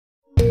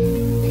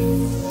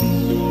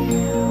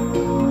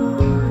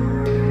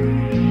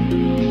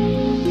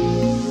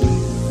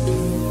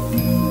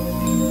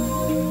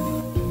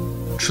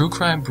True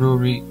Crime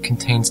Brewery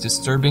contains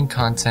disturbing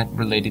content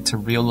related to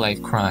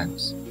real-life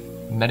crimes.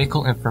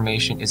 Medical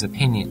information is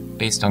opinion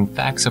based on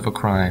facts of a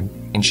crime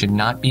and should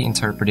not be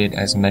interpreted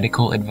as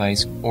medical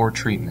advice or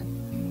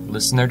treatment.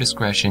 Listener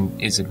discretion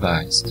is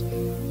advised.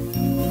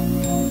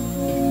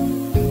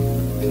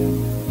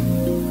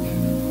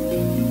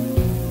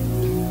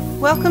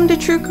 Welcome to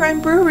True Crime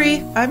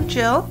Brewery. I'm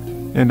Jill.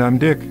 And I'm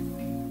Dick.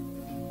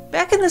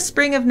 Back in the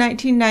spring of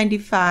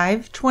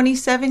 1995,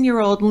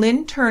 27-year-old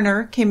Lynn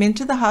Turner came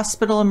into the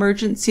hospital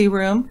emergency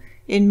room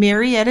in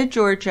Marietta,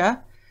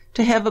 Georgia,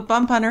 to have a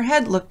bump on her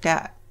head looked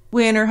at.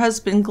 When her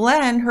husband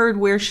Glenn heard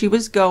where she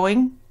was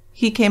going,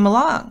 he came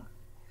along.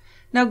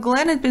 Now,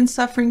 Glenn had been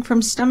suffering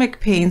from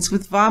stomach pains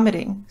with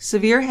vomiting,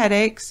 severe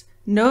headaches,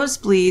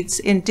 nosebleeds,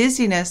 and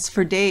dizziness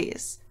for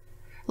days.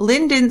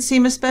 Lynn didn't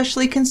seem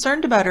especially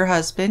concerned about her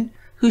husband,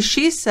 who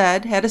she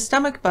said had a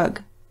stomach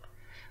bug.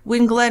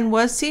 When Glenn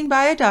was seen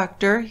by a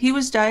doctor, he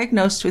was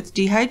diagnosed with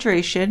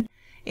dehydration,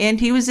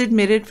 and he was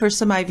admitted for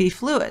some IV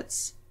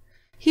fluids.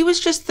 He was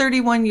just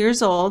 31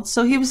 years old,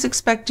 so he was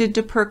expected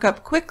to perk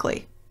up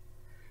quickly.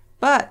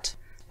 But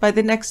by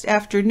the next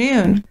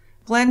afternoon,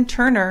 Glenn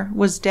Turner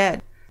was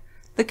dead.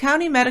 The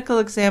county medical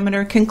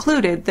examiner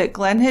concluded that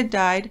Glenn had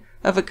died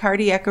of a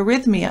cardiac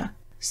arrhythmia.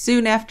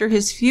 Soon after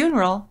his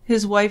funeral,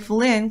 his wife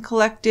Lynn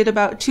collected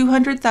about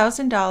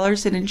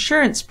 $200,000 in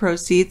insurance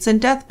proceeds and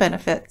death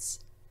benefits.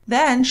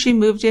 Then she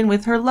moved in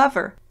with her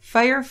lover,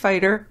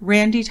 firefighter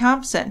Randy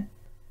Thompson.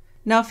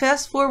 Now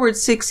fast forward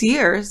 6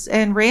 years,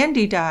 and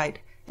Randy died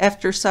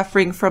after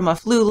suffering from a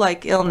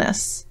flu-like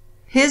illness.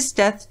 His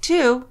death,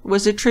 too,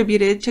 was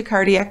attributed to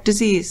cardiac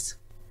disease.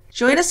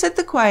 Join us at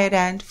the quiet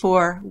end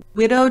for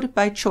Widowed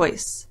by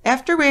Choice.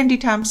 After Randy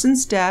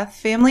Thompson's death,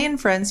 family and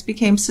friends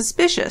became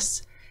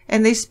suspicious,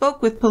 and they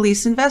spoke with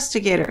police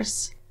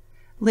investigators.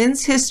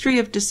 Lynn's history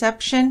of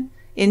deception,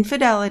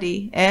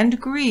 infidelity, and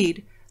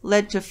greed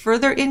led to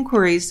further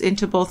inquiries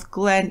into both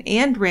Glenn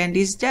and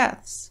Randy's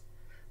deaths,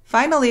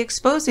 finally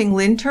exposing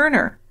Lynn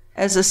Turner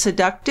as a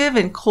seductive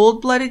and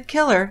cold-blooded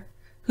killer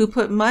who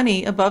put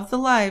money above the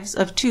lives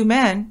of two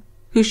men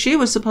who she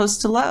was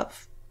supposed to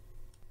love.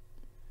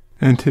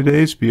 And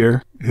today's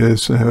beer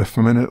is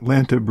from an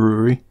Atlanta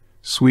brewery,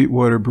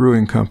 Sweetwater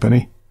Brewing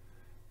Company.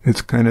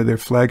 It's kind of their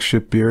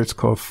flagship beer. It's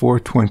called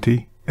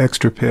 420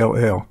 Extra Pale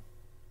Ale.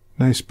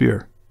 Nice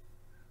beer.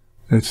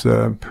 It's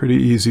a pretty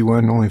easy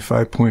one, only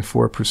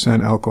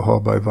 5.4% alcohol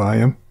by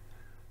volume.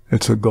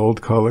 It's a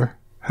gold color,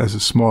 has a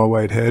small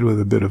white head with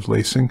a bit of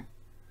lacing.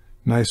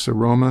 Nice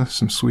aroma,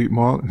 some sweet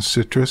malt and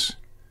citrus,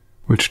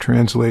 which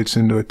translates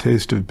into a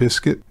taste of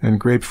biscuit and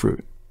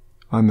grapefruit.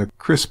 On the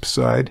crisp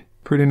side,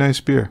 pretty nice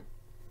beer.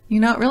 You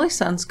know, it really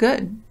sounds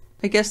good.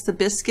 I guess the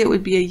biscuit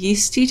would be a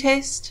yeasty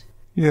taste?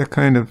 Yeah,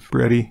 kind of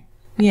bready.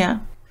 Yeah.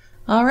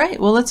 All right,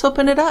 well, let's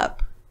open it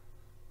up.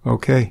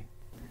 Okay.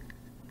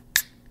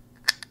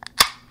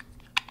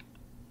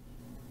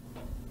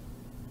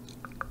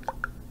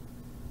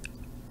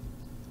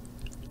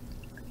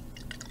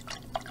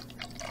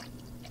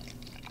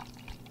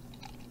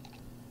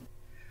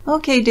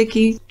 Okay,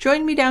 Dickie,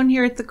 join me down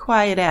here at the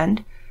quiet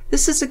end.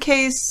 This is a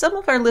case some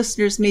of our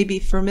listeners may be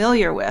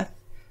familiar with,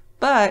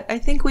 but I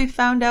think we've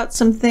found out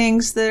some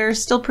things that are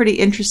still pretty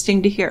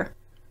interesting to hear.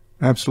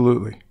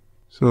 Absolutely.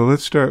 So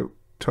let's start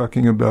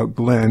talking about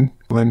Glenn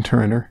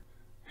Turner.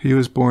 He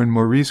was born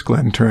Maurice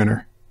Glenn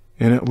Turner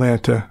in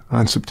Atlanta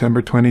on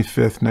September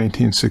 25th,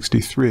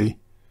 1963.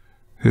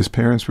 His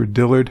parents were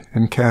Dillard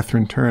and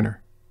Catherine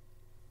Turner.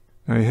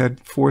 Now, he had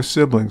 4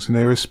 siblings, and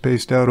they were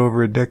spaced out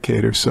over a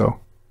decade or so.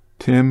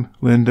 Tim,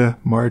 Linda,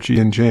 Margie,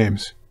 and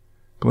James.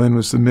 Glenn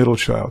was the middle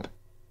child.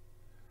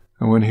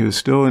 And when he was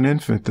still an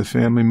infant, the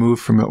family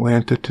moved from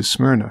Atlanta to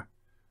Smyrna,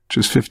 which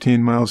is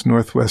 15 miles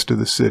northwest of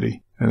the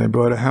city, and they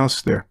bought a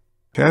house there.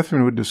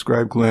 Catherine would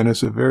describe Glenn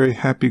as a very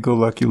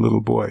happy-go-lucky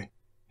little boy.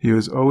 He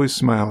was always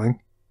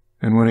smiling,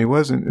 and when he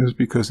wasn't, it was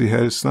because he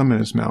had his thumb in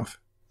his mouth.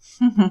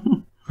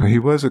 He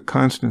was a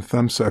constant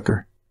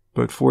thumbsucker,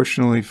 but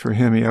fortunately for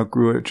him, he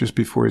outgrew it just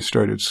before he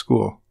started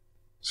school,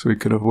 so he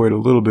could avoid a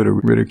little bit of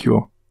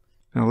ridicule.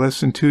 Now, less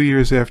than 2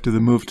 years after the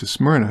move to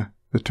Smyrna,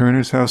 the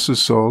Turners' house was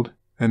sold,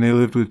 and they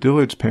lived with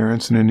Dillard's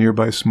parents in a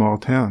nearby small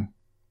town.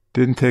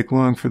 Didn't take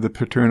long for the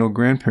paternal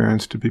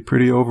grandparents to be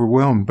pretty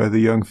overwhelmed by the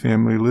young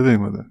family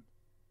living with them.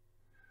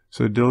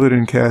 So Dillard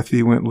and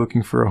Kathy went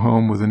looking for a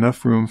home with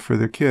enough room for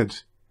their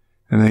kids,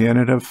 and they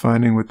ended up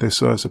finding what they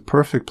saw as a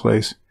perfect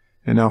place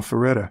in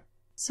Alpharetta.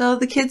 So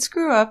the kids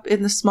grew up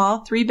in the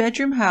small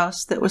 3-bedroom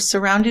house that was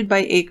surrounded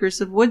by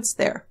acres of woods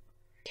there.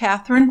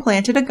 Catherine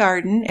planted a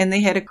garden, and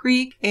they had a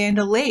creek and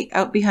a lake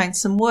out behind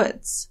some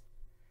woods.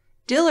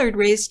 Dillard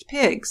raised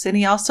pigs, and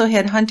he also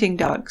had hunting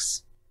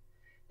dogs.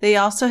 They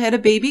also had a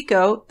baby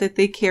goat that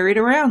they carried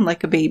around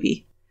like a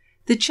baby.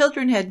 The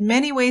children had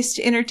many ways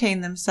to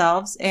entertain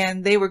themselves,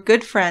 and they were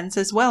good friends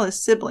as well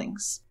as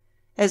siblings.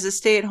 As a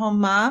stay-at-home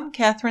mom,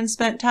 Catherine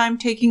spent time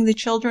taking the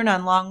children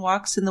on long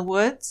walks in the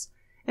woods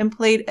and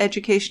played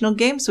educational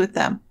games with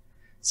them.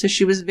 So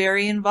she was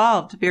very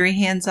involved, very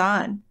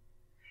hands-on.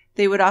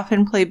 They would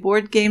often play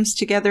board games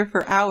together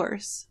for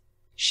hours.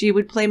 She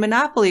would play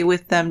Monopoly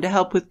with them to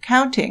help with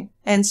counting,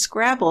 and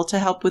Scrabble to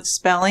help with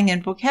spelling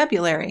and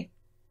vocabulary.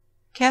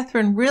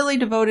 Catherine really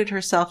devoted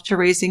herself to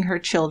raising her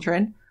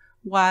children,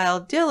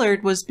 while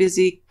Dillard was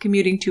busy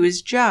commuting to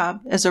his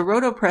job as a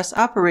rotopress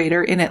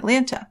operator in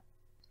Atlanta.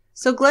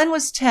 So Glenn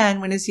was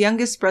 10 when his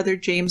youngest brother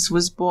James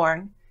was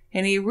born,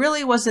 and he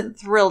really wasn't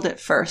thrilled at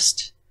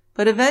first.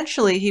 But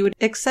eventually he would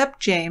accept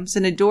James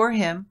and adore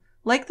him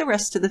like the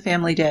rest of the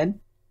family did.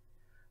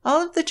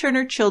 All of the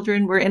Turner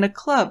children were in a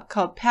club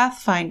called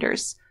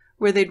Pathfinders,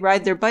 where they'd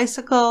ride their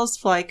bicycles,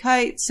 fly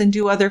kites, and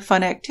do other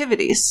fun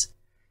activities.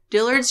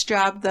 Dillard's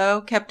job,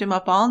 though, kept him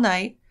up all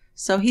night,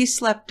 so he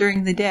slept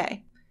during the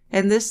day,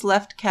 and this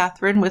left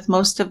Catherine with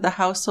most of the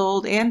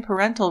household and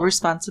parental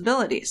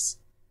responsibilities.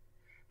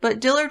 But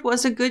Dillard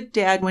was a good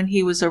dad when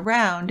he was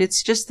around,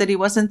 it's just that he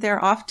wasn't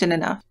there often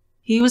enough.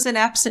 He was an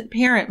absent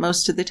parent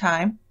most of the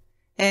time,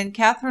 and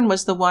Catherine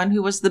was the one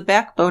who was the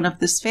backbone of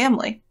this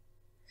family.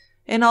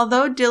 And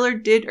although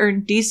Dillard did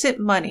earn decent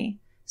money,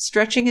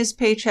 stretching his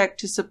paycheck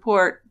to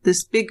support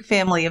this big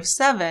family of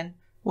 7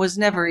 was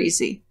never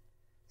easy.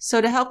 So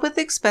to help with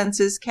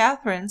expenses,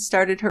 Catherine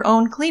started her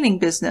own cleaning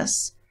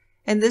business,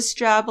 and this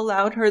job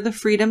allowed her the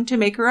freedom to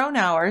make her own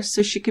hours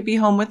so she could be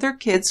home with her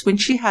kids when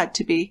she had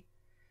to be.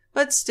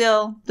 But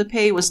still, the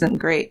pay wasn't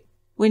great.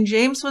 When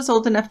James was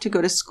old enough to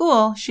go to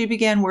school, she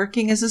began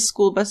working as a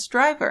school bus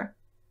driver.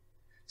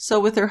 So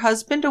with her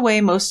husband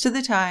away most of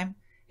the time,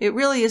 it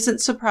really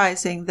isn't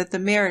surprising that the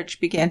marriage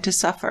began to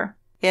suffer.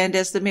 And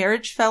as the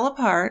marriage fell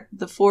apart,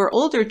 the 4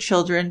 older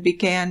children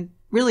began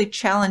really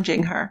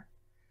challenging her.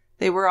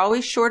 They were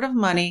always short of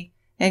money,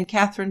 and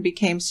Catherine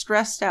became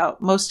stressed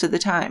out most of the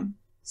time.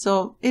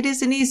 So it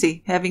isn't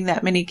easy having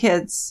that many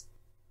kids.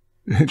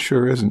 It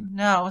sure isn't.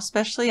 No,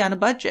 especially on a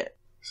budget.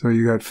 So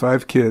you got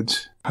 5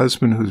 kids,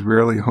 husband who's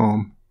rarely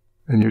home,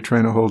 and you're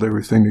trying to hold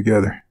everything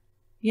together.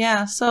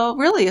 Yeah, so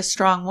really a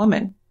strong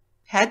woman.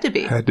 Had to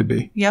be. Had to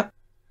be. Yep.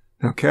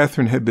 Now,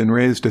 Catherine had been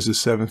raised as a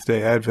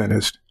Seventh-day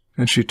Adventist,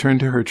 and she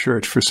turned to her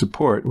church for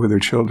support with her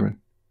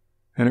children.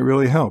 And it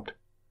really helped.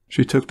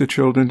 She took the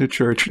children to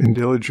church, and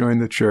Dillard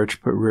joined the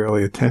church but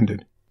rarely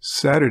attended.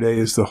 Saturday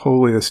is the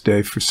holiest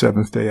day for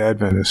Seventh-day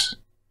Adventists.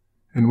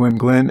 And when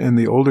Glenn and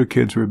the older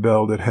kids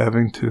rebelled at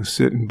having to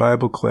sit in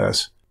Bible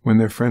class when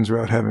their friends were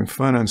out having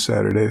fun on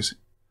Saturdays,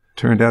 it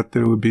turned out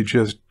that it would be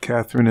just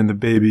Catherine and the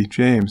baby,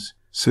 James,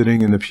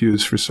 sitting in the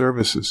pews for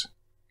services.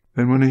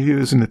 Then when he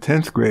was in the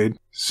 10th grade,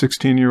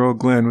 16-year-old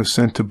Glenn was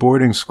sent to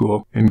boarding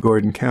school in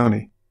Gordon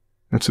County.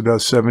 That's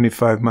about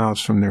 75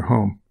 miles from their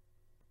home.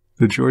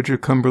 The Georgia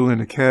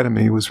Cumberland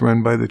Academy was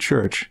run by the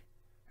church,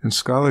 and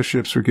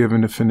scholarships were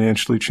given to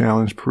financially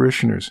challenged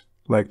parishioners,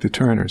 like the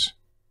Turners.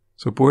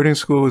 So boarding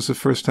school was the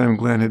first time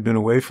Glenn had been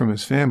away from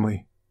his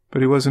family,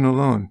 but he wasn't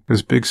alone.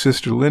 His big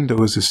sister Linda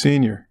was a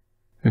senior,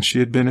 and she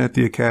had been at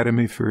the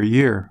academy for a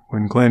year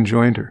when Glenn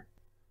joined her.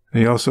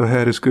 And he also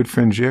had his good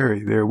friend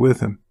Jerry there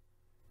with him,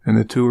 and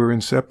the two were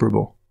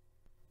inseparable.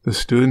 The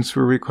students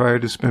were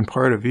required to spend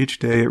part of each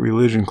day at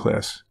religion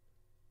class.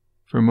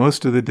 For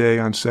most of the day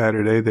on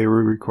Saturday, they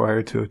were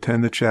required to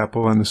attend the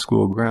chapel on the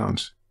school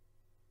grounds.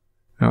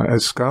 Now,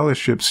 as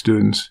scholarship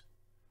students,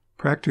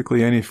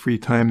 practically any free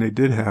time they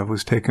did have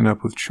was taken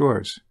up with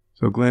chores.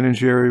 So Glenn and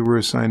Jerry were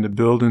assigned to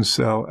build and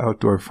sell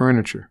outdoor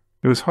furniture.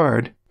 It was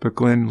hard, but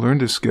Glenn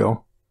learned a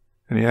skill,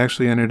 and he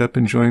actually ended up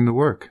enjoying the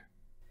work.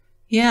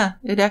 Yeah,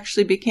 it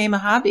actually became a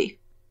hobby.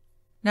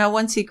 Now,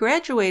 once he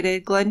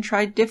graduated, Glenn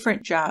tried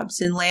different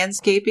jobs in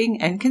landscaping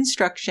and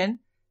construction,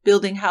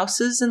 building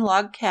houses and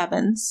log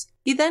cabins.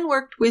 He then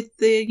worked with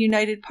the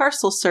United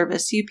Parcel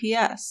Service,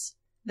 UPS.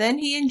 Then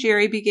he and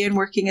Jerry began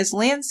working as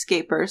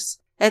landscapers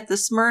at the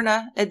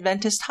Smyrna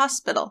Adventist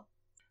Hospital.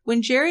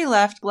 When Jerry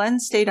left, Glenn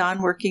stayed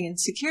on working in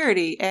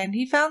security, and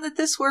he found that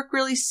this work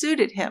really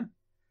suited him.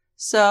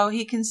 So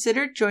he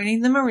considered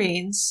joining the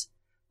Marines,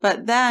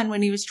 but then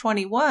when he was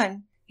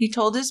 21, he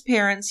told his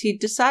parents he'd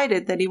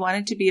decided that he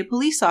wanted to be a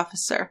police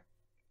officer.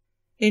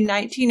 In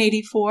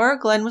 1984,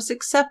 Glenn was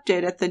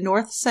accepted at the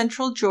North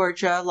Central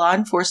Georgia Law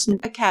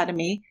Enforcement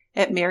Academy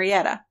at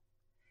Marietta.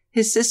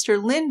 His sister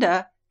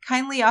Linda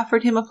kindly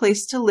offered him a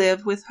place to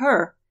live with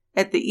her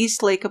at the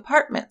East Lake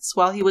Apartments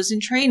while he was in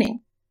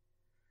training.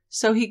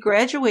 So he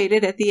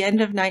graduated at the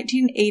end of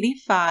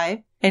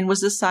 1985 and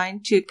was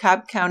assigned to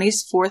Cobb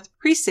County's 4th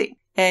Precinct,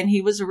 and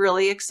he was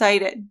really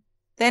excited.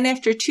 Then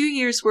after 2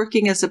 years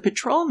working as a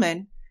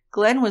patrolman,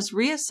 Glenn was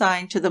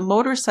reassigned to the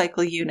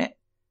motorcycle unit,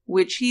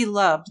 which he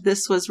loved.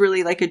 This was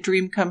really like a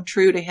dream come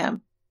true to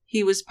him.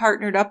 He was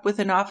partnered up with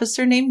an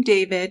officer named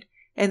David,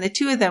 and the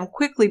two of them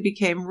quickly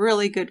became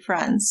really good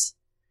friends.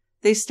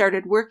 They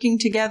started working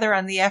together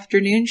on the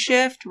afternoon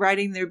shift,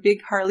 riding their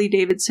big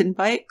Harley-Davidson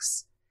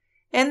bikes,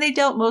 and they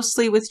dealt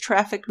mostly with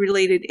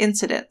traffic-related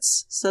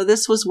incidents, so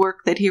this was work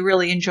that he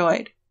really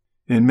enjoyed.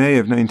 In May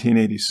of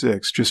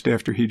 1986, just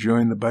after he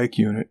joined the bike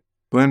unit,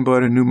 Glenn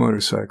bought a new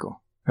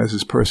motorcycle as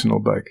his personal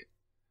bike.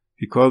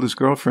 He called his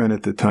girlfriend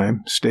at the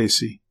time,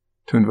 Stacy,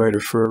 to invite her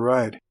for a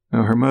ride.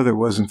 Now, her mother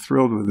wasn't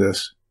thrilled with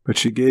this, but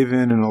she gave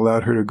in and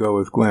allowed her to go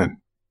with Glenn.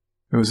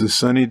 It was a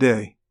sunny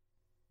day,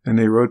 and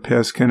they rode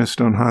past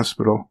Kennestone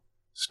Hospital,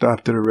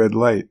 stopped at a red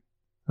light.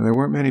 And there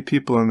weren't many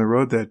people on the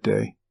road that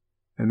day,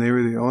 and they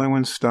were the only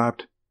ones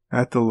stopped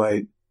at the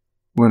light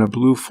when a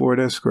blue Ford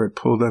Escort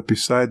pulled up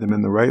beside them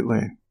in the right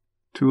lane.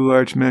 Two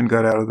large men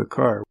got out of the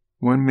car.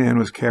 One man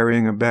was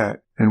carrying a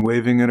bat and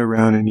waving it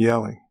around and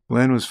yelling.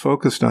 Glenn was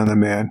focused on the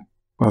man,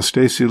 while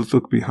Stacy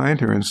looked behind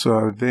her and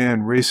saw a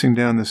van racing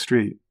down the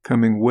street,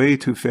 coming way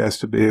too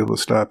fast to be able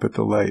to stop at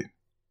the light.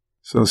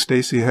 So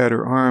Stacy had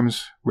her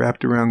arms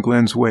wrapped around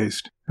Glenn's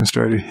waist and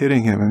started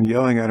hitting him and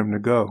yelling at him to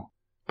go.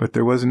 But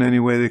there wasn't any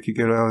way they could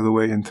get out of the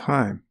way in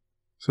time.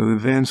 So the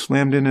van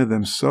slammed into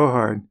them so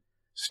hard,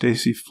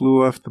 Stacy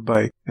flew off the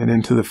bike and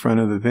into the front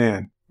of the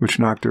van, which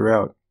knocked her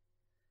out.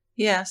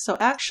 Yeah, so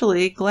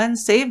actually, Glenn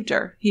saved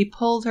her. He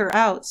pulled her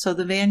out so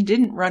the van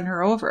didn't run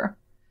her over.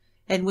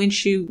 And when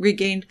she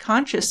regained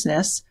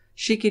consciousness,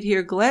 she could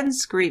hear Glenn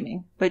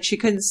screaming, but she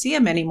couldn't see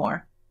him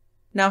anymore.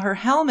 Now, her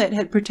helmet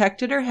had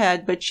protected her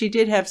head, but she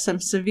did have some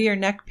severe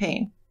neck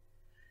pain.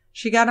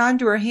 She got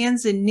onto her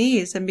hands and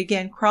knees and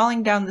began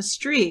crawling down the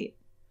street,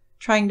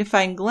 trying to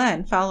find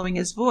Glenn, following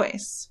his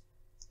voice.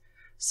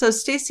 So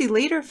Stacy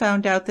later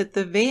found out that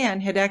the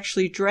van had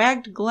actually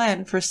dragged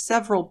Glenn for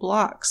several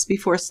blocks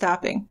before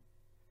stopping.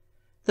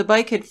 The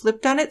bike had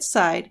flipped on its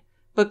side,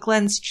 but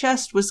Glenn's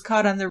chest was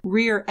caught on the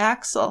rear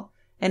axle,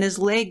 and his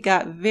leg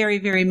got very,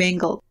 very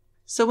mangled.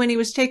 So when he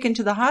was taken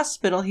to the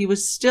hospital, he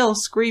was still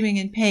screaming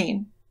in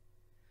pain.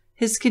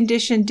 His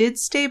condition did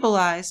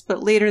stabilize,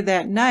 but later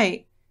that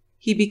night,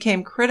 he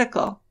became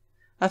critical.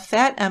 A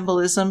fat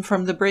embolism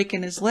from the break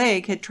in his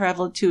leg had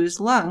traveled to his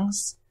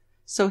lungs,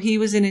 so he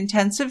was in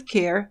intensive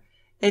care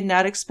and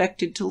not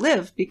expected to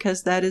live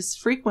because that is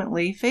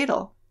frequently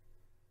fatal.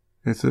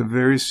 It's a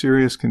very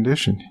serious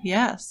condition.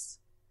 Yes.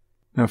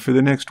 Now, for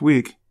the next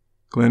week,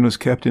 Glenn was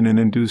kept in an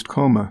induced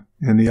coma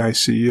in the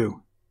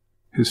ICU.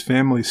 His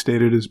family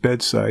stayed at his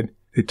bedside.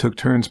 They took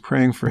turns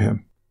praying for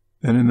him.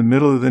 Then in the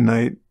middle of the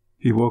night,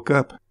 he woke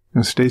up,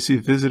 and Stacy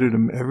visited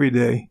him every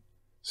day,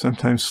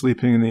 sometimes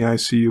sleeping in the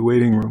ICU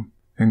waiting room.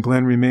 And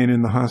Glenn remained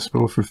in the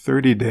hospital for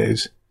 30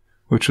 days,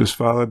 which was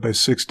followed by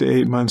 6 to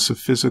 8 months of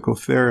physical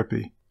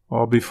therapy,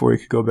 all before he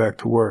could go back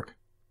to work.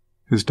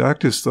 His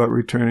doctors thought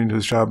returning to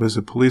his job as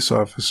a police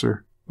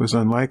officer was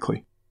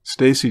unlikely.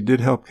 Stacy did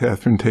help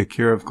Catherine take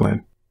care of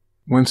Glenn.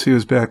 Once he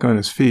was back on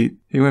his feet,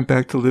 he went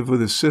back to live with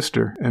his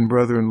sister and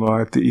brother-in-law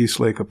at the East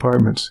Lake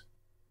Apartments.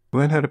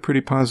 Glenn had a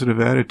pretty positive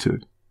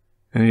attitude,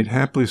 and he'd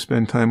happily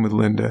spend time with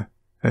Linda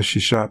as she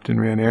shopped and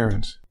ran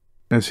errands.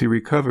 As he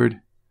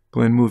recovered,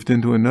 Glenn moved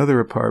into another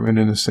apartment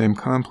in the same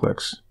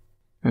complex,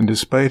 and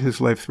despite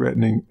his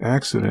life-threatening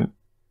accident,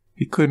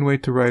 he couldn't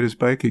wait to ride his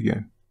bike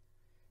again.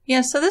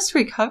 Yeah, so this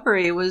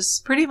recovery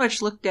was pretty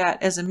much looked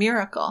at as a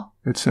miracle.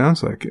 It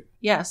sounds like it.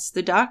 Yes,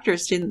 the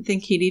doctors didn't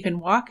think he'd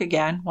even walk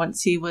again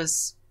once he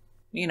was,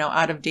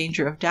 out of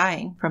danger of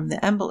dying from the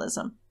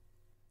embolism.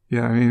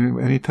 Yeah, I mean,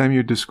 anytime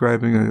you're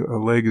describing a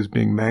leg as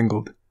being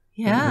mangled,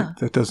 yeah,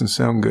 that doesn't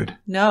sound good.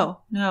 No,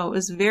 it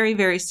was very,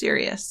 very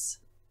serious.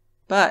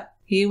 But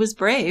he was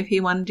brave. He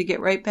wanted to get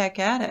right back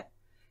at it.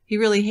 He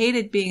really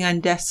hated being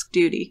on desk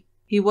duty.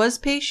 He was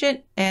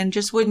patient and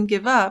just wouldn't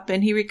give up,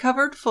 and he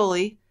recovered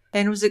fully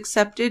and was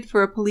accepted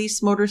for a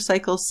police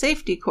motorcycle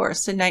safety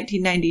course in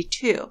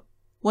 1992.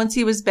 Once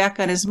he was back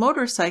on his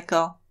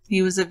motorcycle,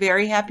 he was a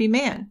very happy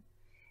man.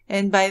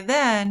 And by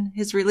then,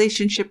 his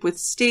relationship with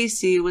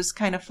Stacy was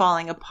kind of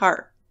falling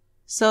apart.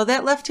 So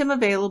that left him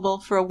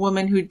available for a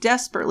woman who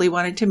desperately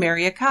wanted to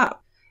marry a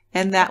cop,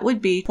 and that would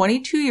be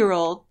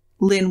 22-year-old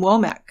Lynn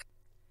Womack.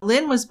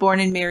 Lynn was born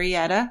in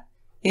Marietta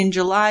in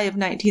July of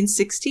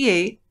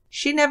 1968.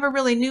 She never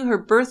really knew her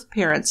birth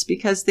parents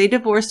because they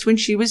divorced when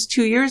she was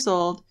 2 years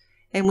old,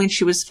 and when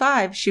she was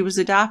 5, she was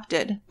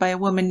adopted by a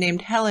woman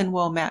named Helen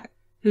Womack,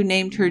 who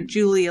named her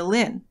Julia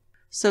Lynn.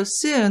 So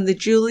soon the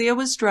Julia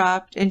was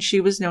dropped and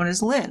she was known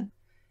as Lynn.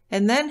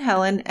 And then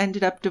Helen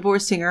ended up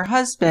divorcing her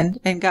husband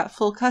and got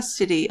full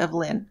custody of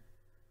Lynn.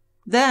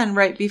 Then,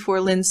 right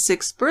before Lynn's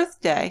 6th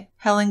birthday,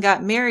 Helen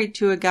got married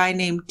to a guy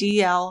named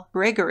D.L.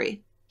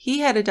 Gregory. He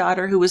had a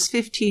daughter who was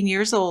 15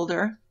 years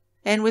older,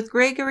 and with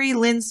Gregory,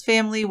 Lynn's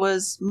family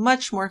was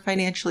much more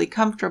financially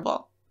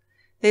comfortable.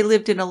 They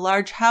lived in a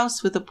large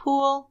house with a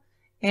pool,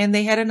 and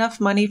they had enough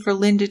money for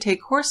Lynn to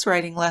take horse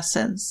riding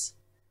lessons.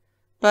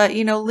 But,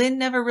 Lynn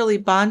never really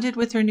bonded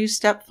with her new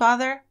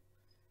stepfather,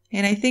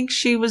 and I think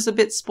she was a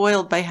bit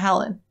spoiled by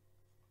Helen.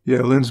 Yeah,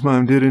 Lynn's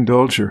mom did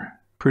indulge her,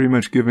 pretty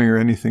much giving her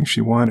anything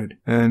she wanted,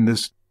 and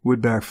this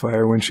would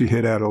backfire when she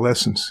hit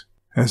adolescence.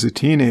 As a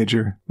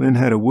teenager, Lynn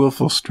had a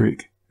willful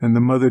streak, and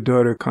the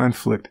mother-daughter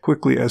conflict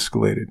quickly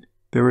escalated.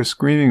 There were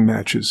screaming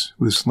matches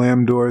with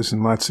slammed doors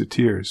and lots of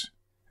tears.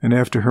 And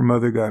after her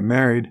mother got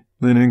married,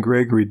 Lynn and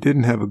Gregory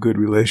didn't have a good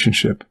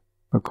relationship.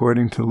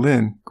 According to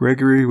Lynn,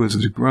 Gregory was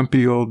a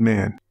grumpy old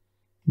man.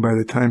 By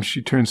the time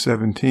she turned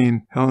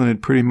 17, Helen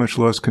had pretty much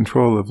lost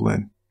control of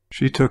Lynn.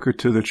 She took her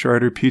to the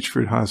Charter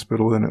Peachford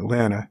Hospital in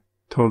Atlanta,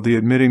 told the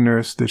admitting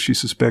nurse that she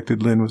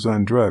suspected Lynn was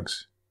on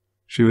drugs.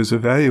 She was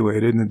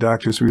evaluated, and the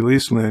doctors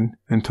released Lynn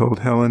and told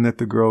Helen that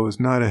the girl was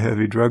not a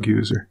heavy drug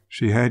user.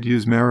 She had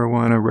used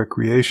marijuana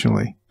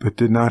recreationally, but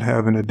did not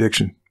have an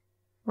addiction.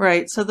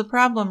 Right, so the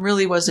problem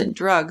really wasn't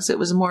drugs. It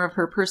was more of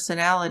her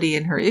personality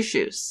and her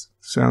issues.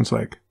 Sounds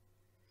like.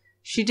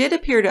 She did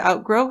appear to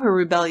outgrow her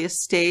rebellious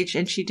stage,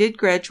 and she did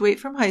graduate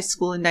from high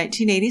school in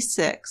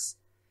 1986.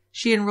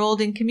 She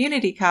enrolled in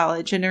community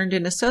college and earned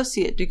an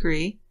associate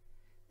degree.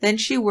 Then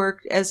she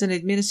worked as an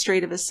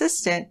administrative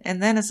assistant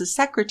and then as a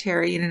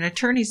secretary in an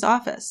attorney's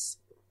office.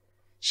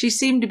 She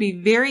seemed to be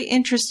very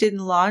interested in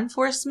law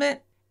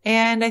enforcement,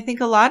 and I think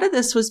a lot of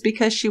this was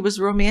because she was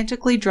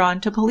romantically drawn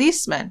to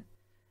policemen.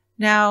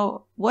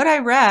 Now, what I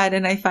read,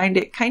 and I find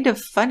it kind of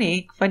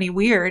funny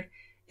weird,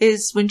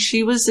 is when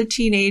she was a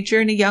teenager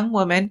and a young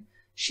woman,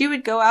 she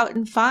would go out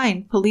and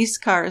find police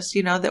cars,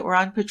 that were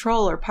on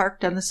patrol or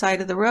parked on the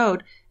side of the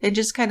road and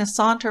just kind of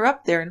saunter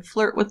up there and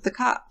flirt with the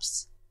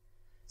cops.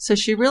 So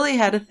she really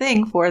had a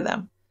thing for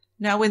them.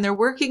 Now, when their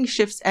working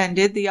shifts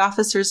ended, the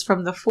officers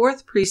from the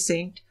 4th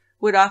Precinct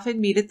would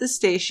often meet at the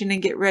station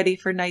and get ready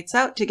for nights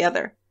out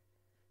together.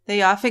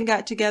 They often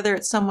got together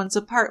at someone's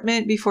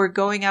apartment before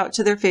going out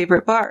to their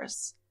favorite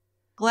bars.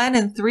 Glenn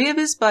and 3 of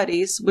his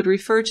buddies would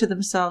refer to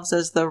themselves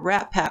as the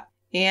Rat Pack,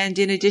 and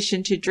in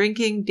addition to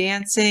drinking,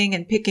 dancing,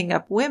 and picking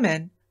up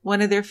women,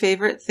 one of their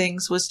favorite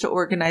things was to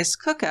organize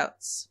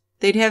cookouts.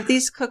 They'd have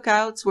these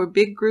cookouts where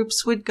big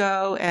groups would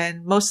go,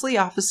 and mostly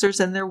officers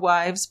and their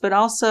wives, but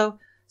also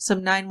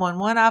some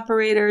 911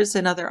 operators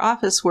and other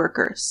office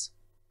workers.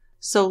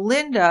 So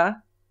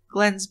Linda,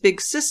 Glenn's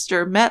big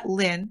sister, met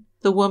Lynn,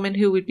 the woman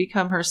who would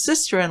become her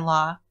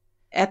sister-in-law,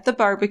 at the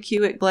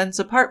barbecue at Glenn's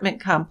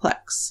apartment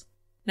complex.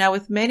 Now,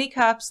 with many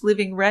cops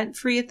living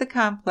rent-free at the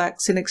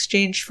complex in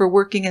exchange for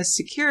working as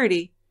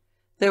security,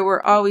 there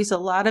were always a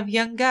lot of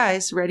young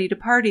guys ready to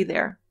party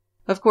there.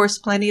 Of course,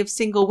 plenty of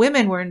single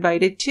women were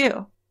invited,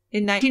 too.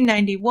 In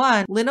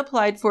 1991, Lynn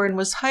applied for and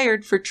was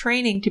hired for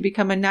training to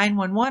become a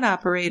 911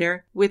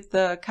 operator with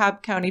the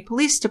Cobb County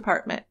Police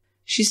Department.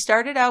 She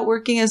started out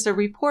working as a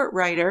report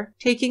writer,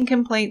 taking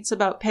complaints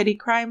about petty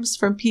crimes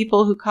from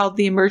people who called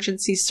the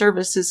emergency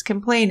services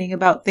complaining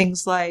about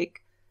things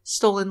like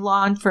stolen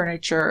lawn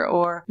furniture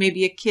or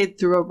maybe a kid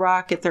threw a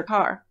rock at their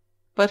car.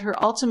 But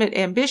her ultimate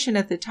ambition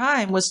at the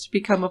time was to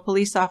become a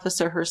police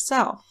officer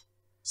herself.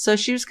 So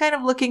she was kind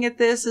of looking at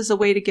this as a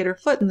way to get her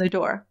foot in the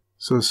door.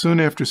 So soon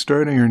after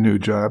starting her new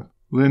job,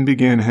 Lynn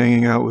began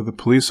hanging out with the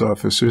police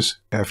officers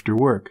after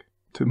work.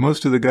 To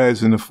most of the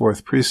guys in the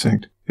 4th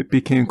Precinct, it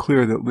became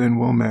clear that Lynn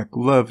Womack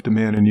loved a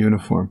man in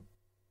uniform.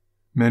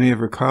 Many of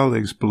her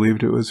colleagues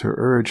believed it was her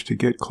urge to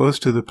get close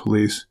to the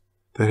police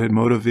that had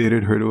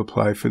motivated her to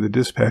apply for the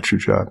dispatcher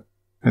job,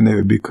 and they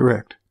would be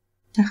correct.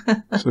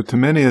 So to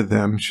many of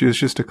them, she was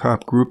just a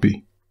cop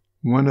groupie.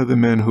 One of the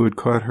men who had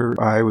caught her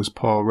eye was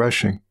Paul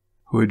Rushing,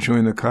 who had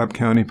joined the Cobb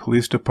County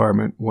Police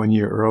Department 1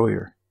 year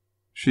earlier.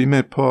 She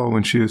met Paul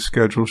when she was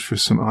scheduled for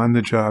some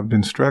on-the-job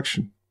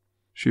instruction.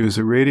 She was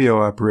a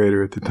radio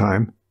operator at the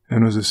time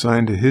and was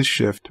assigned to his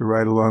shift to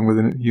ride along with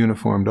a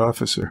uniformed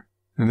officer.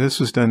 And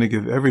this was done to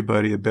give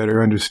everybody a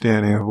better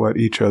understanding of what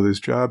each other's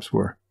jobs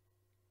were.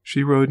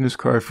 She rode in his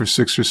car for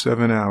 6 or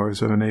 7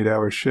 hours of an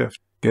 8-hour shift,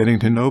 getting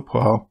to know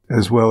Paul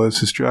as well as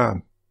his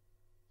job.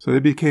 So they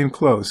became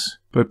close,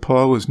 but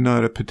Paul was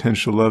not a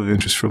potential love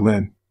interest for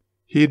Lynn.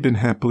 He had been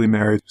happily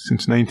married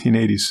since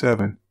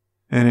 1987,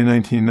 and in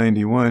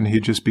 1991 he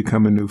had just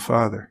become a new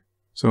father.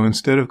 So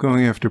instead of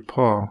going after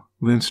Paul,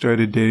 Lynn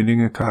started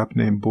dating a cop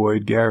named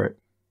Boyd Garrett.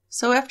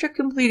 So after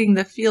completing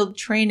the field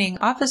training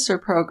officer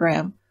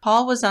program,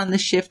 Paul was on the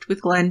shift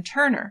with Lynn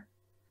Turner,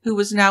 who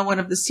was now one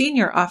of the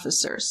senior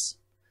officers.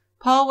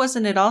 Paul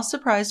wasn't at all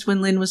surprised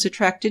when Lynn was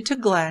attracted to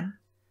Glenn.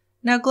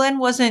 Now, Glenn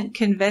wasn't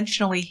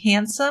conventionally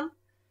handsome,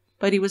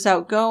 but he was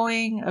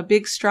outgoing, a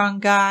big, strong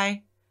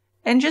guy,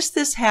 and just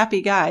this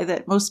happy guy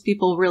that most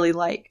people really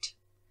liked.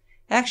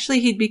 Actually,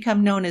 he'd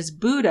become known as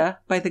Buddha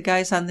by the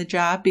guys on the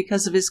job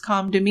because of his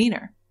calm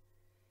demeanor.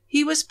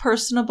 He was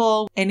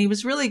personable, and he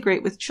was really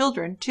great with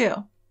children,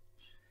 too.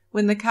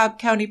 When the Cobb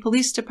County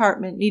Police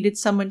Department needed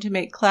someone to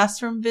make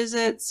classroom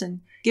visits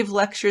and give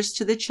lectures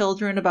to the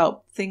children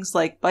about things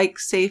like bike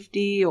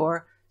safety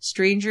or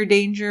stranger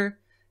danger,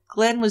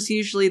 Glenn was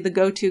usually the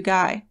go-to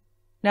guy.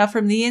 Now,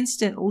 from the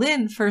instant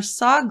Lynn first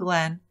saw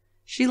Glenn,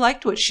 she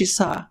liked what she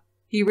saw.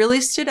 He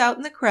really stood out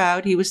in the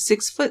crowd. He was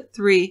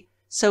 6'3",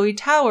 so he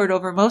towered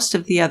over most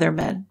of the other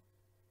men.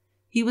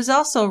 He was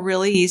also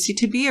really easy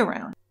to be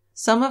around.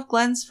 Some of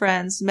Glenn's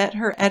friends met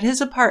her at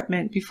his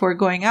apartment before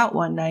going out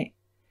one night,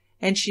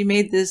 and she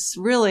made this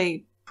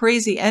really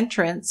crazy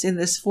entrance in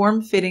this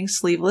form-fitting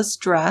sleeveless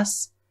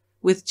dress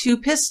with 2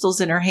 pistols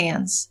in her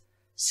hands,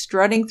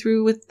 strutting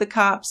through with the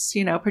cops,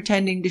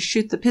 pretending to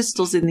shoot the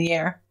pistols in the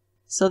air.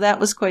 So that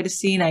was quite a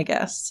scene, I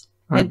guess.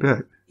 I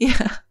bet.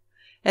 Yeah.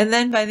 And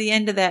then by the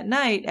end of that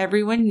night,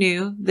 everyone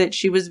knew that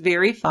she was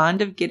very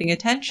fond of getting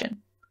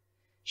attention.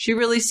 She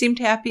really seemed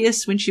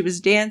happiest when she was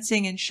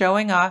dancing and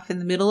showing off in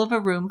the middle of a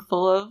room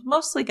full of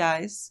mostly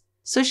guys.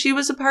 So she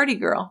was a party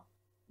girl.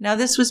 Now,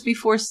 this was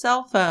before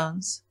cell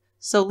phones,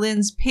 so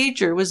Lynn's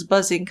pager was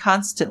buzzing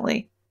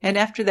constantly, and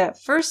after that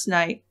first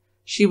night,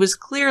 she was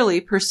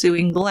clearly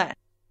pursuing Glenn,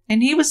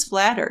 and he was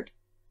flattered.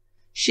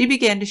 She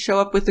began to show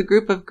up with a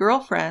group of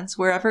girlfriends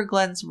wherever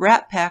Glenn's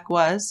rat pack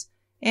was,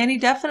 and he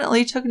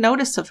definitely took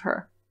notice of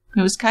her.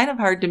 It was kind of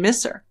hard to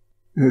miss her.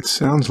 It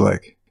sounds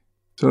like.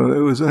 So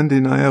it was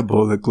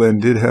undeniable that Glenn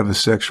did have a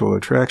sexual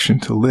attraction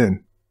to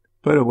Lynn,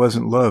 but it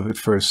wasn't love at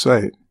first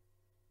sight.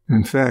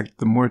 In fact,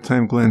 the more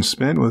time Glenn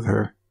spent with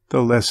her,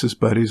 the less his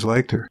buddies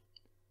liked her.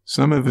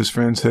 Some of his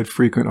friends had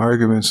frequent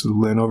arguments with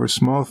Lynn over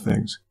small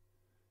things,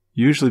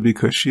 usually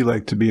because she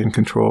liked to be in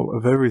control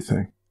of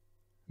everything.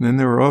 Then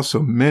there were also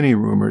many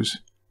rumors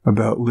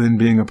about Lynn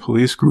being a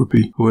police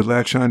groupie who would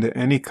latch on to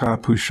any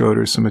cop who showed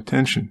her some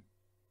attention.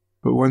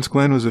 But once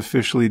Glenn was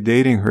officially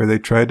dating her, they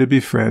tried to be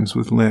friends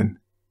with Lynn.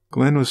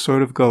 Glenn was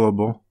sort of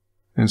gullible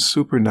and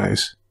super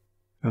nice,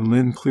 and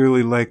Lynn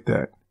clearly liked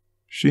that.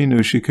 She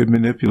knew she could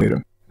manipulate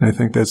him, and I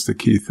think that's the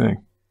key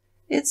thing.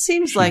 It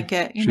seems like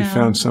it, She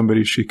found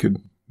somebody she could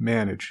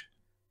manage.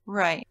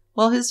 Right.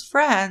 Well, his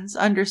friends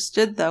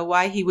understood, though,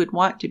 why he would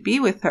want to be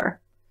with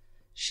her.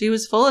 She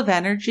was full of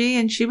energy,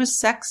 and she was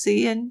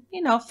sexy and,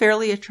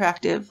 fairly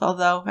attractive,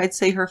 although I'd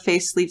say her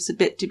face leaves a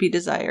bit to be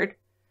desired.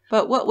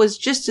 But what was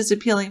just as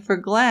appealing for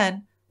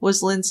Glenn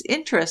was Lynn's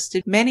interest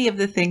in many of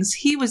the things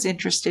he was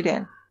interested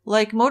in,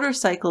 like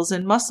motorcycles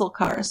and muscle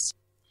cars.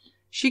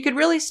 She could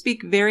really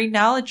speak very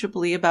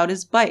knowledgeably about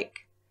his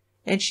bike,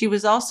 and she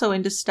was also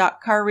into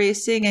stock car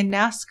racing and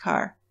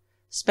NASCAR,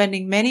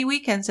 spending many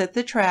weekends at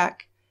the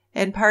track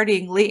and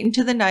partying late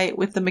into the night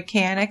with the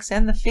mechanics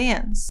and the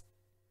fans.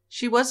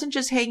 She wasn't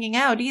just hanging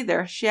out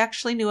either. She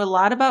actually knew a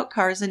lot about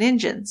cars and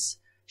engines.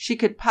 She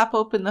could pop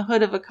open the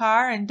hood of a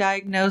car and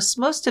diagnose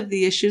most of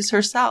the issues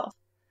herself.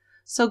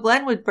 So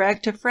Glenn would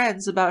brag to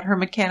friends about her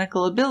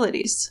mechanical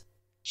abilities.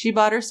 She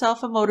bought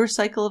herself a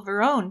motorcycle of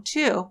her own,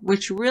 too,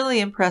 which really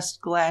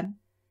impressed Glenn,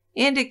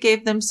 and it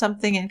gave them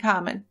something in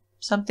common,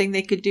 something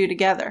they could do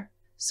together.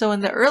 So in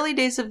the early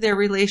days of their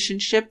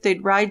relationship,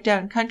 they'd ride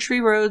down country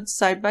roads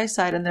side by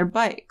side on their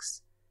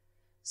bikes.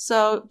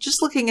 So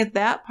just looking at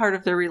that part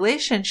of the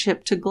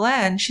relationship, to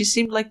Glenn, she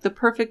seemed like the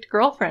perfect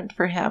girlfriend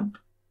for him.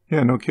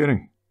 Yeah, no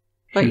kidding.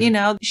 But,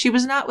 she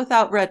was not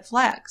without red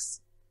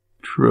flags.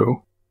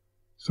 True.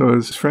 So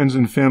his friends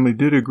and family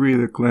did agree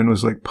that Glenn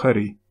was like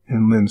putty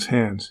in Lynn's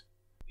hands.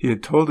 He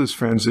had told his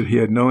friends that he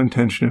had no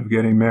intention of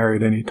getting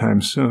married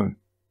anytime soon,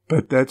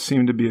 but that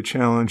seemed to be a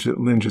challenge that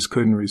Lynn just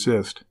couldn't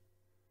resist.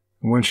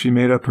 And once she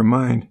made up her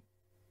mind,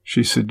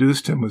 she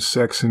seduced him with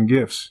sex and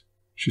gifts.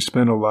 She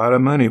spent a lot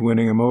of money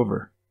winning him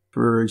over.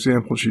 For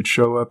example, she'd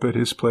show up at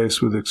his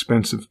place with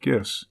expensive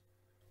gifts,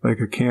 like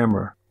a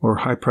camera, or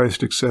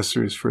high-priced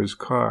accessories for his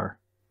car,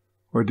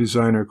 or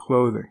designer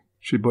clothing.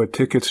 She bought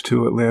tickets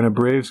to Atlanta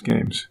Braves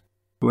games.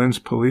 Lynn's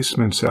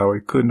policeman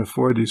salary couldn't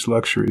afford these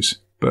luxuries,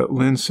 but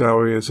Lynn's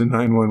salary as a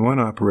 911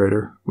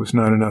 operator was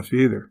not enough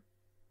either.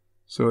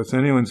 So it's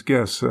anyone's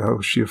guess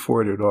how she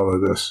afforded all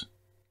of this.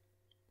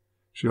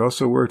 She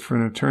also worked for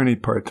an attorney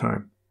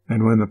part-time,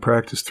 and when the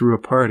practice threw a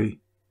party,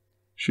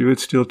 she would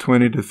steal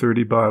 20 to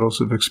 30 bottles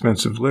of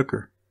expensive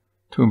liquor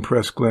to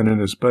impress Glenn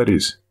and his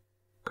buddies,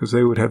 because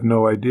they would have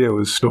no idea it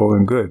was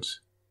stolen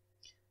goods.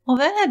 Well,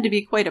 that had to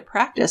be quite a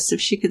practice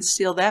if she could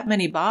steal that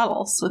many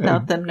bottles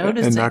without them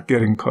noticing. And not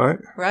getting caught.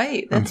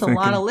 Right, that's a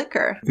lot of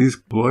liquor. These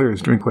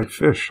lawyers drink like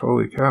fish,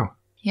 holy cow.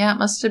 Yeah, it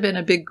must have been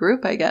a big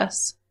group, I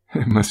guess.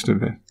 It must have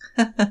been.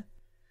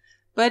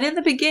 But in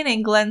the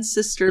beginning, Glenn's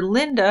sister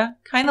Linda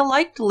kind of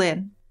liked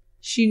Lynn.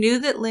 She knew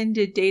that Lynn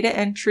did data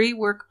entry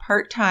work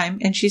part-time,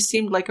 and she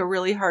seemed like a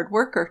really hard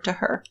worker to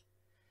her.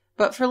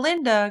 But for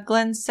Linda,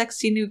 Glenn's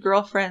sexy new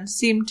girlfriend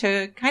seemed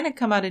to kind of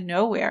come out of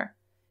nowhere,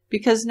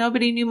 because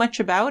nobody knew much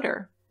about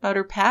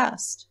her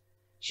past.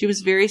 She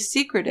was very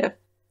secretive.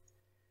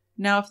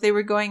 Now, if they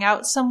were going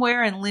out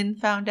somewhere and Lynn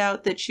found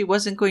out that she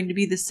wasn't going to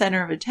be the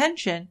center of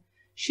attention,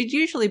 she'd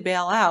usually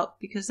bail out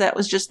because that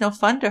was just no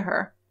fun to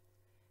her.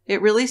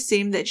 It really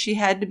seemed that she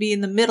had to be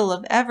in the middle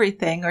of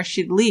everything or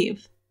she'd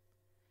leave.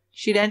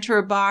 She'd enter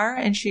a bar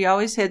and she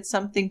always had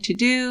something to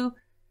do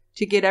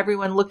to get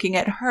everyone looking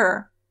at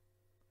her.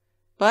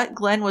 But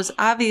Glenn was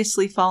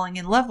obviously falling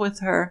in love with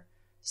her,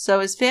 so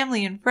his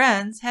family and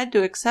friends had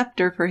to accept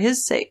her for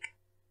his sake.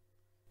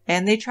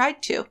 And they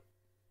tried to.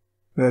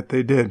 That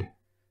they did.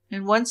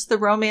 And once the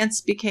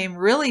romance became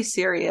really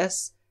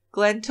serious,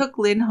 Glenn took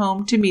Lynn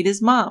home to meet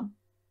his mom.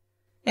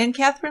 And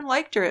Catherine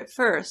liked her at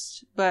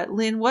first, but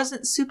Lynn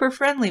wasn't super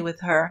friendly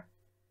with her.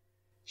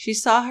 She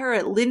saw her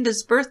at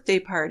Linda's birthday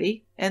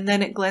party, and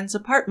then at Glenn's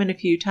apartment a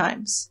few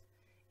times.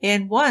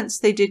 And once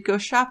they did go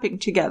shopping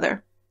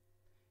together.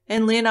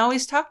 And Lynn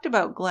always talked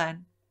about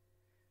Glenn.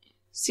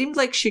 Seemed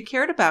like she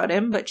cared about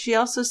him, but she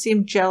also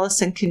seemed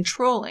jealous and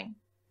controlling.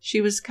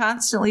 She was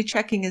constantly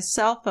checking his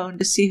cell phone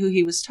to see who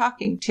he was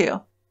talking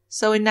to.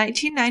 So in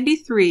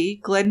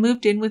 1993, Glenn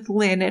moved in with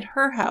Lynn at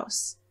her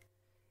house.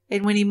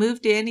 And when he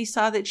moved in, he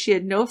saw that she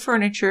had no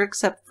furniture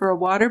except for a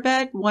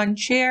waterbed, one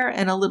chair,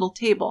 and a little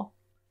table.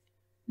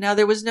 Now,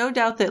 there was no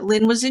doubt that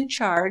Lynn was in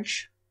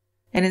charge,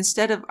 And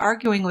instead of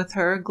arguing with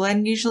her,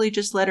 Glenn usually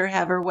just let her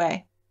have her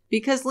way.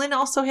 Because Lynn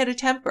also had a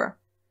temper.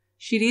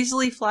 She'd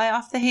easily fly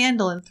off the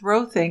handle and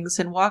throw things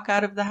and walk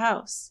out of the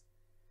house.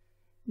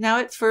 Now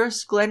at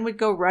first, Glenn would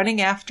go running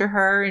after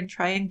her and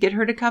try and get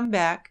her to come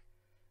back,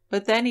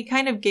 but then he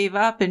kind of gave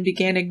up and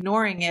began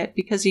ignoring it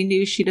because he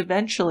knew she'd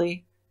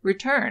eventually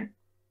return.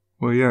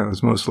 Well, yeah, it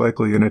was most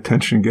likely an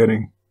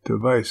attention-getting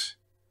device.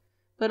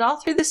 But all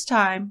through this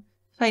time,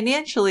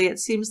 financially it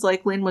seems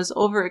like Lynn was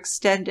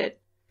overextended.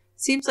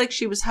 Seems like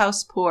she was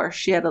house poor.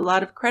 She had a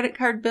lot of credit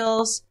card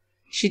bills.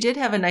 She did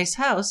have a nice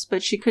house,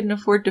 but she couldn't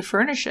afford to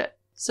furnish it.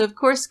 So of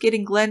course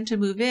getting Glenn to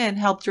move in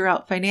helped her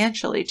out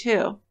financially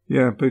too.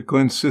 Yeah, but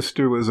Glenn's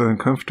sister was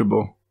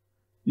uncomfortable,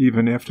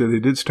 even after they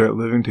did start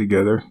living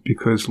together,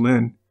 because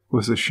Lynn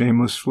was a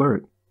shameless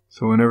flirt.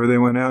 So whenever they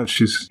went out,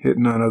 she's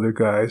hitting on other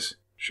guys.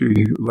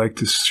 She liked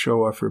to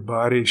show off her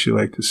body. She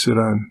liked to sit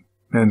on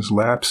men's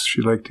laps.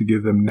 She liked to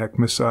give them neck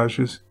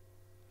massages.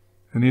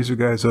 And these are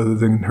guys other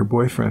than her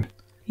boyfriend.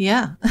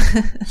 Yeah.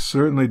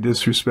 Certainly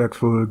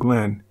disrespectful to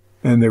Glenn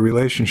and their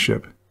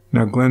relationship.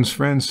 Now, Glenn's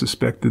friends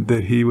suspected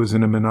that he was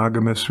in a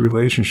monogamous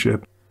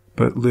relationship,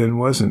 but Lynn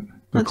wasn't.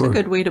 That's a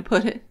good way to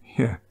put it.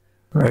 Yeah,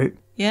 right?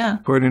 Yeah.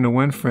 According to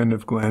one friend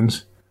of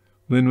Glenn's,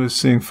 Lynn was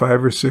seeing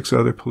 5 or 6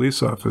 other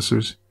police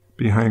officers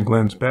behind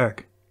Glenn's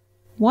back.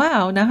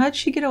 Wow, now how'd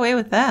she get away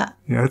with that?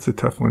 Yeah, that's a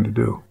tough one to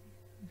do.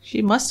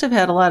 She must have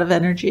had a lot of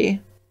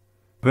energy.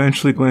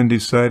 Eventually, Glenn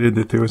decided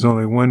that there was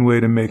only one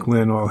way to make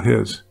Lynn all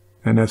his,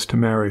 and that's to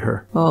marry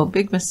her. Oh,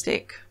 big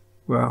mistake.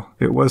 Well,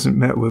 it wasn't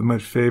met with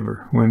much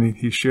favor. When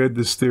he shared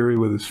this theory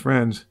with his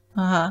friends,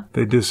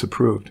 they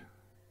disapproved.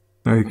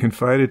 Now, he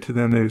confided to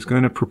them that he was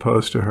going to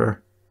propose to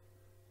her.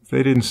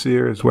 They didn't see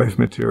her as wife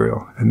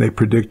material, and they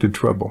predicted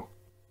trouble.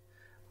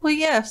 Well,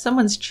 yeah, if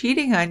someone's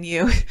cheating on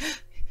you,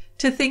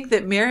 to think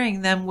that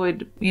marrying them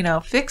would,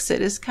 fix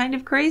it is kind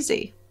of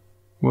crazy.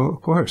 Well,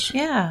 of course.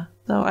 Yeah,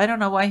 though I don't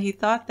know why he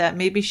thought that.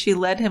 Maybe she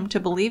led him to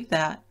believe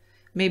that.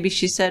 Maybe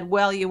she said,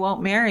 well, you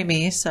won't marry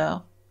me,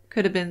 so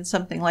could have been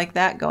something like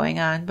that going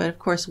on, but of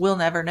course we'll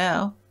never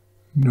know.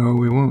 No,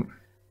 we won't.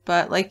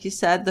 But like you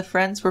said, the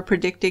friends were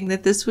predicting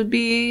that this would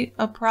be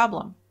a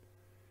problem.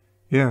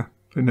 Yeah,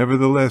 but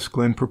nevertheless,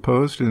 Glenn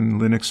proposed and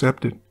Lynn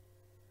accepted.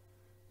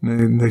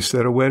 And they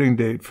set a wedding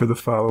date for the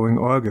following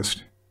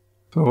August.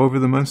 So over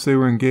the months they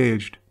were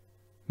engaged,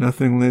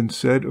 nothing Lynn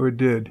said or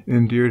did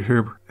endeared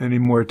her any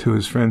more to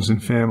his friends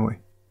and family.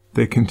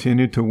 They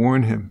continued to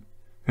warn him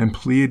and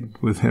plead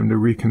with him to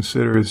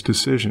reconsider his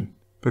decision.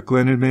 But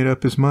Glenn had made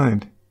up his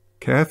mind.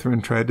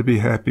 Catherine tried to be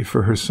happy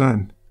for her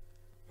son.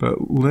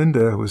 But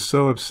Linda was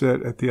so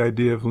upset at the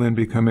idea of Lynn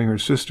becoming her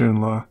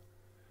sister-in-law,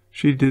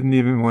 she didn't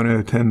even want to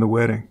attend the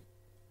wedding.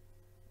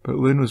 But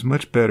Lynn was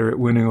much better at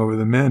winning over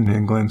the men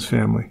in Glenn's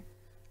family.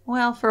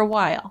 Well, for a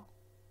while.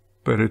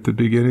 But at the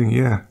beginning,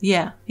 yeah.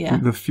 Yeah.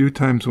 The few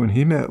times when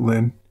he met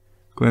Lynn,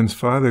 Glenn's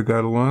father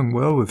got along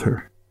well with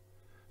her.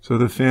 So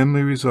the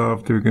family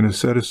resolved they were going to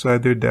set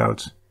aside their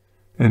doubts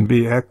and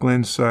be at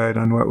Glenn's side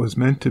on what was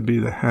meant to be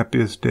the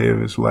happiest day of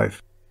his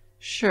life.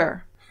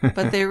 Sure.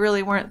 But they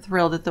really weren't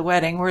thrilled at the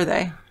wedding, were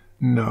they?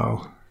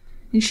 No.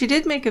 And she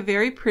did make a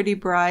very pretty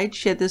bride.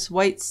 She had this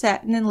white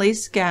satin and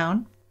lace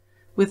gown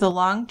with a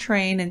long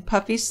train and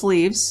puffy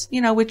sleeves,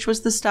 which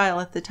was the style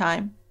at the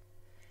time.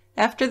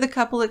 After the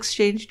couple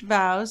exchanged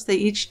vows, they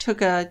each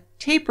took a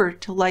taper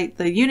to light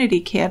the unity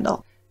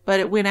candle,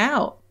 but it went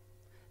out.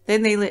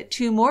 Then they lit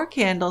 2 more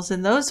candles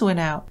and those went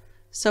out.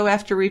 So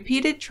after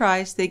repeated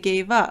tries, they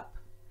gave up.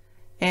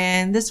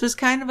 And this was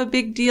kind of a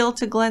big deal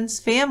to Glenn's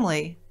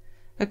family.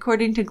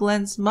 According to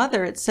Glenn's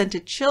mother, it sent a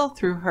chill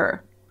through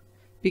her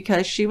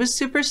because she was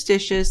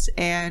superstitious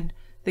and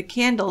the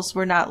candles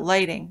were not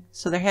lighting,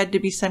 so there had to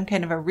be some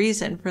kind of a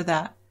reason for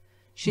that.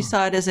 She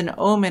saw it as an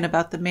omen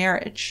about the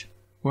marriage.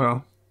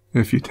 Well,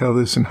 if you tell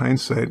this in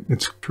hindsight,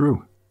 it's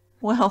true.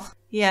 Well,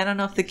 yeah, I don't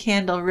know if the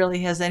candle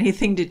really has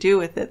anything to do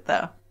with it,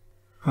 though.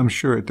 I'm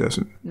sure it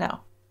doesn't.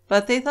 No.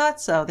 But they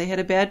thought so. They had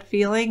a bad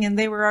feeling, and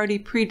they were already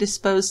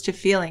predisposed to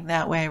feeling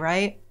that way,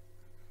 right?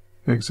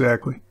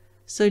 Exactly.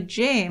 So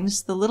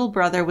James, the little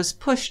brother, was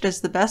pushed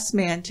as the best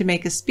man to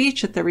make a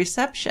speech at the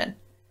reception.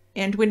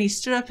 And when he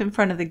stood up in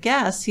front of the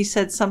guests, he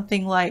said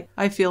something like,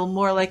 "I feel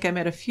more like I'm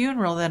at a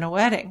funeral than a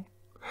wedding."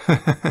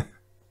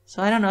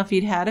 So I don't know if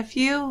he'd had a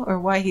few or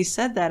why he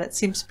said that. It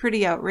seems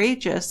pretty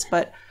outrageous,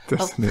 but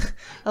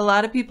a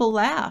lot of people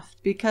laughed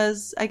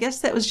because I guess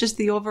that was just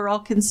the overall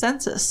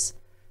consensus,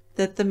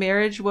 that the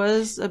marriage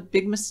was a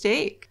big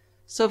mistake.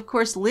 So of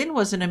course Lynn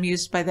wasn't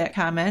amused by that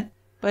comment,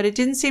 but it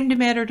didn't seem to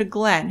matter to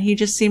Glenn. He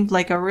just seemed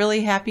like a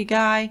really happy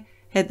guy,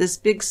 had this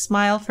big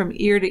smile from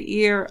ear to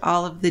ear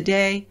all of the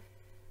day.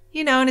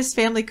 And his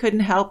family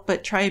couldn't help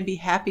but try and be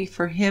happy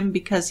for him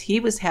because he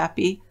was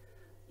happy,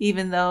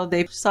 even though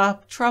they saw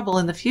trouble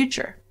in the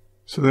future.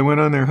 So they went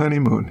on their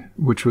honeymoon,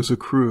 which was a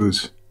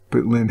cruise,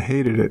 but Lynn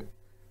hated it.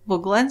 Well,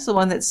 Glenn's the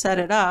one that set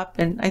it up,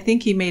 and I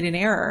think he made an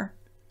error.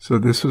 So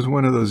this was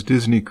one of those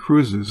Disney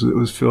cruises that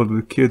was filled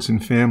with kids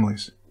and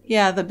families.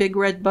 Yeah, the big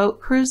red boat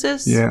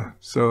cruises? Yeah,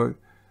 so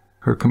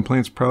Her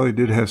complaints probably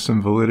did have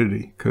some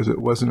validity, because it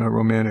wasn't a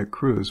romantic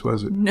cruise,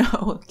 was it?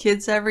 No,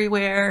 kids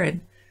everywhere,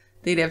 and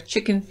they'd have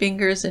chicken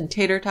fingers and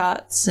tater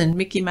tots and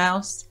Mickey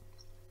Mouse.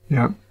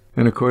 Yeah,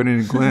 and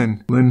according to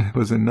Glenn, Lynn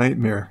was a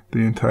nightmare the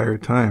entire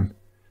time,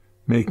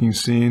 making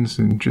scenes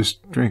and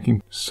just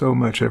drinking so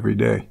much every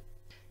day.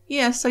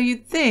 Yeah, so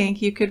you'd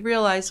think you could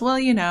realize, well,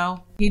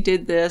 he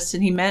did this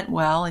and he meant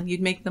well and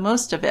you'd make the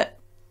most of it.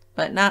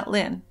 But not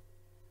Lynn.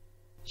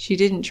 She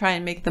didn't try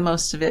and make the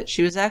most of it.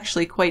 She was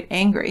actually quite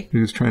angry. He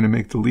was trying to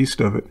make the least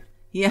of it.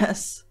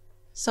 Yes.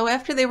 So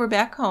after they were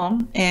back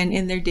home and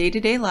in their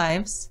day-to-day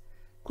lives,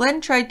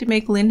 Glenn tried to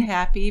make Lynn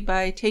happy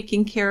by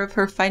taking care of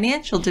her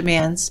financial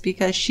demands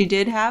because she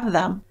did have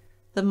them.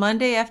 The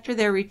Monday after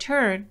their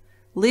return,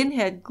 Lynn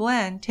had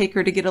Glenn take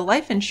her to get a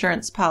life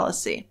insurance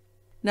policy.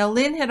 Now,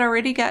 Lynn had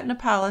already gotten a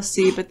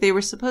policy, but they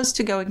were supposed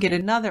to go and get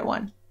another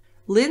one.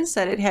 Lynn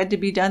said it had to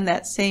be done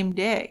that same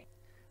day.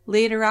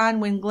 Later on,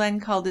 when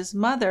Glenn called his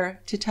mother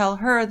to tell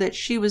her that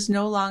she was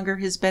no longer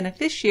his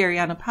beneficiary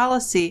on a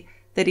policy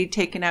that he'd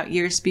taken out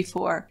years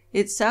before,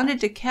 it sounded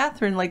to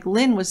Catherine like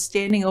Lynn was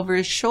standing over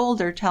his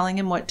shoulder telling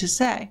him what to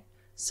say.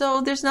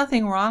 So there's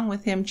nothing wrong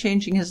with him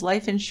changing his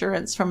life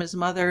insurance from his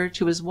mother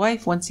to his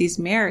wife once he's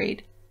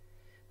married.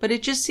 But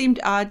it just seemed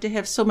odd to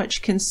have so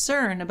much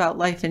concern about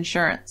life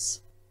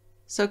insurance.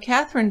 So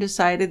Catherine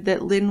decided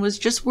that Lynn was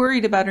just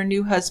worried about her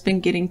new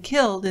husband getting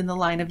killed in the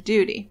line of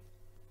duty.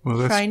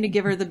 Well, trying to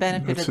give her the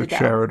benefit of the doubt.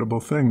 That's a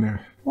charitable thing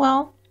there.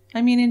 Well,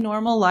 in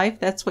normal life,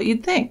 that's what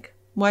you'd think.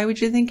 Why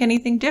would you think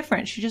anything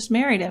different? She just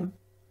married him.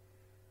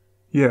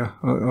 Yeah,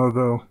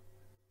 although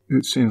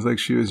it seems like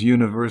she was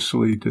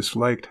universally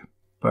disliked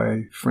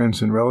by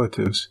friends and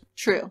relatives.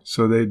 True.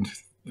 So they'd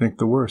think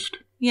the worst.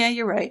 Yeah,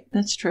 you're right.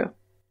 That's true.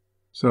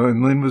 So,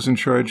 and Lynn was in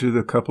charge of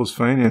the couple's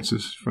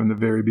finances from the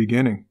very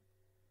beginning.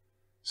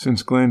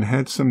 Since Glenn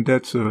had some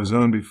debts of his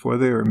own before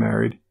they were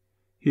married,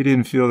 he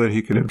didn't feel that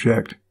he could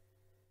object,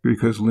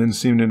 because Lynn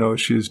seemed to know what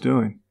she was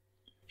doing.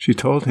 She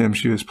told him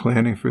she was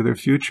planning for their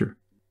future.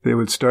 They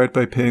would start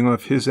by paying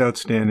off his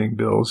outstanding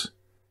bills,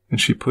 and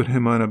she put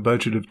him on a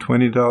budget of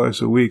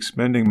 $20 a week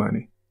spending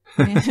money.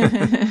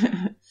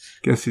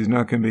 Guess he's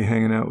not going to be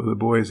hanging out with the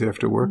boys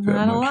after work that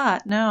much. Not a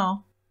lot,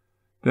 no.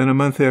 Then a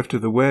month after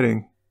the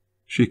wedding,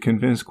 she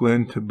convinced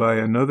Glenn to buy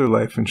another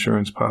life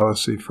insurance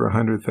policy for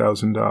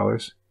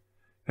 $100,000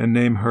 and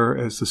name her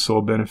as the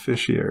sole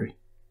beneficiary.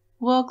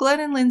 Well, Glenn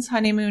and Lynn's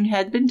honeymoon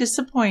had been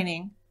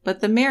disappointing, but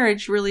the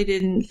marriage really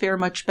didn't fare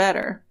much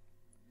better.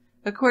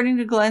 According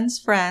to Glenn's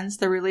friends,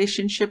 the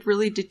relationship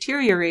really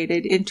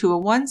deteriorated into a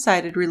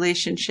one-sided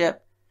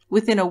relationship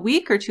within a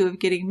week or two of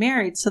getting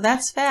married, so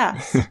that's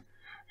fast.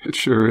 It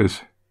sure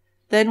is.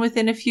 Then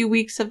within a few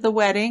weeks of the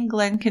wedding,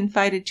 Glenn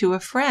confided to a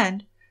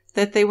friend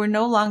that they were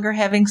no longer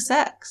having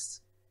sex.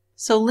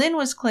 So Lynn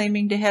was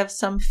claiming to have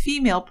some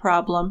female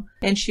problem,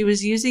 and she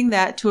was using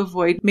that to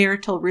avoid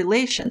marital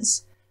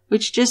relations,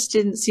 which just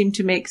didn't seem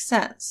to make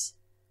sense.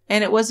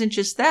 And it wasn't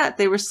just that,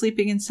 they were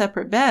sleeping in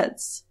separate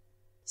beds.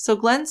 So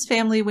Glenn's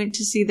family went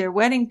to see their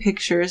wedding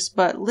pictures,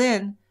 but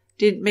Lynn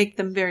didn't make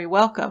them very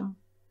welcome.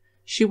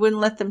 She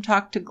wouldn't let them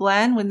talk to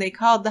Glenn when they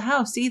called the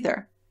house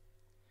either.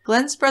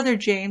 Glenn's brother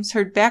James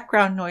heard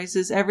background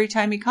noises every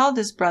time he called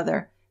his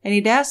brother, and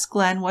he'd ask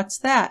Glenn, "What's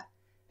that?"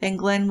 And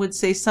Glenn would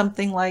say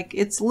something like,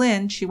 "It's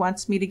Lynn, she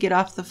wants me to get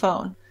off the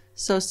phone."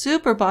 So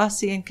super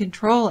bossy and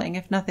controlling,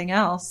 if nothing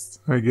else.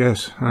 I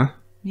guess, huh?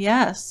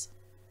 Yes.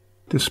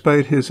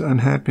 Despite his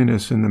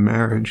unhappiness in the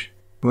marriage,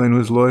 Glenn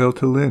was loyal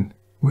to Lynn.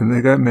 When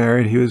they got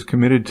married, he was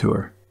committed to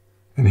her,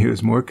 and he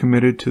was more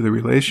committed to the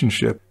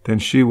relationship than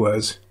she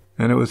was,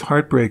 and it was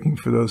heartbreaking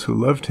for those who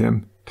loved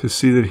him to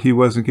see that he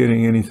wasn't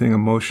getting anything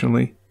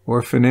emotionally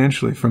or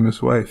financially from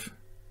his wife.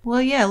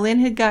 Well, yeah, Lynn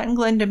had gotten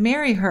Glenn to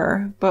marry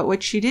her, but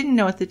what she didn't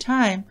know at the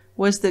time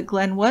was that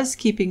Glenn was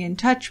keeping in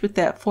touch with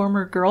that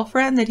former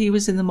girlfriend that he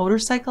was in the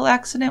motorcycle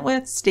accident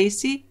with,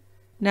 Stacy.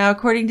 Now,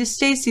 according to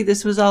Stacy,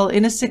 this was all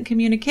innocent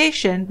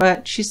communication,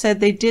 but she said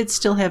they did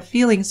still have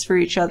feelings for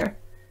each other.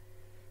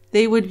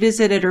 They would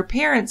visit at her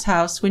parents'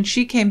 house when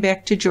she came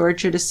back to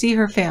Georgia to see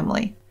her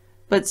family.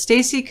 But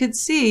Stacy could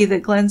see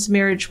that Glenn's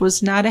marriage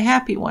was not a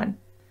happy one.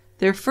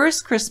 Their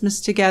first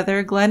Christmas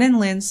together, Glenn and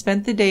Lynn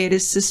spent the day at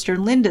his sister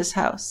Linda's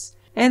house,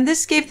 and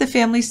this gave the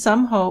family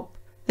some hope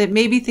that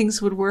maybe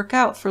things would work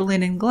out for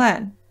Lynn and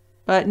Glenn.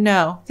 But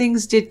no,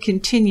 things did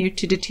continue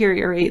to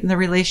deteriorate in the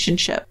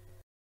relationship.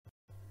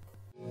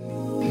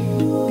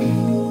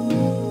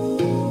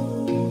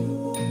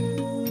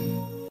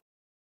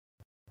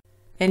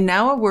 And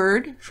now a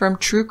word from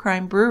True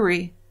Crime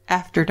Brewery,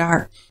 After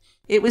Dark.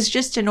 It was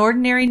just an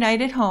ordinary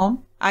night at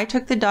home. I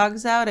took the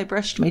dogs out, I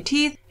brushed my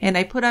teeth, and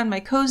I put on my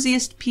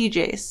coziest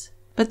PJs.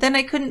 But then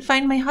I couldn't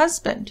find my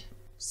husband.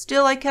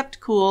 Still, I kept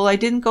cool. I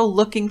didn't go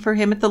looking for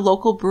him at the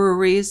local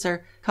breweries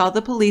or call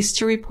the police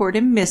to report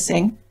him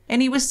missing.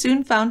 And he was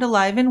soon found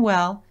alive and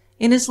well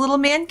in his little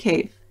man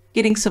cave,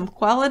 getting some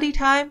quality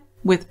time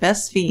with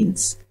Best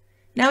Fiends.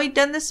 Now, he'd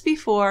done this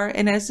before,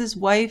 and as his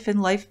wife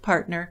and life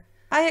partner,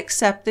 I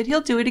accept that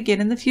he'll do it again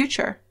in the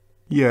future.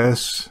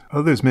 Yes,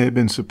 others may have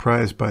been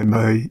surprised by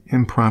my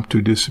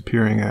impromptu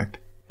disappearing act.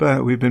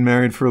 But we've been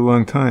married for a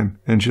long time,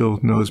 and Jill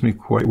knows me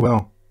quite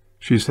well.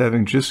 She's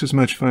having just as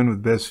much fun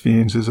with Best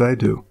Fiends as I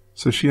do,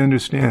 so she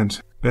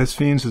understands. Best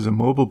Fiends is a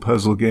mobile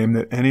puzzle game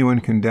that anyone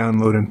can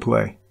download and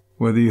play.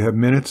 Whether you have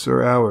minutes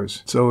or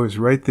hours, it's always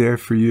right there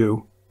for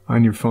you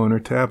on your phone or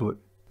tablet.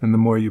 And the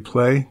more you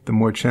play, the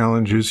more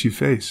challenges you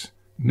face.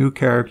 New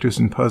characters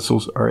and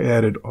puzzles are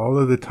added all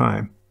of the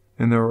time,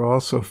 and there are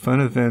also fun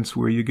events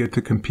where you get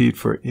to compete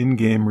for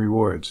in-game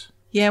rewards.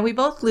 Yeah, we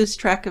both lose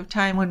track of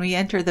time when we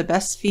enter the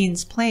Best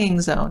Fiends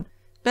playing zone.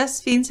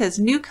 Best Fiends has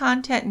new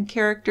content and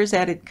characters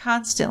added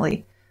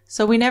constantly,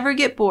 so we never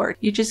get bored.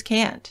 You just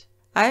can't.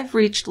 I've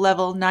reached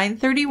level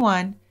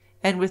 931,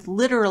 and with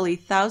literally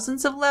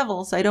thousands of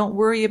levels, I don't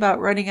worry about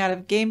running out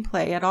of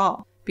gameplay at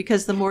all,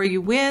 because the more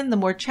you win, the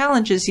more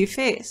challenges you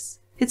face.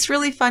 It's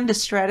really fun to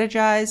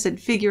strategize and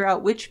figure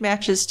out which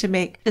matches to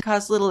make to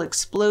cause little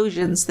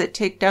explosions that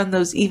take down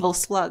those evil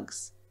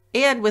slugs.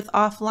 And with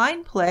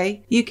offline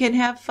play, you can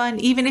have fun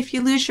even if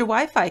you lose your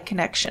Wi-Fi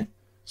connection.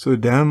 So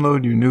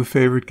download your new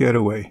favorite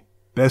getaway,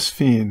 Best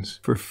Fiends,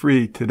 for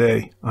free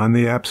today on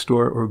the App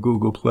Store or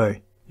Google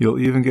Play. You'll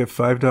even get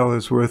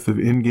 $5 worth of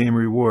in-game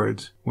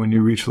rewards when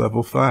you reach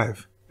level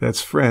 5.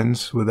 That's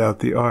friends without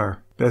the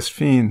R. Best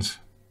Fiends.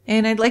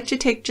 And I'd like to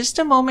take just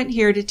a moment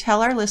here to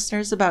tell our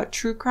listeners about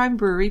True Crime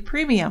Brewery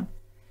Premium.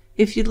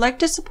 If you'd like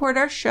to support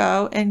our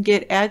show and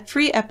get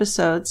ad-free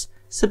episodes,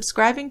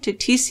 subscribing to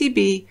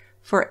TCB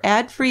for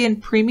ad-free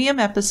and premium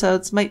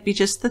episodes might be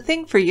just the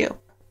thing for you.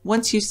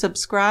 Once you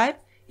subscribe,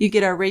 you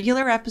get our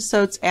regular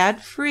episodes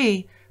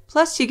ad-free,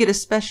 plus you get a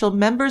special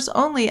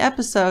members-only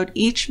episode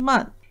each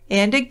month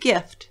and a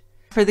gift.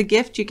 For the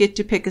gift, you get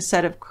to pick a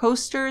set of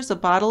coasters, a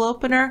bottle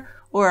opener,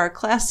 or our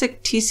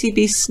classic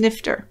TCB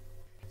snifter.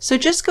 So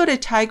just go to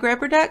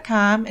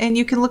tiegrabber.com and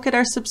you can look at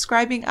our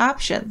subscribing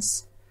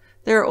options.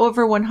 There are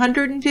over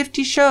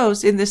 150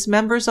 shows in this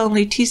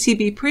members-only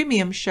TCB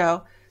Premium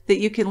show that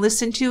you can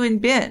listen to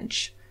and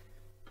binge.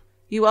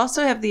 You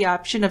also have the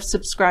option of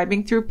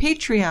subscribing through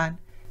Patreon,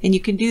 and you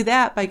can do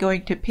that by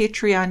going to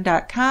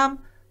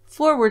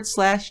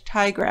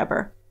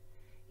patreon.com/tiegrabber.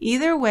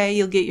 Either way,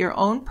 you'll get your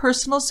own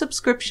personal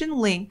subscription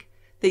link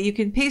that you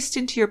can paste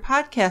into your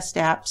podcast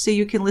app so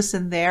you can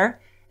listen there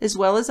as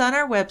well as on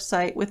our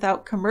website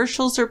without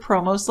commercials or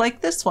promos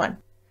like this one.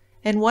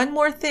 And one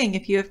more thing,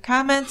 if you have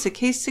comments, a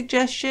case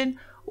suggestion,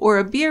 or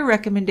a beer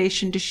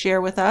recommendation to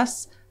share with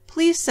us,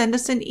 please send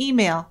us an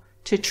email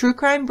to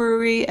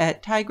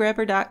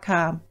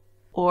truecrimebrewery@tiegrabber.com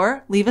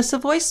or leave us a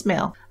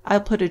voicemail.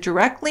 I'll put a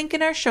direct link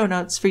in our show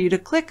notes for you to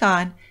click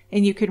on,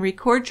 and you can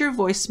record your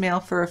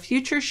voicemail for a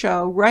future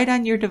show right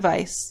on your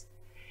device.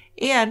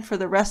 And for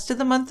the rest of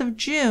the month of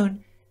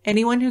June,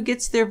 anyone who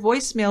gets their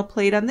voicemail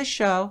played on the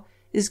show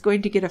is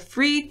going to get a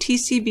free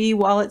TCB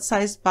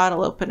wallet-sized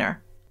bottle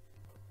opener.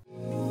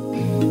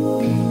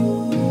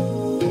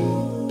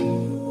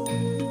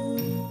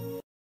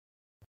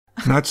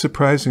 Not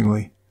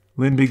surprisingly,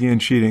 Lynn began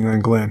cheating on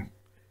Glenn.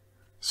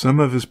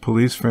 Some of his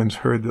police friends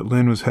heard that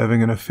Lynn was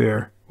having an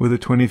affair with a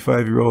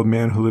 25-year-old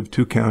man who lived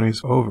 2 counties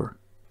over,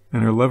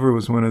 and her lover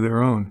was one of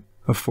their own,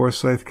 a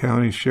Forsyth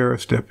County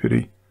sheriff's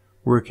deputy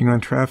working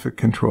on traffic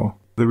control.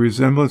 The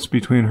resemblance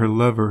between her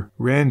lover,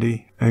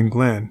 Randy, and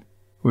Glenn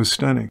was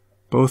stunning.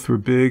 Both were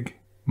big,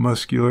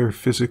 muscular,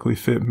 physically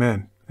fit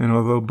men, and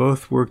although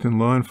both worked in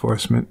law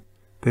enforcement,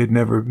 they'd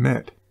never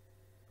met.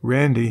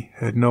 Randy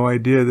had no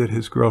idea that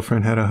his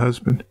girlfriend had a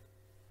husband.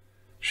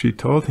 She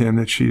told him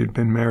that she had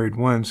been married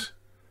once,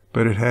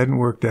 but it hadn't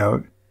worked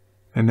out,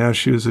 and now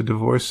she was a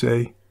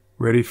divorcee,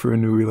 ready for a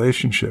new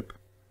relationship.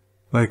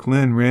 Like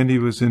Lynn, Randy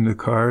was into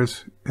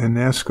cars and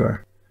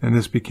NASCAR, and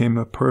this became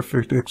a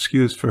perfect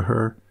excuse for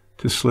her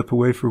to slip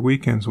away for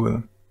weekends with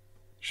him.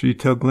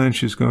 She'd tell Glenn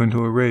she's going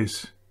to a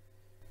race,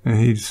 and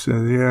he'd say,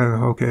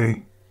 yeah,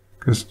 okay,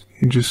 because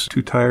he's just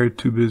too tired,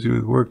 too busy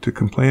with work to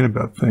complain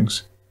about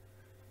things.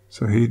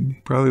 So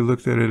he probably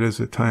looked at it as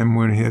a time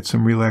when he had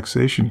some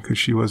relaxation because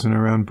she wasn't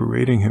around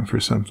berating him for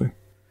something.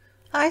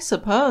 I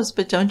suppose,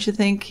 but don't you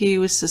think he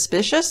was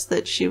suspicious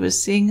that she was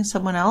seeing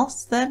someone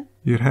else then?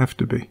 You'd have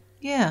to be.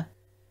 Yeah,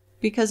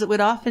 because it would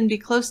often be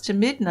close to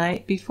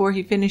midnight before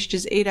he finished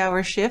his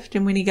 8-hour shift,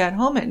 and when he got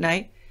home at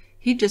night,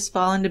 he'd just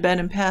fall into bed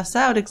and pass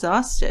out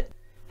exhausted.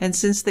 And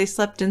since they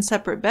slept in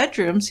separate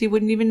bedrooms, he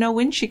wouldn't even know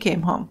when she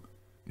came home.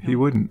 He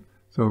wouldn't.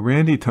 So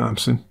Randy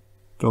Thompson,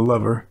 the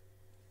lover,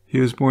 he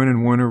was born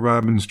in Warner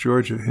Robins,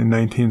 Georgia in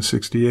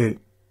 1968.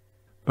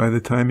 By the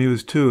time he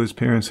was 2, his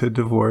parents had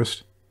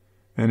divorced,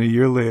 and a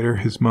year later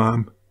his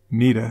mom,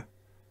 Nita,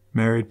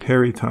 married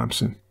Perry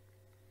Thompson.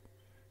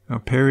 Now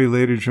Perry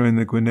later joined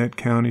the Gwinnett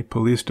County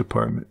Police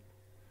Department.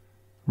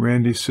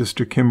 Randy's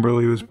sister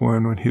Kimberly was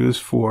born when he was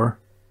 4,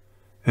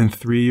 and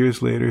 3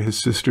 years later his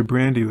sister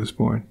Brandy was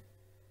born.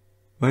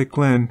 Like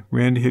Glenn,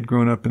 Randy had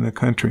grown up in the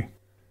country,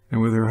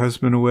 and with her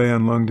husband away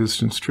on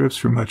long-distance trips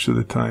for much of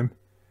the time,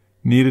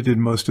 Nita did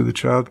most of the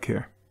child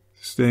care,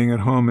 staying at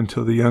home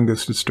until the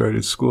youngest had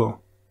started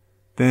school.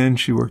 Then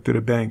she worked at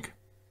a bank.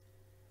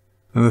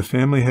 Now the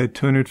family had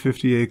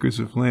 250 acres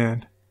of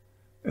land,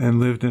 and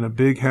lived in a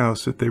big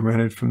house that they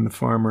rented from the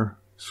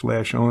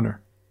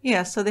farmer/owner.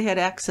 Yeah, so they had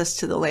access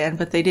to the land,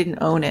 but they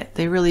didn't own it.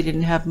 They really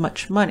didn't have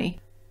much money.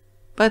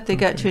 But they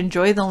got to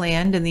enjoy the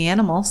land and the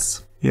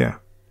animals. Yeah.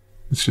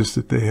 It's just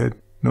that they had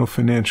no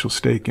financial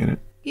stake in it.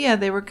 Yeah,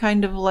 they were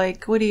kind of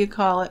like, what do you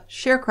call it?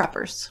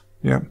 Sharecroppers.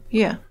 Yeah.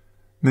 Yeah.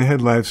 They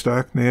had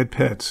livestock and they had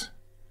pets.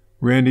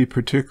 Randy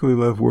particularly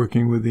loved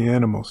working with the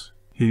animals.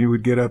 He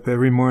would get up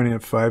every morning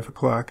at 5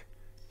 o'clock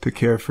to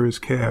care for his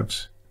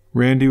calves.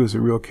 Randy was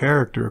a real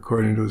character,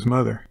 according to his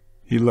mother.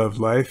 He loved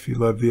life, he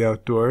loved the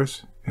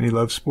outdoors, and he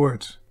loved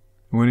sports.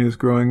 When he was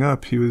growing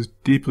up, he was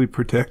deeply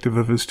protective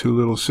of his two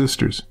little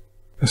sisters,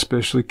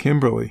 especially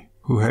Kimberly,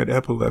 who had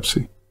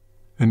epilepsy.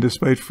 And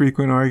despite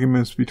frequent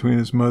arguments between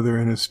his mother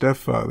and his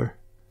stepfather,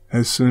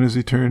 as soon as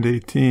he turned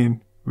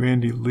 18,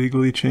 Randy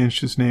legally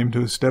changed his name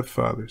to his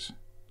stepfather's.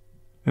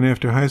 And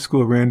after high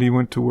school, Randy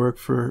went to work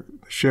for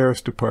the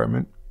sheriff's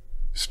department,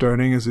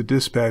 starting as a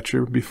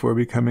dispatcher before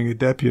becoming a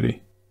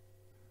deputy.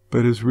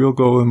 But his real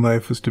goal in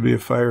life was to be a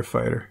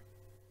firefighter.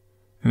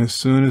 And as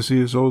soon as he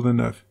was old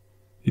enough,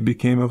 he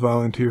became a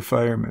volunteer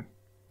fireman.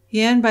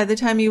 Yeah, and by the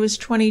time he was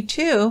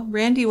 22,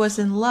 Randy was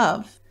in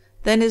love.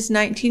 Then his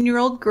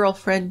 19-year-old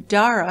girlfriend,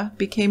 Dara,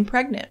 became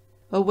pregnant.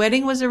 A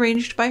wedding was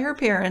arranged by her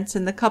parents,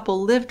 and the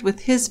couple lived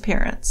with his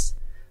parents.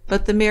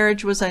 But the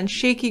marriage was on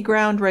shaky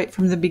ground right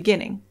from the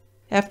beginning.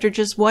 After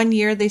just 1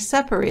 year, they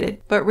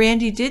separated, but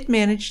Randy did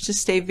manage to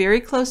stay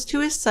very close to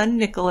his son,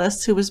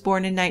 Nicholas, who was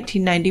born in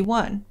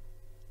 1991.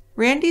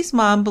 Randy's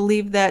mom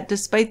believed that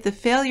despite the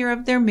failure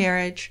of their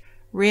marriage,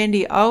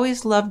 Randy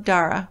always loved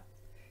Dara.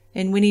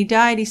 And when he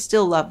died, he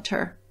still loved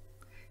her.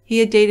 He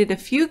had dated a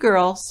few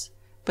girls,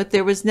 but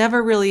there was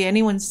never really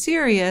anyone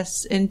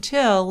serious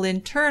until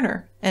Lynn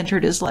Turner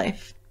entered his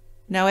life.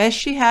 Now, as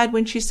she had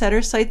when she set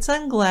her sights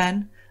on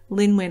Glenn,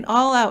 Lynn went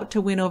all out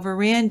to win over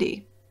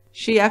Randy.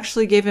 She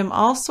actually gave him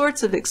all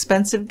sorts of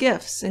expensive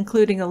gifts,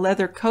 including a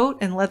leather coat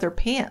and leather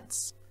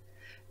pants.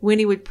 When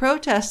he would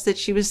protest that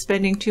she was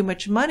spending too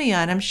much money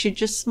on him, she'd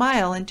just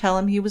smile and tell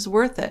him he was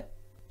worth it.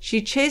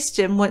 She chased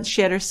him once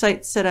she had her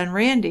sights set on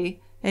Randy,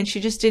 and she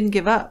just didn't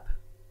give up.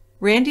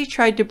 Randy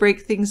tried to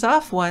break things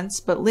off once,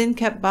 but Lynn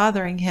kept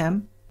bothering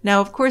him.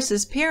 Now, of course,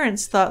 his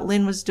parents thought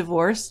Lynn was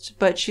divorced,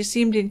 but she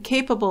seemed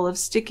incapable of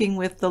sticking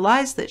with the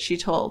lies that she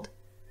told.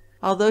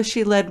 Although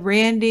she led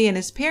Randy and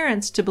his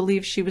parents to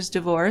believe she was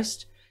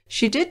divorced,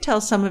 she did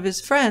tell some of his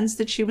friends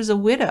that she was a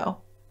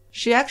widow.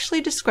 She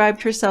actually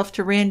described herself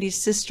to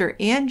Randy's sister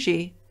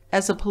Angie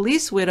as a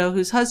police widow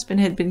whose husband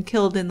had been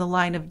killed in the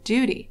line of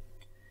duty.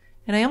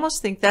 And I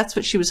almost think that's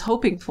what she was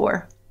hoping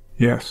for.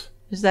 Yes.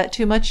 Is that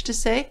too much to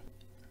say?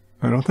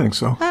 I don't think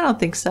so. I don't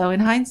think so,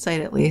 in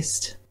hindsight at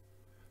least.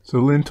 So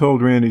Lynn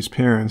told Randy's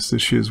parents that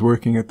she was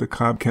working at the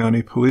Cobb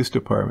County Police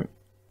Department,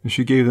 and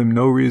she gave them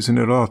no reason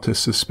at all to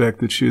suspect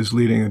that she was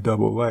leading a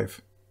double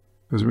life.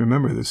 Because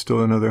remember, there's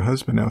still another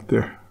husband out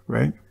there,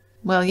 right?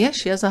 Well, yes,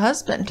 she has a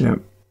husband. Yeah.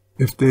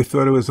 If they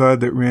thought it was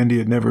odd that Randy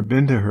had never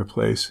been to her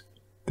place,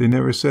 they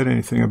never said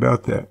anything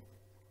about that.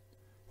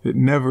 It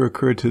never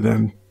occurred to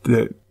them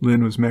that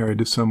Lynn was married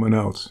to someone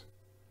else.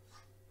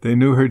 They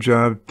knew her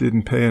job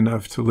didn't pay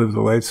enough to live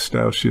the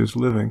lifestyle she was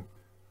living,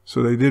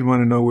 so they did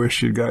want to know where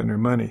she'd gotten her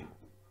money.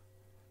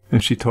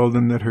 And she told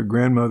them that her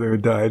grandmother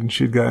had died and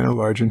she'd gotten a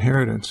large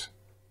inheritance.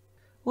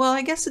 Well,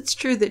 I guess it's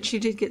true that she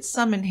did get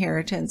some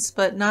inheritance,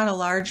 but not a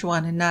large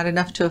one and not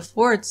enough to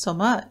afford so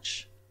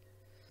much.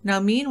 Now,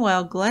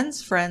 meanwhile,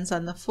 Glenn's friends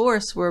on the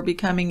force were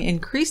becoming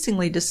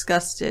increasingly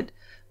disgusted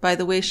by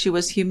the way she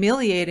was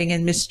humiliating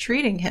and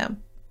mistreating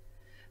him.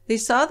 They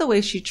saw the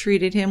way she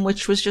treated him,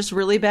 which was just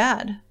really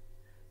bad.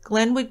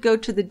 Glenn would go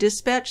to the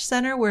dispatch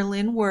center where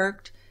Lynn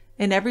worked,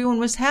 and everyone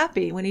was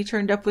happy when he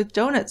turned up with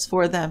donuts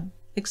for them,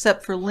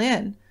 except for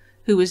Lynn,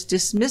 who was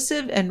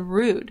dismissive and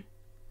rude.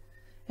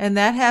 And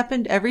that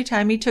happened every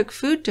time he took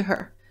food to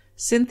her.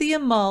 Cynthia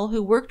Mull,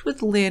 who worked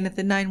with Lynn at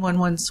the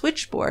 911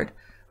 switchboard,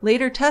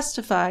 later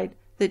testified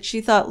that she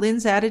thought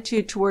Lynn's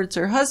attitude towards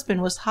her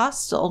husband was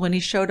hostile when he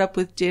showed up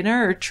with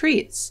dinner or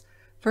treats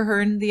for her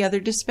and the other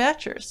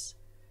dispatchers.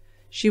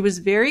 She was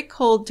very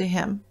cold to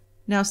him.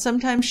 Now,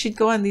 sometimes she'd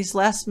go on these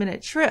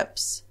last-minute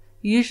trips,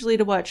 usually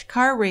to watch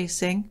car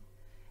racing,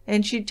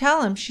 and she'd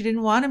tell him she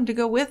didn't want him to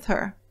go with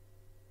her.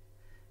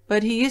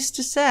 But he used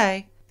to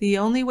say, "The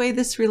only way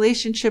this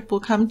relationship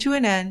will come to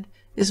an end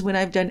is when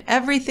I've done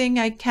everything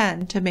I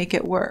can to make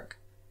it work."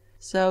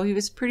 So he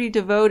was pretty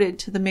devoted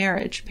to the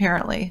marriage,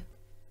 apparently.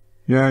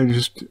 Yeah, I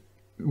just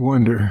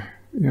wonder,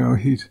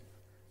 he's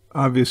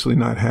obviously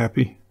not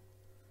happy.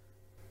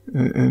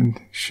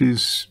 And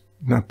she's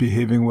not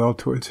behaving well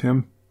towards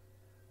him.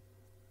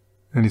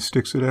 And he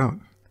sticks it out.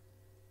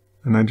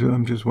 And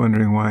I'm just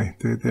wondering why.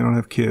 They don't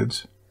have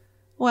kids.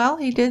 Well,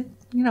 he did,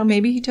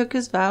 maybe he took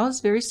his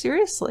vows very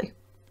seriously.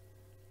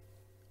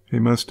 He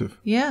must have.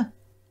 Yeah.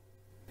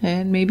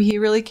 And maybe he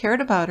really cared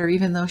about her,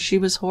 even though she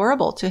was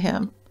horrible to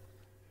him.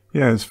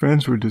 Yeah, his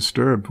friends were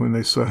disturbed when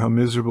they saw how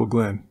miserable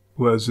Glenn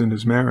was in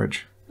his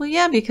marriage. Well,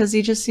 yeah, because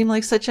he just seemed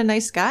like such a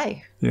nice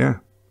guy. Yeah.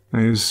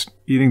 He was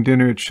eating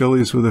dinner at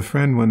Chili's with a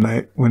friend one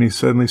night when he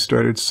suddenly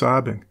started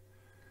sobbing.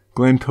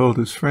 Glenn told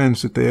his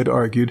friends that they had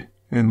argued,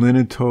 and Lynn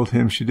had told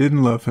him she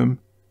didn't love him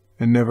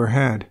and never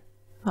had.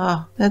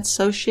 Oh, that's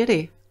so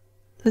shitty.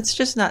 That's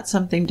just not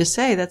something to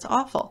say. That's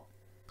awful.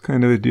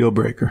 Kind of a deal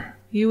breaker.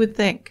 You would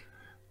think.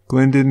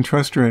 Glenn didn't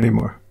trust her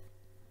anymore.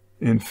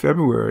 In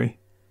February,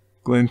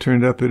 Glenn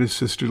turned up at his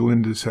sister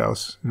Linda's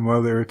house, and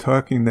while they were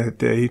talking that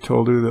day, he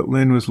told her that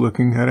Lynn was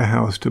looking at a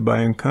house to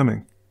buy in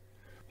Cumming.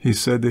 He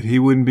said that he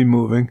wouldn't be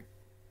moving,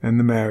 and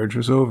the marriage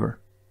was over.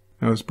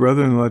 Now, his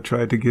brother-in-law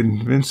tried to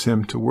convince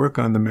him to work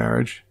on the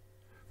marriage,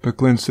 but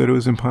Glenn said it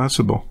was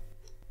impossible.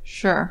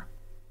 Sure.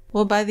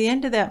 Well, by the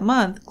end of that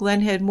month,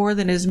 Glenn had more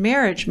than his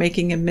marriage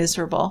making him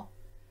miserable.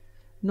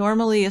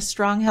 Normally a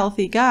strong,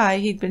 healthy guy,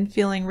 he'd been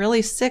feeling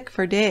really sick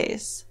for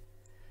days.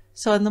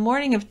 So on the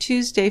morning of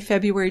Tuesday,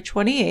 February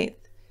 28th,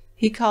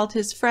 he called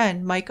his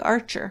friend, Mike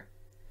Archer.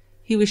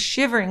 He was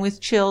shivering with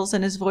chills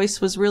and his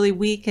voice was really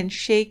weak and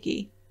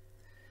shaky.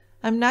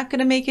 "I'm not going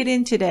to make it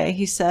in today,"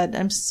 he said.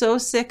 "I'm so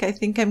sick I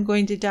think I'm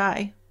going to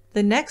die."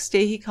 The next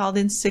day he called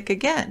in sick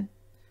again.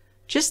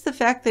 Just the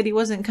fact that he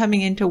wasn't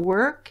coming into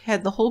work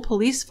had the whole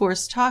police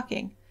force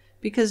talking,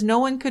 because no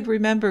one could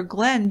remember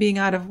Glenn being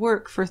out of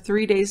work for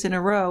 3 days in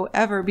a row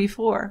ever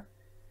before.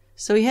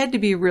 So he had to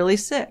be really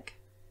sick.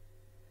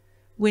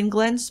 When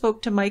Glenn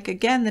spoke to Mike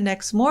again the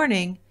next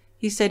morning,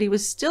 he said he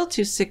was still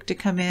too sick to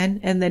come in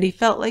and that he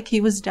felt like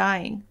he was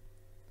dying.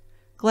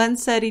 Glenn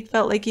said he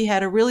felt like he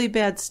had a really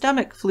bad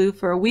stomach flu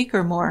for a week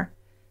or more.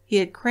 He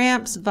had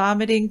cramps,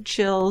 vomiting,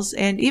 chills,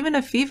 and even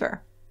a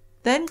fever.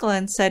 Then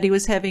Glenn said he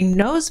was having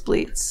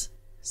nosebleeds,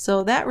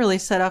 so that really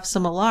set off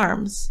some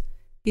alarms.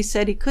 He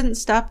said he couldn't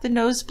stop the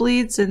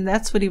nosebleeds, and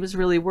that's what he was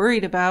really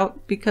worried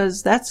about,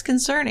 because that's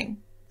concerning.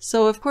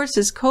 So of course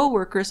his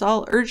co-workers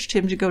all urged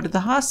him to go to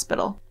the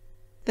hospital.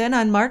 Then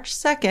on March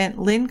 2nd,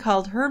 Lynn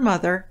called her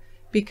mother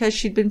because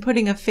she'd been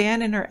putting a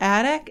fan in her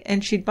attic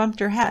and she'd bumped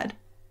her head.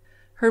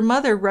 Her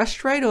mother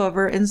rushed right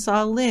over and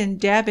saw Lynn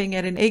dabbing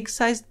at an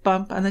egg-sized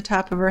bump on the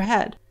top of her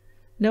head.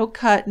 No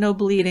cut, no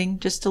bleeding,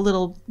 just a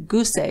little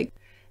goose egg.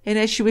 And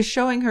as she was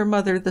showing her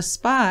mother the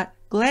spot,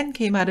 Glenn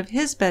came out of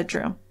his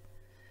bedroom.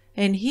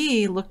 And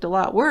he looked a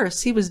lot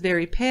worse. He was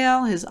very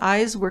pale, his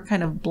eyes were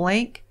kind of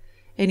blank,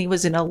 and he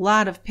was in a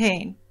lot of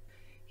pain.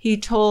 He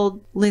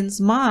told Lynn's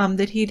mom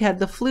that he'd had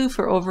the flu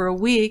for over a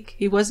week,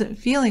 he wasn't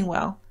feeling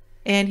well,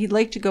 and he'd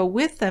like to go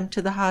with them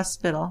to the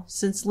hospital,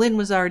 since Lynn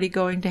was already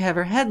going to have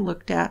her head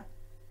looked at.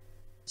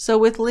 So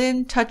with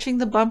Lynn touching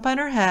the bump on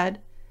her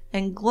head,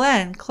 and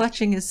Glenn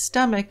clutching his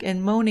stomach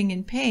and moaning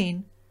in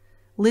pain,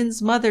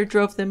 Lynn's mother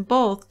drove them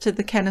both to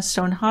the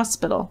Kennestone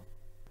Hospital.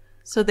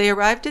 So they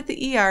arrived at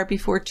the ER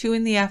before 2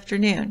 in the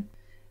afternoon,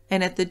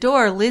 and at the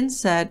door Lynn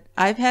said,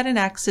 "I've had an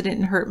accident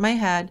and hurt my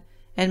head,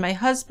 and my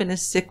husband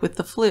is sick with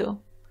the flu.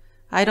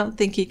 I don't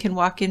think he can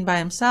walk in by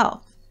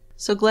himself."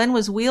 So Glenn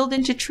was wheeled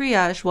into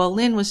triage while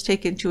Lynn was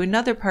taken to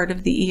another part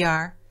of the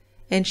ER,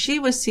 and she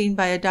was seen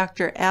by a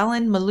Dr.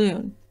 Alan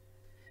Maloon.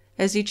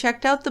 As he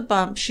checked out the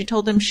bump, she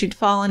told him she'd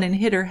fallen and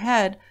hit her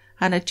head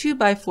on a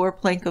 2x4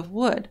 plank of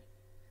wood.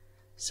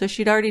 So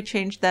she'd already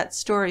changed that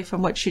story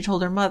from what she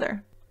told her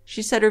mother.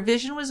 She said her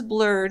vision was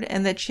blurred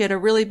and that she had a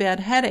really bad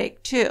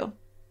headache, too.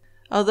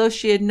 Although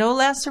she had no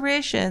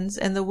lacerations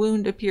and the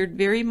wound appeared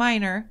very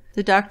minor,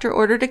 the doctor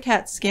ordered a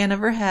CAT scan of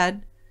her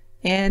head,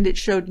 and it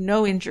showed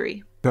no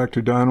injury.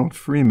 Dr. Donald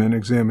Freeman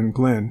examined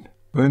Glenn.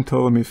 Glenn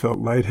told him he felt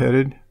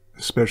lightheaded,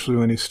 especially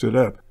when he stood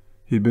up.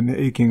 He'd been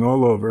aching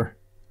all over,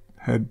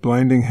 had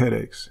blinding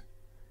headaches,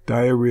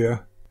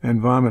 diarrhea,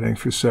 and vomiting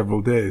for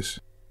several days.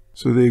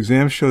 So the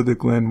exam showed that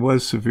Glenn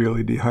was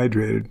severely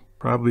dehydrated,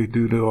 probably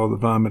due to all the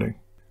vomiting,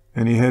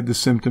 and he had the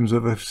symptoms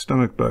of a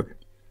stomach bug.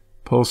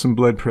 Pulse and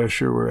blood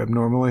pressure were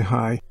abnormally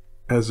high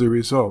as a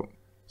result.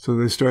 So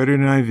they started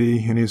an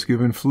IV and he's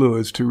given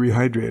fluids to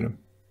rehydrate him.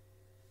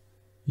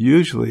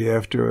 Usually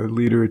after a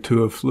liter or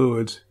two of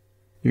fluids,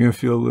 you're going to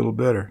feel a little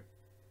better.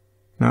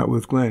 Not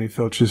with Glenn, he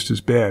felt just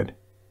as bad.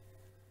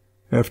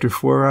 After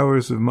 4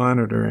 hours of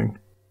monitoring,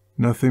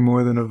 nothing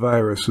more than a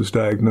virus was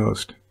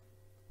diagnosed.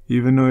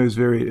 Even though he was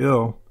very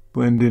ill,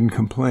 Glenn didn't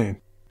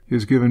complain. He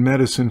was given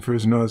medicine for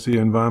his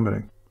nausea and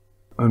vomiting.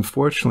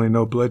 Unfortunately,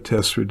 no blood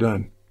tests were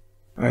done.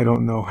 I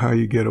don't know how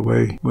you get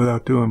away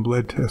without doing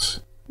blood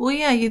tests. Well,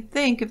 yeah, you'd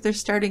think if they're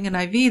starting an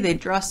IV, they'd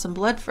draw some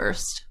blood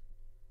first.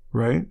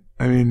 Right?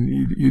 I mean,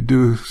 you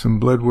do some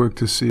blood work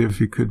to see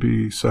if you could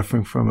be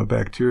suffering from a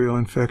bacterial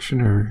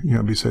infection or,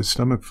 besides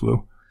stomach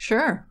flu.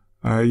 Sure.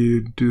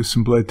 You do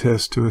some blood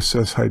tests to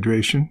assess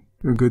hydration.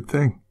 A good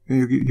thing.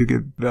 You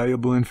get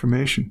valuable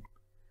information.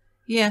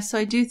 Yeah, so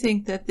I do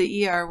think that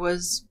the ER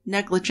was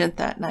negligent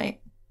that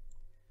night.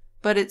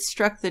 But it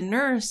struck the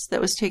nurse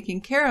that was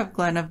taking care of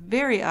Glenn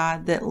very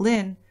odd that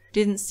Lynn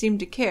didn't seem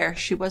to care.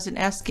 She wasn't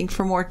asking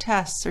for more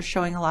tests or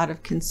showing a lot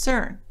of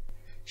concern.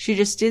 She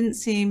just didn't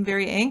seem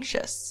very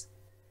anxious.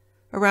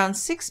 Around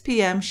 6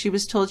 p.m., she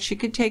was told she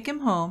could take him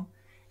home,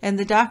 and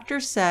the doctor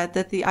said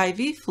that the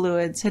IV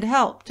fluids had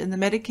helped and the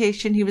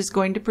medication he was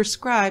going to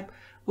prescribe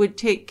would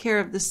take care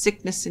of the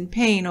sickness and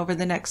pain over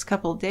the next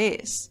couple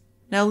days.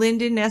 Now, Lynn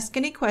didn't ask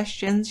any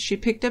questions. She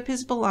picked up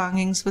his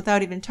belongings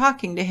without even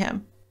talking to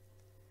him.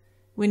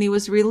 When he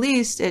was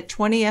released at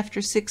 20 after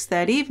 6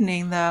 that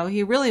evening, though,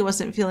 he really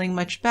wasn't feeling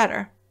much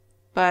better.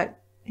 But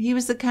he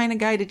was the kind of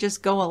guy to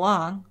just go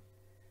along.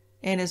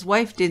 And his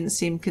wife didn't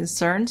seem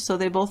concerned, so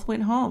they both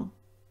went home.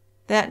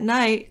 That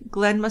night,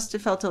 Glenn must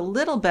have felt a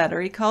little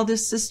better. He called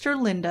his sister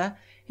Linda,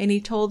 and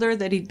he told her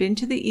that he'd been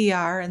to the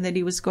ER and that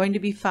he was going to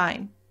be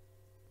fine.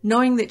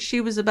 Knowing that she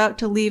was about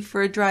to leave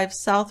for a drive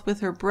south with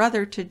her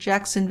brother to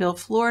Jacksonville,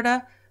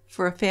 Florida,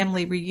 for a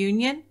family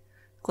reunion,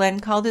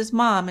 Glenn called his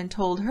mom and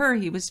told her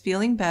he was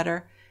feeling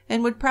better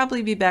and would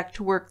probably be back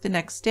to work the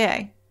next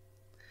day.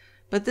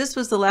 But this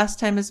was the last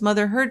time his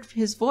mother heard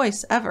his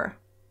voice ever.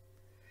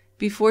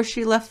 Before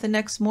she left the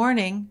next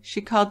morning,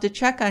 she called to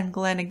check on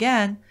Glenn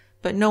again,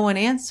 but no one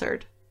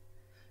answered.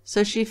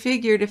 So she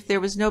figured if there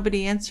was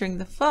nobody answering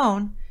the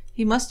phone,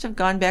 he must have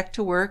gone back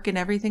to work and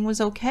everything was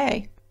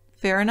okay.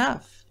 Fair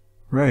enough.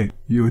 Right,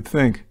 you would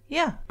think.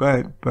 Yeah.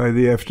 But by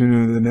the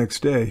afternoon of the next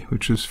day,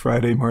 which was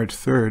Friday, March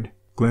 3rd,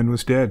 Glenn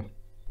was dead.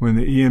 When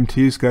the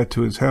EMTs got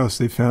to his house,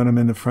 they found him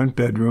in the front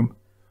bedroom,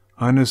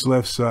 on his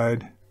left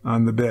side,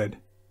 on the bed.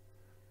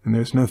 And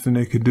there's nothing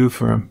they could do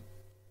for him.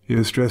 He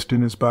was dressed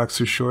in his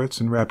boxer shorts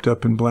and wrapped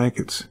up in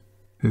blankets.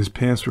 His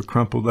pants were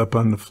crumpled up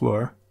on the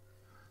floor.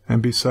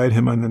 And beside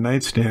him on the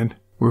nightstand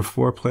were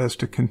 4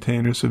 plastic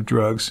containers of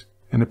drugs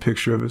and a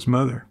picture of his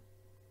mother.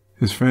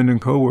 His friend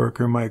and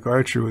co-worker, Mike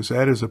Archer, was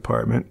at his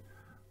apartment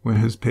when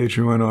his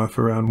pager went off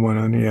around 1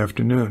 in the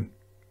afternoon.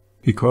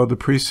 He called the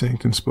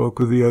precinct and spoke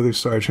with the other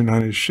sergeant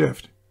on his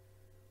shift.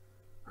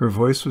 Her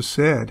voice was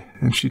sad,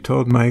 and she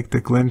told Mike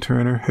that Glenn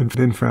Turner had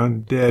been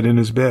found dead in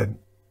his bed.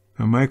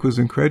 Now, Mike was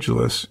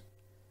incredulous,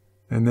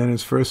 and then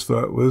his first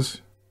thought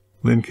was,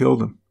 Lynn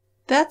killed him.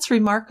 That's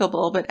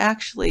remarkable, but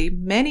actually,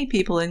 many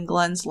people in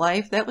Glenn's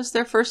life, that was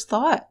their first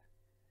thought.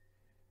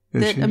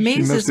 That amazes me.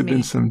 She must have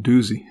been some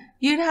doozy.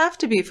 You'd have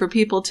to be for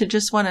people to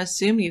just want to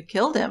assume you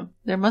killed him.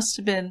 There must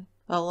have been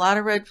a lot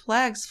of red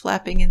flags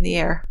flapping in the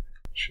air.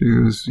 She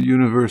was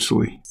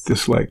universally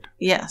disliked.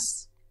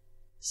 Yes.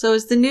 So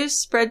as the news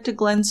spread to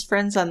Glenn's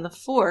friends on the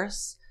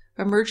force,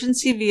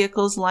 emergency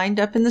vehicles lined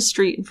up in the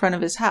street in front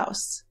of his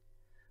house.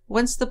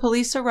 Once the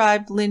police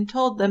arrived, Lynn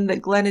told them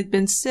that Glenn had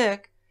been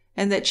sick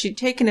and that she'd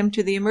taken him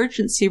to the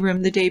emergency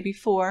room the day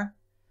before.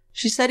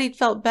 She said he'd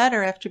felt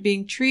better after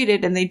being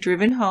treated and they'd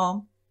driven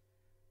home.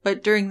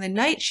 But during the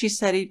night, she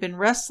said he'd been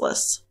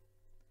restless.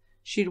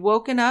 She'd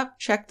woken up,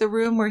 checked the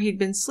room where he'd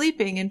been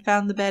sleeping, and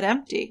found the bed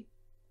empty.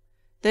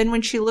 Then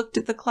when she looked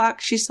at the clock,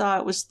 she saw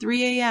it was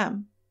 3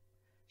 a.m.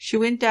 She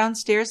went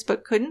downstairs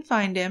but couldn't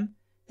find him.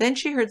 Then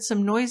she heard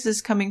some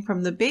noises coming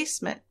from the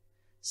basement.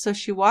 So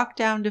she walked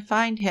down to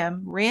find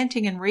him,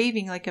 ranting and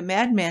raving like a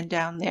madman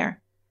down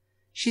there.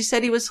 She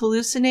said he was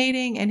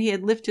hallucinating and he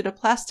had lifted a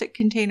plastic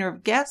container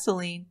of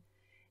gasoline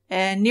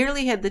and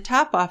nearly had the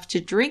top off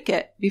to drink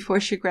it before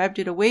she grabbed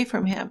it away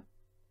from him.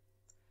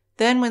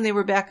 Then when they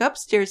were back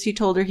upstairs, he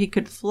told her he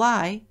could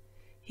fly.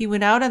 He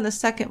went out on the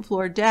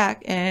second-floor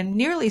deck and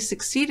nearly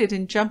succeeded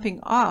in jumping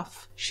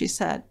off, she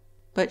said.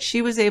 But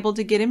she was able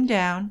to get him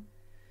down.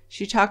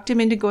 She talked him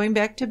into going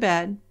back to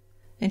bed,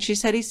 and she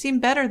said he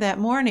seemed better that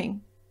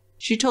morning.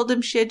 She told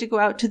him she had to go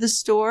out to the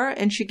store,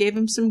 and she gave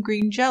him some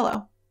green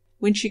Jell-O.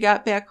 When she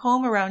got back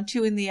home around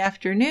 2 in the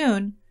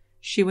afternoon,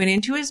 she went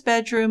into his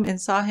bedroom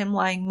and saw him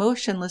lying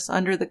motionless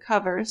under the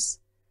covers.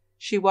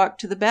 She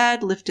walked to the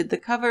bed, lifted the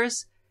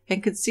covers,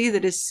 and could see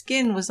that his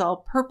skin was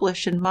all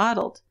purplish and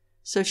mottled.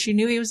 So she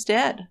knew he was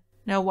dead.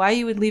 Now, why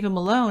you would leave him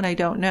alone, I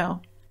don't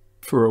know.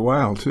 For a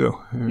while, too.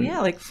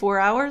 Yeah, like 4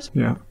 hours?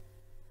 Yeah.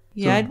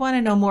 Yeah, I'd want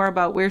to know more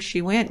about where she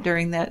went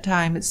during that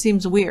time. It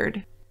seems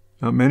weird.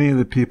 Now, many of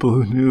the people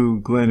who knew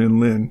Glenn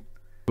and Lynn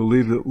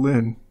believed that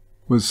Lynn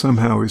was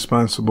somehow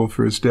responsible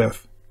for his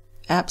death.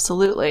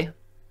 Absolutely.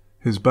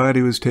 His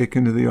body was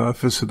taken to the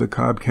office of the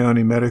Cobb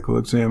County Medical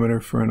Examiner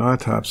for an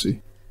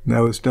autopsy, and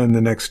that was done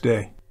the next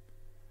day.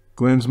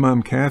 Glenn's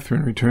mom,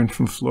 Catherine, returned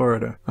from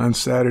Florida on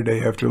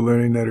Saturday after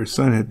learning that her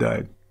son had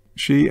died.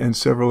 She and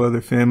several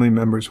other family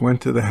members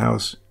went to the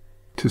house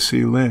to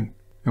see Lynn,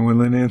 and when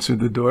Lynn answered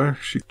the door,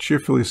 she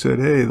cheerfully said,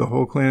 "Hey, the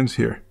whole clan's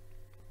here."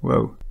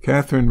 Well,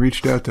 Catherine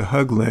reached out to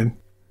hug Lynn,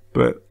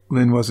 but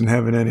Lynn wasn't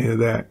having any of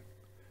that.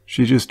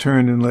 She just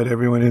turned and let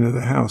everyone into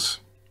the house.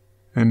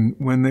 And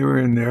when they were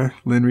in there,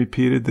 Lynn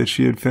repeated that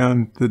she had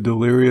found the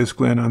delirious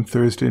Glenn on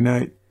Thursday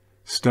night,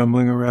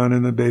 stumbling around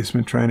in the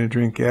basement trying to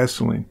drink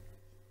gasoline.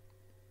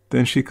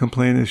 Then she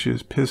complained that she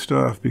was pissed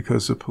off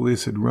because the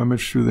police had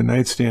rummaged through the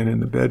nightstand in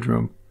the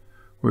bedroom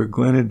where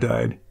Glenn had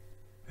died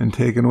and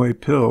taken away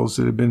pills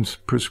that had been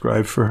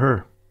prescribed for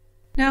her.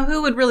 Now,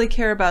 who would really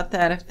care about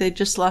that if they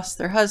just lost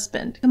their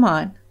husband? Come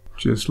on.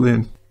 Just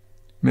Lynn.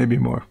 Maybe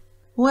more.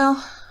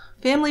 Well,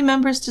 family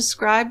members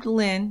described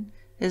Lynn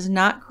as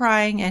not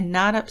crying and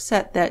not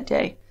upset that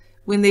day.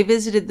 When they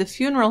visited the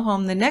funeral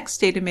home the next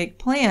day to make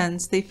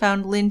plans, they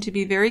found Lynn to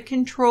be very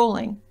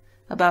controlling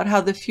about how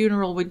the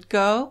funeral would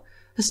go,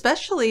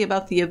 especially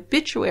about the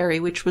obituary,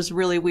 which was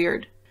really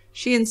weird.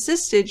 She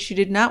insisted she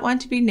did not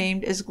want to be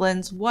named as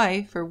Glenn's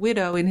wife or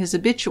widow in his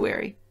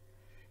obituary.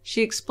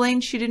 She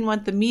explained she didn't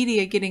want the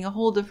media getting a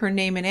hold of her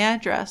name and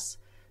address,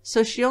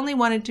 so she only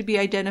wanted to be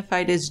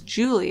identified as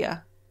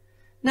Julia.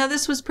 Now,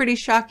 this was pretty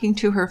shocking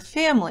to her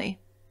family.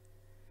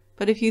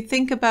 But if you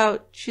think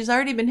about, she's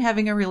already been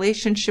having a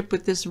relationship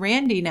with this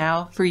Randy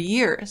now for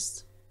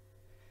years.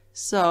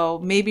 So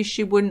maybe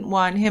she wouldn't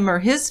want him or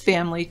his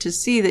family to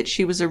see that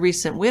she was a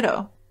recent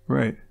widow.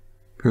 Right.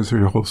 Because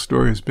her whole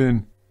story has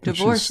been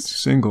divorced. She's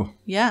single.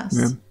 Yes.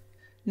 Yeah.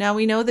 Now,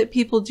 we know that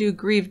people do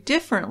grieve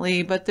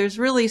differently, but there's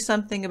really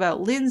something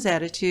about Lynn's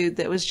attitude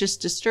that was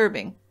just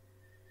disturbing.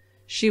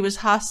 She was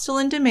hostile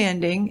and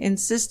demanding,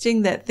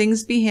 insisting that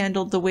things be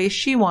handled the way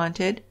she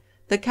wanted.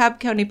 The Cobb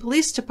County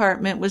Police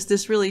Department was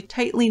this really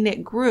tightly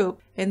knit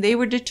group, and they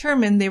were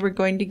determined they were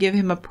going to give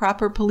him a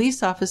proper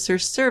police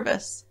officer's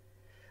service.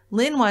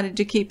 Lynn wanted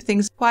to keep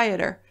things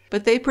quieter,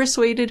 but they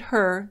persuaded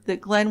her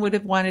that Glenn would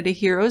have wanted a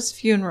hero's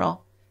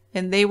funeral,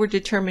 and they were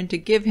determined to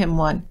give him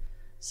one.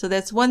 So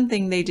that's one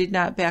thing they did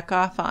not back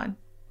off on.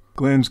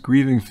 Glenn's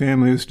grieving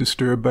family was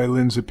disturbed by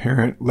Lynn's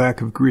apparent lack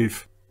of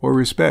grief or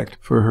respect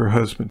for her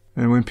husband,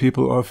 and when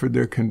people offered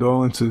their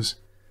condolences,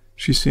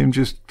 she seemed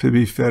just to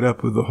be fed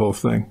up with the whole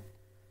thing.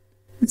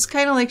 It's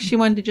kind of like she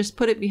wanted to just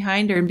put it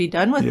behind her and be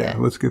done with it. Yeah,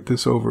 let's get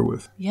this over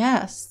with.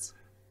 Yes.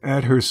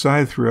 At her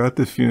side throughout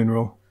the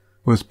funeral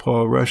was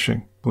Paul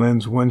Rushing,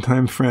 Glenn's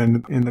one-time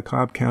friend in the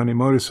Cobb County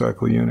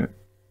Motorcycle Unit.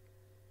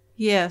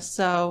 Yeah,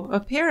 so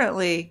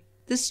apparently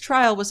this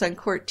trial was on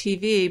Court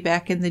TV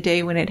back in the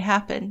day when it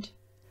happened.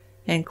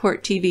 And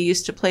Court TV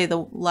used to play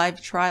the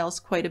live trials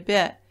quite a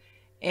bit.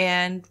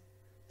 And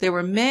there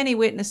were many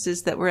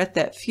witnesses that were at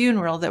that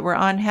funeral that were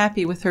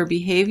unhappy with her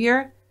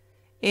behavior.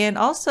 And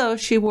also,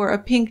 she wore a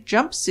pink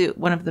jumpsuit,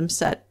 one of them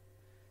said.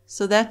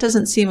 So that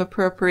doesn't seem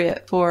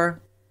appropriate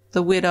for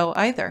the widow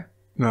either.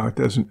 No, it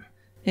doesn't.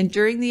 And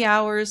during the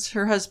hours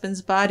her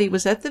husband's body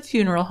was at the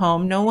funeral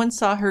home, no one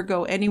saw her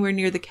go anywhere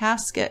near the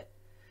casket.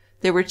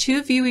 There were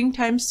 2 viewing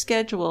times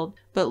scheduled,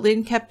 but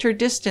Lynn kept her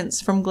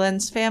distance from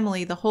Glenn's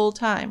family the whole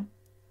time.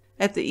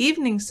 At the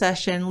evening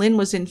session, Lynn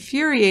was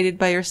infuriated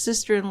by her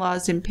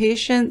sister-in-law's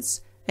impatience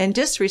and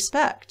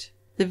disrespect.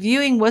 The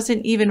viewing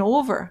wasn't even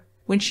over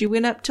when she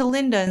went up to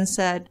Linda and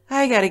said,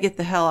 "I gotta get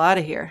the hell out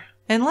of here,"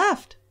 and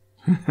left.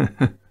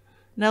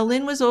 Now,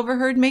 Lynn was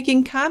overheard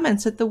making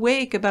comments at the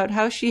wake about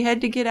how she had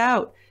to get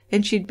out,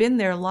 and she'd been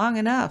there long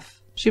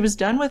enough. She was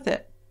done with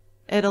it.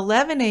 At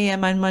 11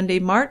 a.m. on Monday,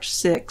 March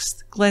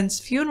 6th, Glenn's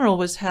funeral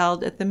was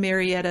held at the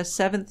Marietta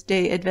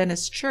Seventh-day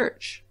Adventist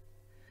Church.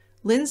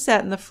 Lynn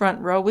sat in the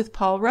front row with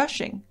Paul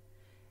Rushing,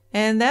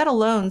 and that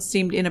alone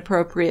seemed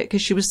inappropriate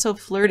because she was so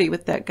flirty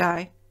with that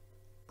guy.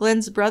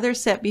 Glenn's brother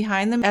sat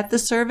behind them at the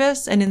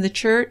service and in the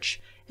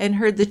church and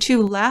heard the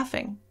two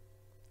laughing.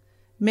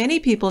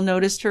 Many people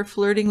noticed her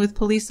flirting with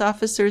police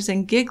officers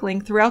and giggling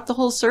throughout the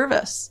whole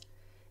service.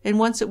 And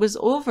once it was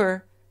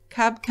over,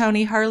 Cobb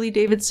County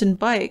Harley-Davidson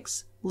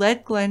Bikes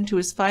led Glenn to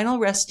his final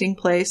resting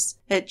place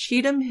at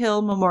Cheatham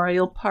Hill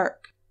Memorial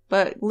Park.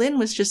 But Lynn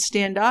was just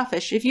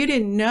standoffish. If you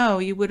didn't know,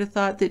 you would have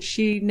thought that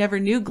she never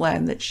knew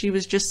Glenn, that she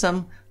was just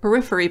some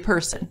periphery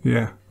person.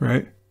 Yeah,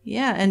 right.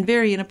 Yeah, and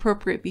very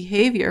inappropriate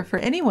behavior for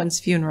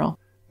anyone's funeral.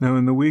 Now,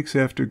 in the weeks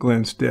after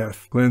Glenn's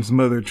death, Glenn's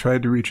mother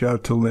tried to reach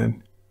out to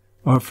Lynn,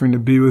 offering to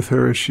be with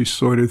her as she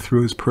sorted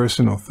through his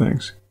personal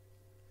things.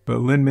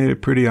 But Lynn made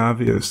it pretty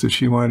obvious that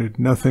she wanted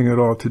nothing at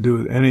all to do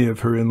with any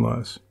of her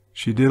in-laws.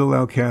 She did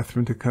allow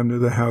Catherine to come to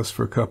the house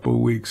for a couple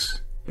of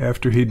weeks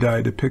after he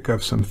died to pick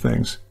up some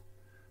things,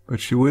 but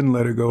she wouldn't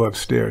let her go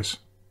upstairs.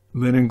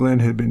 Lynn and Glenn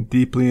had been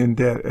deeply in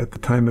debt at the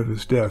time of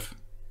his death,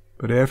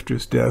 but after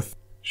his death,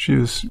 she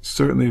was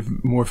certainly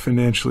more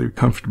financially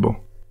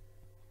comfortable.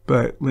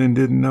 But Lynn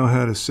didn't know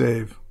how to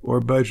save or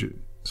budget,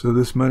 so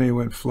this money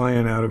went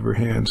flying out of her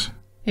hands.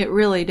 It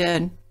really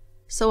did.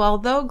 So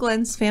although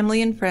Glenn's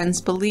family and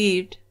friends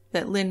believed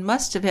that Lynn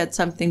must have had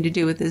something to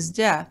do with his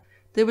death,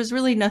 there was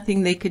really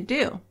nothing they could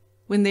do.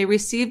 When they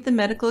received the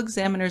medical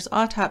examiner's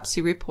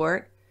autopsy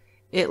report,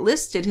 it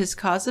listed his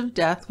cause of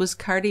death was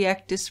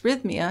cardiac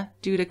dysrhythmia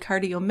due to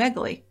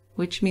cardiomegaly,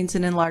 which means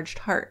an enlarged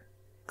heart.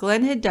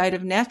 Glenn had died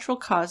of natural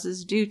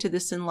causes due to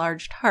this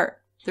enlarged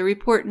heart. The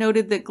report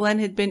noted that Glenn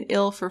had been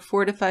ill for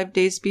 4 to 5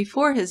 days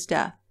before his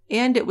death,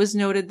 and it was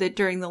noted that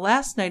during the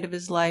last night of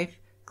his life,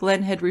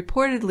 Glenn had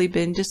reportedly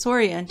been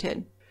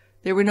disoriented.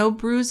 There were no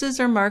bruises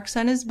or marks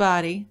on his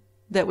body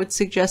that would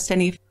suggest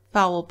any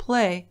foul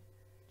play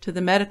to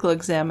the medical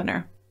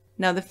examiner.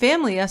 Now, the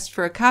family asked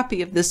for a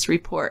copy of this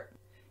report.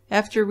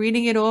 After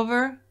reading it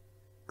over,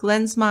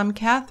 Glenn's mom,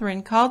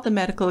 Catherine, called the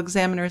medical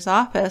examiner's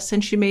office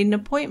and she made an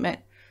appointment.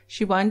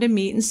 She wanted to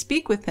meet and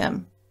speak with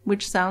him,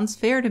 which sounds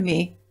fair to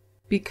me,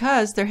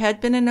 because there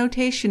had been a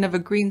notation of a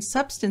green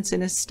substance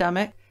in his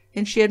stomach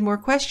and she had more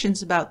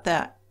questions about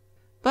that.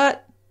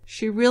 But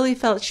she really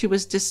felt she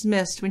was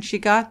dismissed when she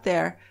got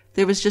there.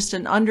 There was just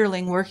an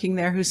underling working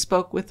there who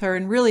spoke with her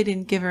and really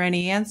didn't give her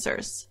any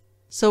answers.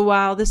 So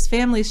while this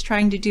family's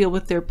trying to deal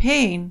with their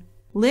pain,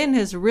 Lynn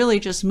has really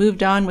just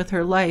moved on with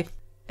her life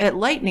at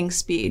lightning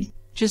speed,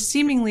 just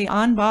seemingly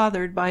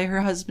unbothered by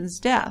her husband's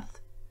death.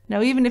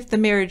 Now, even if the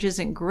marriage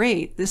isn't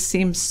great, this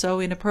seems so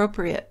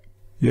inappropriate.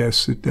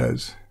 Yes, it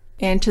does.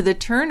 And to the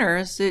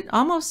Turners, it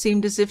almost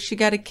seemed as if she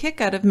got a kick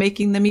out of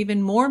making them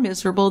even more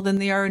miserable than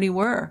they already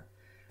were.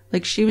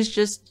 Like she was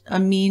just a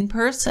mean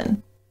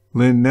person.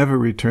 Lynn never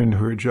returned to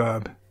her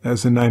job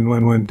as a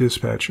 911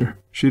 dispatcher.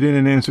 She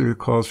didn't answer the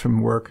calls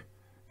from work,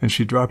 and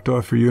she dropped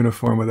off her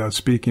uniform without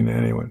speaking to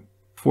anyone.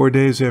 4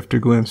 days after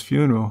Glenn's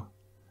funeral,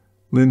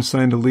 Lynn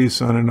signed a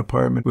lease on an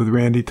apartment with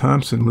Randy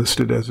Thompson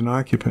listed as an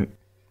occupant.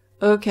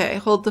 Okay,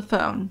 hold the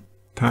phone.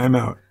 Time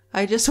out.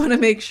 I just want to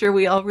make sure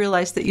we all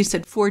realize that you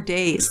said 4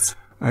 days.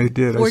 I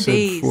did. 4 I said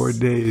days. 4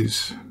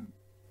 days.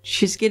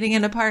 She's getting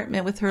an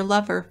apartment with her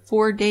lover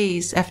 4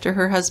 days after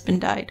her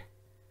husband died.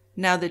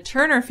 Now, the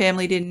Turner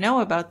family didn't know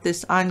about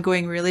this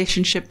ongoing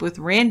relationship with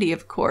Randy,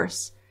 of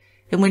course.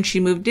 And when she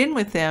moved in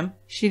with him,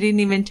 she didn't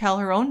even tell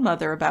her own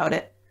mother about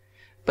it.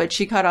 But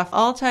she cut off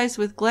all ties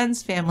with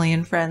Glenn's family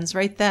and friends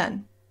right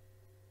then.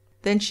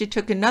 Then she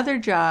took another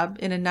job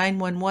in a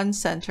 911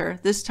 center,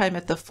 this time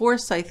at the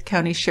Forsyth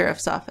County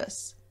Sheriff's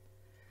Office.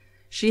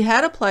 She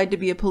had applied to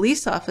be a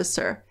police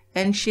officer,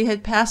 and she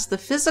had passed the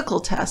physical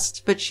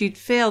test, but she'd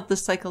failed the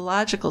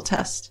psychological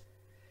test.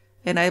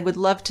 And I would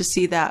love to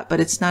see that, but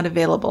it's not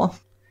available.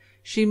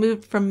 She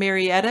moved from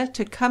Marietta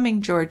to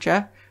Cumming,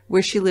 Georgia,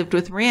 where she lived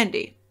with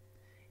Randy.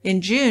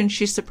 In June,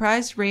 she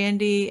surprised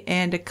Randy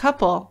and a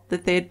couple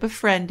that they had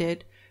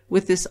befriended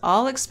with this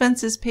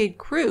all-expenses-paid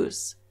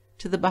cruise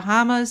to the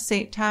Bahamas,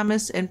 St.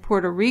 Thomas, and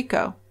Puerto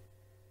Rico.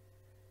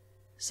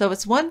 So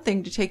it's one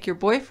thing to take your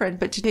boyfriend,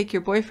 but to take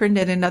your boyfriend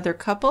and another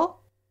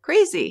couple?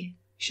 Crazy.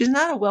 She's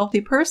not a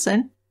wealthy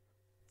person.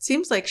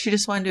 Seems like she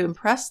just wanted to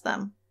impress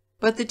them.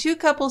 But the two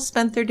couples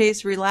spent their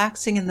days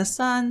relaxing in the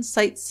sun,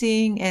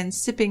 sightseeing, and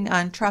sipping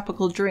on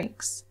tropical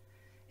drinks.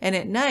 And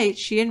at night,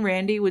 she and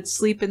Randy would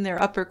sleep in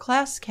their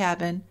upper-class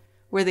cabin,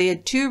 where they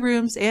had 2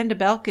 rooms and a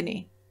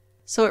balcony.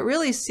 So it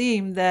really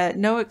seemed that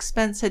no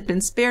expense had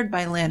been spared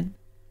by Lynn.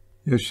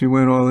 Yes, she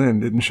went all in,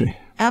 didn't she?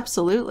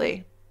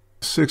 Absolutely.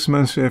 6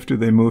 months after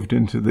they moved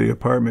into the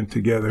apartment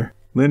together,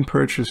 Lynn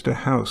purchased a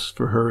house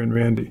for her and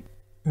Randy.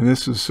 And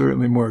this was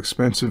certainly more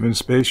expensive and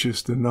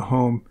spacious than the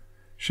home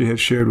she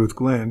had shared with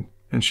Glenn,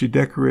 and she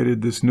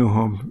decorated this new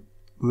home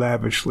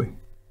lavishly.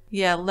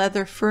 Yeah,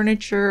 leather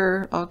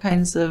furniture, all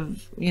kinds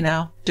of,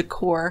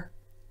 decor.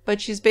 But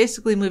she's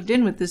basically moved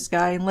in with this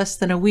guy in less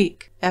than a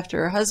week after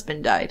her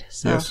husband died.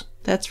 So yes.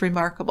 That's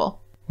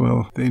remarkable.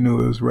 Well, they knew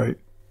it was right.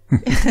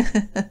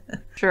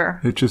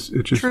 Sure. It just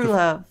True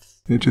love.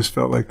 It just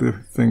felt like the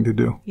thing to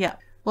do. Yeah.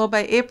 Well,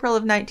 by April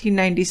of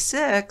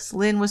 1996,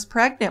 Lynn was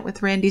pregnant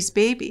with Randy's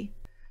baby.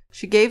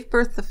 She gave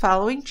birth the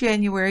following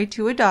January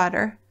to a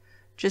daughter,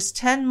 just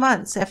 10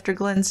 months after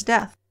Glenn's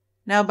death.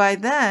 Now, by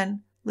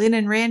then, Lynn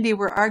and Randy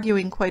were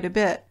arguing quite a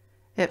bit.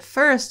 At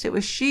first, it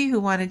was she who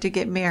wanted to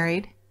get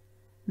married.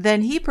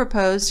 Then he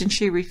proposed and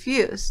she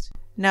refused.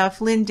 Now,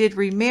 if Lynn did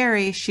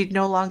remarry, she'd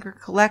no longer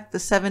collect the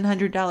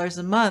 $700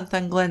 a month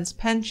on Glenn's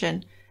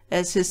pension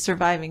as his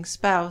surviving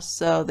spouse,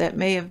 so that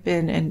may have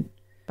been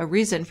a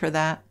reason for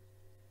that.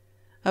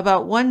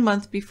 About 1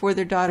 month before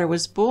their daughter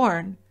was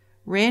born,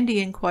 Randy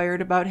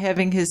inquired about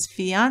having his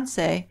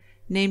fiancée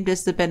named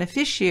as the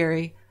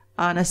beneficiary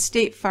on a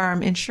State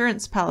Farm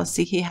insurance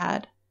policy he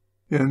had.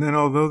 Yeah, and then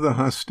although the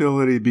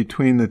hostility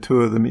between the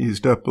two of them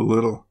eased up a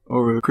little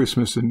over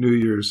Christmas and New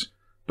Year's,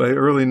 by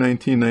early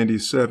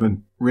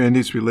 1997,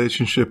 Randy's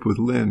relationship with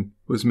Lynn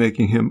was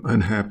making him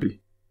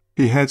unhappy.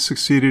 He had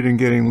succeeded in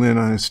getting Lynn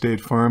on a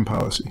State Farm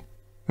policy.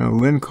 Now,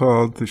 Lynn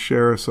called the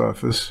sheriff's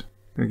office.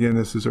 Again,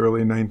 this is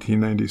early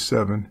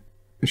 1997.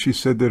 She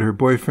said that her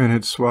boyfriend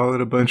had swallowed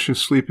a bunch of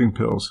sleeping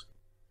pills.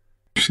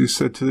 She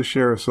said to the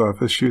sheriff's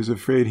office she was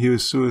afraid he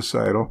was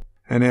suicidal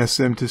and asked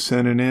them to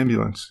send an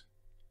ambulance.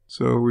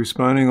 So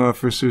responding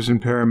officers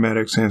and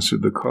paramedics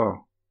answered the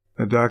call.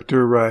 A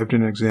doctor arrived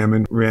and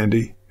examined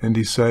Randy and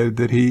decided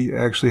that he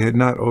actually had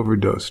not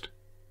overdosed.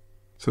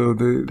 So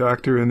the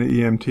doctor and the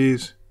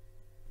EMTs,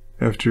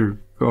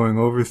 after going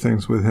over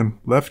things with him,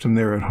 left him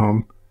there at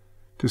home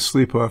to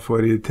sleep off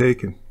what he had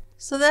taken.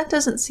 So that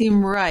doesn't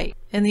seem right.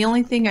 And the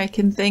only thing I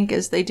can think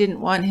is they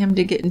didn't want him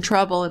to get in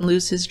trouble and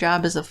lose his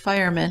job as a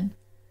fireman.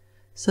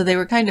 So they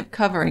were kind of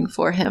covering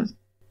for him.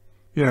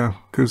 Yeah,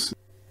 because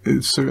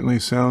it certainly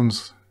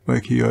sounds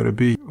like he ought to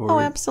be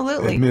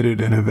absolutely admitted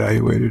and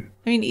evaluated.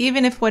 I mean,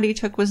 even if what he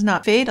took was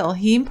not fatal,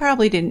 he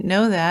probably didn't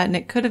know that, and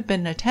it could have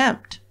been an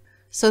attempt.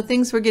 So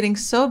things were getting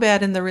so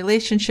bad in the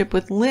relationship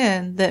with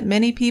Lynn that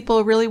many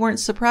people really weren't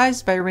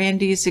surprised by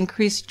Randy's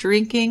increased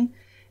drinking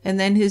and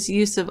then his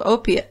use of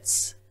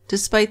opiates.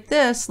 Despite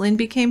this, Lynn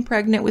became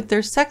pregnant with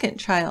their second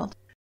child.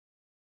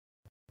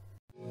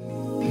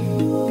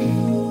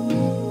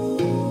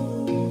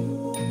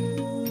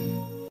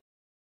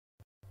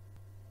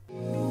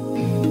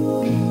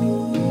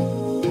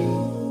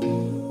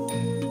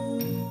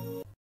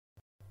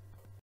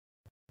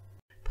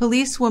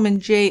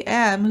 Policewoman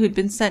J.M., who'd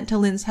been sent to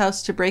Lynn's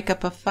house to break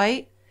up a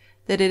fight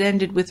that had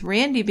ended with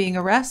Randy being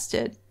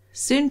arrested,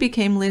 soon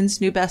became Lynn's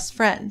new best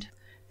friend.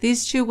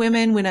 These two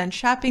women went on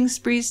shopping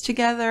sprees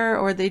together,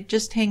 or they'd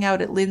just hang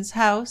out at Lynn's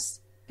house,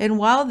 and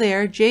while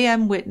there,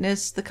 J.M.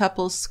 witnessed the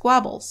couple's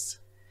squabbles.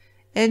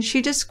 and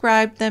she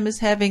described them as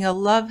having a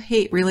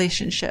love-hate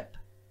relationship.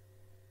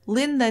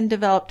 Lynn then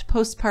developed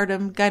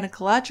postpartum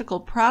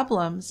gynecological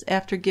problems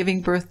after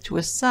giving birth to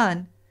a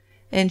son,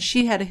 and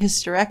she had a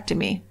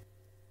hysterectomy.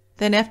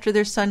 Then after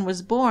their son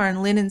was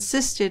born, Lynn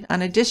insisted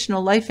on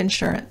additional life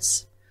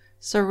insurance,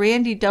 so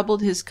Randy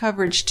doubled his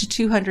coverage to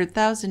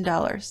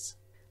 $200,000.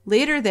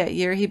 Later that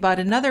year, he bought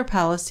another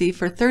policy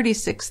for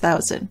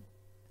 $36,000.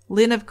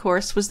 Lynn, of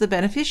course, was the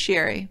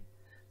beneficiary,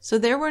 so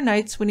there were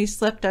nights when he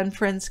slept on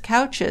friends'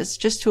 couches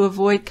just to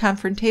avoid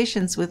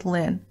confrontations with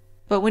Lynn.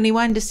 But when he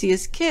wanted to see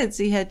his kids,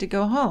 he had to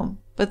go home.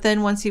 But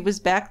then once he was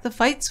back, the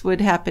fights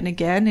would happen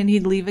again, and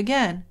he'd leave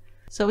again.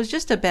 So it was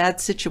just a bad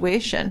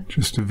situation.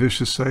 Just a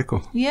vicious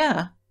cycle.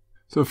 Yeah.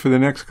 So for the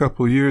next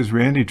couple of years,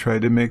 Randy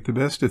tried to make the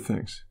best of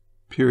things.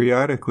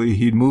 Periodically,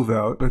 he'd move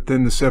out, but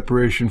then the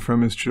separation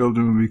from his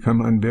children would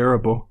become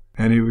unbearable,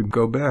 and he would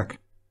go back.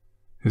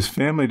 His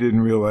family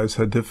didn't realize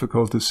how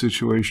difficult the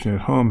situation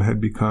at home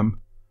had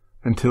become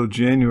until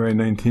January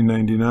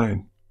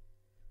 1999.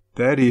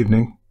 That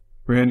evening,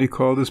 Randy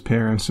called his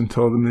parents and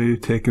told them that he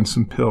had taken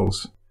some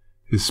pills.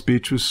 His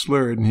speech was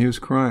slurred and he was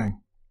crying.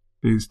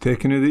 He was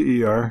taken to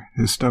the ER.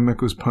 His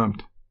stomach was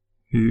pumped.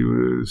 He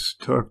was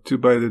talked to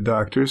by the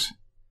doctors.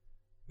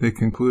 They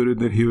concluded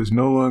that he was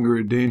no longer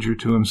a danger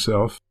to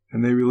himself,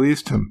 and they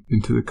released him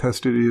into the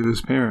custody of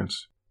his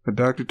parents. The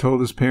doctor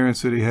told his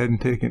parents that he hadn't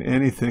taken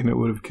anything that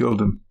would have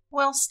killed him.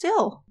 Well,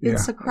 still,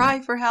 it's a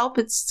cry for help.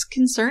 It's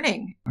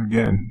concerning.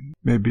 Again,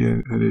 maybe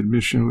an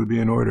admission would be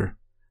in order.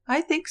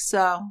 I think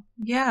so.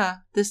 Yeah,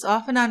 this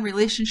off-and-on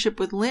relationship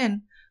with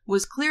Lynn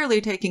was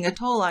clearly taking a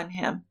toll on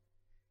him.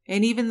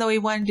 And even though he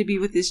wanted to be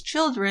with his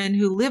children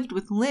who lived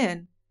with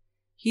Lynn,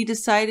 he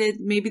decided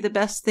maybe the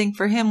best thing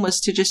for him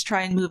was to just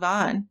try and move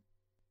on.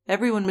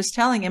 Everyone was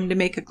telling him to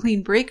make a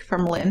clean break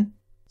from Lynn,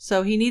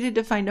 so he needed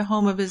to find a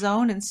home of his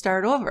own and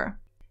start over.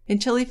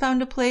 Until he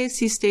found a place,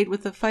 he stayed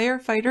with a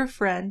firefighter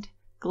friend,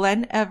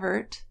 Glenn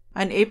Everett.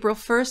 On April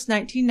 1st,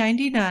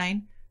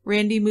 1999,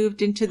 Randy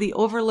moved into the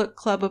Overlook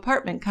Club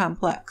apartment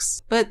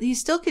complex, but he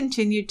still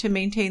continued to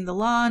maintain the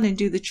lawn and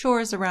do the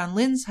chores around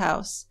Lynn's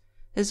house,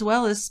 as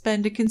well as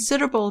spend a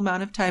considerable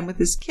amount of time with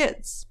his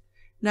kids.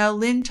 Now,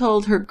 Lynn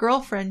told her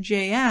girlfriend,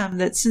 J.M.,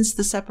 that since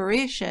the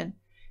separation,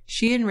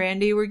 she and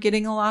Randy were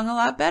getting along a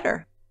lot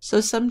better.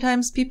 So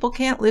sometimes people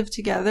can't live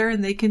together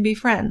and they can be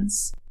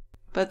friends.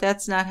 But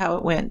that's not how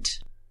it went.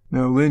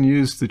 Now, Lynn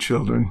used the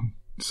children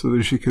so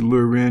that she could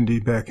lure Randy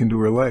back into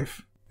her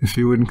life. If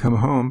he wouldn't come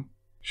home,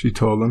 she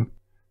told him,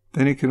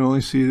 then he could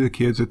only see the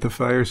kids at the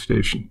fire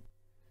station,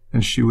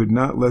 and she would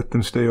not let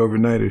them stay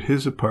overnight at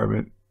his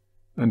apartment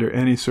under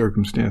any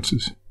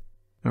circumstances.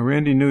 Now,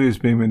 Randy knew he was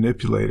being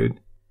manipulated,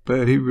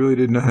 but he really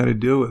didn't know how to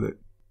deal with it.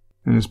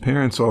 And his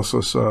parents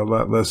also saw a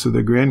lot less of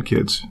their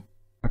grandkids.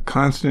 A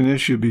constant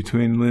issue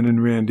between Lynn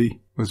and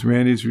Randy was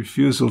Randy's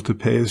refusal to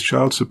pay his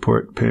child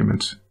support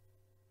payments.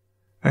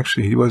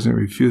 Actually, he wasn't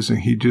refusing.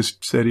 He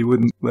just said he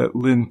wouldn't let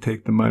Lynn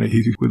take the money.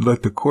 He would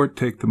let the court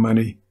take the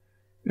money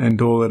and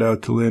dole it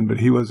out to Lynn, but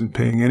he wasn't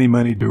paying any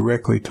money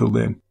directly to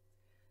Lynn.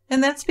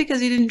 And that's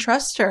because he didn't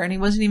trust her, and he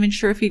wasn't even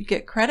sure if he'd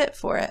get credit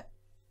for it.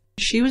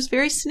 She was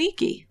very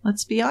sneaky,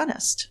 let's be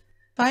honest.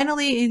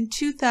 Finally, in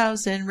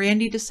 2000,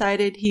 Randy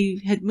decided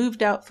he had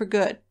moved out for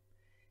good.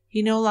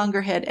 He no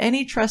longer had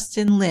any trust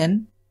in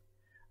Lynn.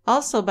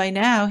 Also, by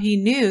now, he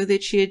knew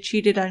that she had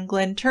cheated on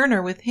Glenn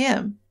Turner with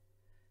him.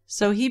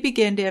 So he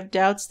began to have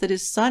doubts that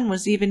his son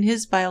was even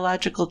his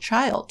biological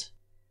child.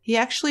 He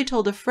actually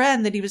told a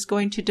friend that he was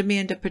going to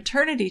demand a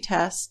paternity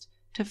test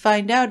to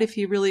find out if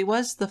he really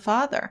was the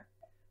father.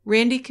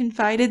 Randy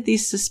confided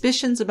these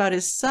suspicions about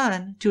his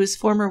son to his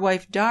former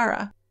wife,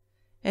 Dara,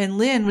 and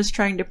Lynn was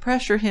trying to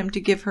pressure him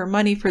to give her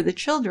money for the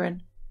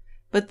children.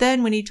 But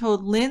then when he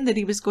told Lynn that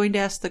he was going to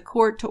ask the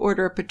court to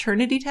order a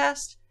paternity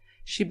test,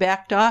 she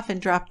backed off and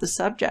dropped the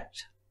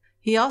subject.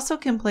 He also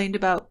complained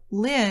about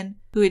Lynn,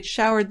 who had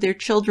showered their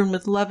children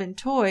with love and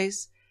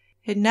toys,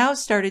 had now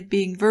started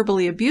being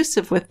verbally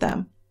abusive with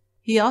them.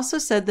 He also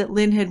said that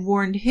Lynn had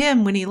warned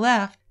him when he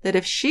left that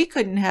if she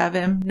couldn't have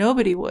him,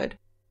 nobody would.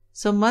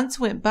 So months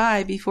went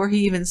by before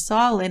he even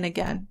saw Lynn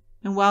again.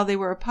 And while they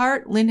were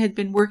apart, Lynn had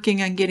been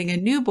working on getting a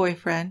new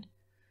boyfriend.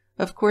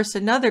 Of course,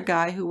 another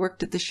guy who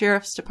worked at the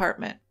sheriff's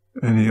department.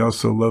 And he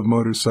also loved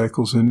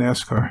motorcycles and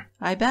NASCAR.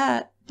 I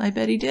bet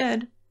he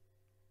did.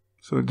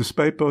 So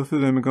despite both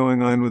of them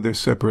going on with their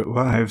separate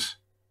lives,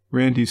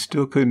 Randy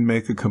still couldn't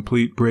make a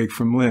complete break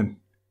from Lynn.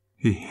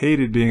 He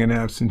hated being an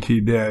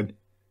absentee dad,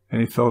 and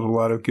he felt a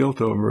lot of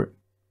guilt over it.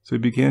 So he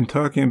began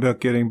talking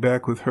about getting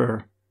back with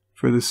her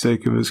for the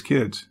sake of his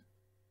kids.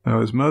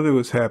 Now, his mother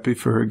was happy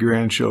for her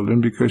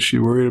grandchildren because she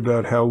worried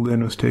about how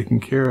Lynn was taking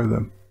care of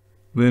them.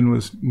 Lynn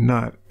was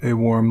not a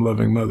warm,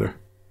 loving mother.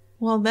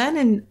 Well,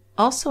 then,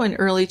 also in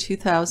early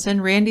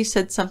 2000, Randy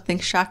said something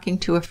shocking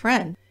to a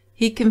friend.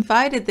 He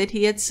confided that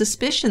he had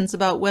suspicions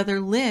about whether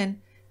Lynn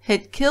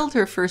had killed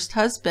her first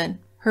husband,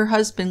 her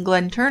husband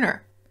Glenn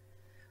Turner.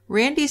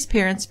 Randy's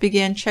parents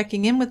began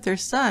checking in with their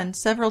son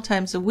several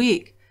times a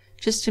week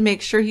just to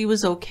make sure he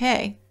was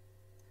okay.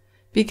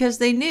 because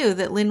they knew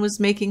that Lynn was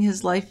making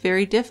his life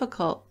very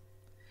difficult.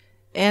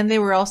 And they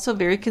were also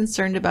very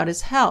concerned about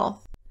his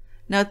health.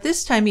 Now, at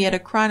this time, he had a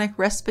chronic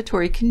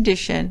respiratory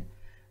condition,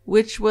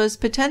 which was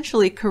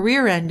potentially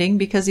career-ending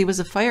because he was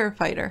a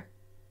firefighter.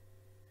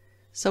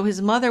 So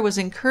his mother was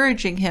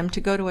encouraging him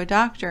to go to a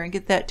doctor and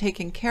get that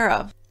taken care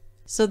of.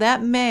 So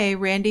that May,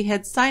 Randy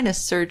had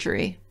sinus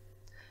surgery.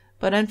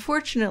 But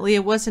unfortunately,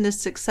 it wasn't as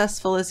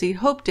successful as he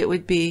hoped it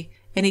would be,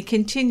 and he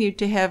continued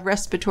to have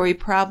respiratory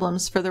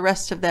problems for the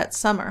rest of that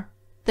summer.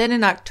 Then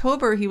in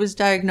October, he was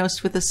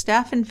diagnosed with a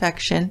staph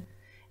infection,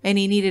 and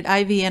he needed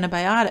IV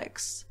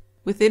antibiotics.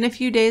 Within a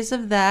few days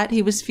of that,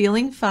 he was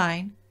feeling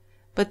fine,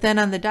 but then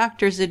on the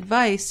doctor's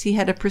advice, he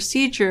had a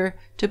procedure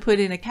to put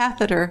in a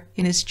catheter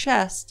in his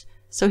chest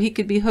so he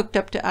could be hooked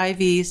up to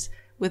IVs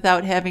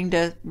without having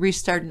to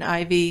restart an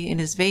IV in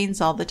his veins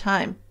all the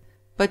time.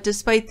 But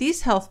despite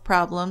these health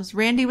problems,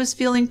 Randy was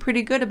feeling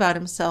pretty good about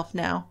himself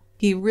now.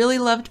 He really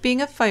loved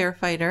being a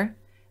firefighter,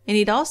 and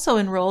he'd also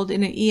enrolled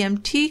in an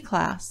EMT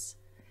class,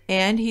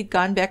 and he'd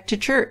gone back to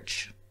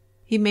church.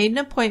 He made an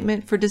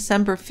appointment for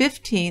December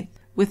 15th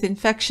with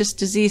infectious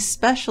disease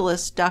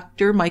specialist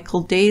Dr.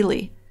 Michael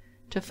Daly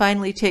to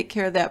finally take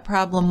care of that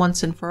problem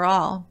once and for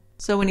all.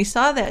 So when he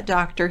saw that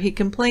doctor, he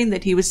complained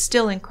that he was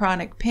still in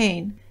chronic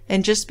pain,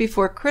 and just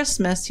before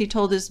Christmas, he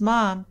told his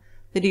mom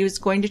that he was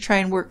going to try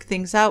and work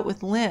things out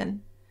with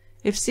Lynn.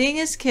 If seeing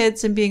his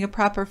kids and being a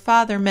proper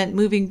father meant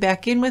moving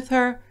back in with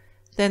her,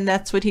 then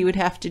that's what he would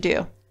have to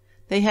do.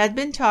 They had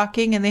been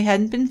talking and they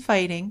hadn't been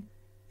fighting,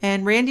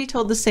 and Randy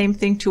told the same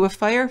thing to a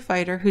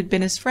firefighter who'd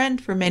been his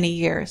friend for many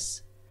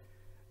years.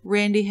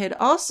 Randy had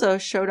also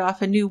showed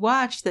off a new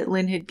watch that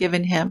Lynn had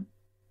given him,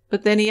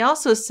 but then he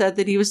also said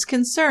that he was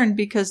concerned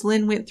because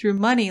Lynn went through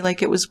money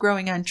like it was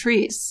growing on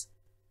trees.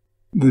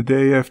 The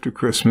day after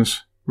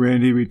Christmas,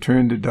 Randy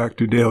returned to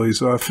Dr.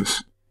 Daly's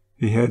office.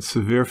 He had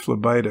severe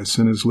phlebitis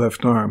in his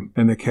left arm,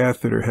 and the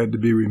catheter had to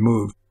be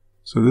removed.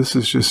 So this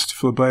is just,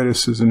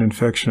 phlebitis is an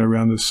infection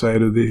around the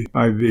site of the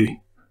IV.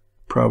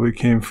 Probably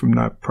came from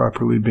not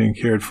properly being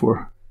cared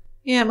for.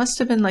 Yeah, it must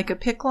have been like a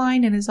PICC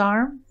line in his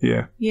arm.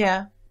 Yeah.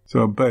 Yeah.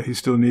 So, but he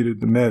still needed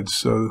the meds,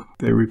 so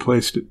they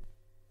replaced it.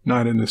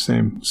 Not in the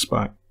same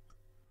spot.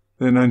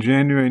 Then on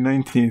January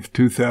 19th,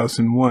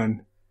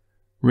 2001,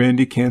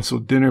 Randy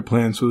canceled dinner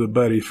plans with a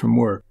buddy from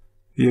work.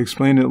 He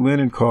explained that Lynn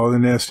had called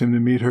and asked him to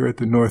meet her at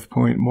the North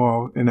Point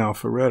Mall in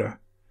Alpharetta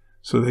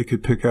so they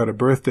could pick out a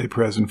birthday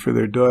present for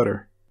their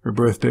daughter. Her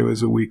birthday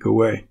was a week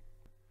away.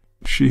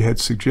 She had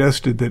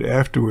suggested that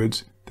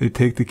afterwards they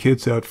take the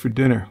kids out for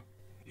dinner.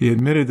 He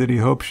admitted that he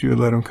hoped she would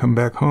let him come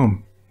back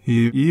home.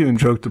 He even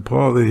joked to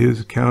Paul that he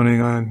was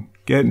counting on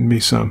getting me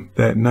some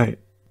that night.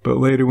 But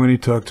later when he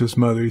talked to his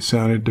mother, he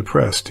sounded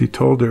depressed. He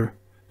told her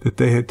that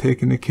they had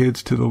taken the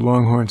kids to the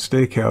Longhorn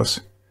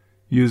Steakhouse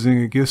using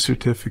a gift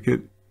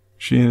certificate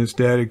she and his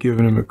dad had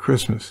given him at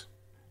Christmas.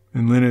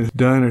 And Lynn had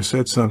done or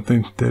said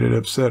something that had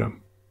upset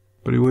him,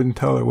 but he wouldn't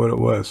tell her what it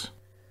was.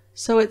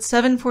 So at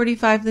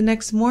 7:45 the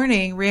next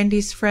morning,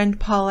 Randy's friend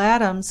Paul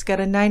Adams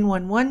got a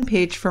 911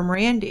 page from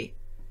Randy.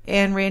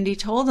 And Randy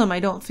told him, "I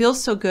don't feel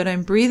so good.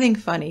 I'm breathing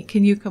funny.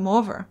 Can you come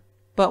over?"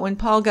 But when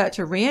Paul got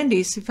to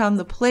Randy's, he found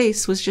the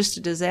place was just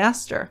a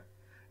disaster.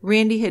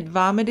 Randy had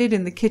vomited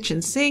in the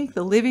kitchen sink,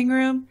 the living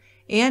room,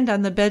 and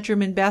on the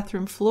bedroom and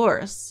bathroom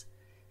floors.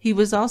 He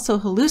was also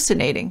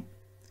hallucinating.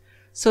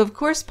 So of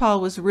course Paul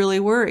was really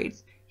worried.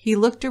 He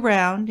looked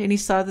around and he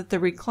saw that the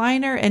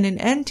recliner and an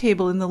end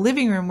table in the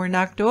living room were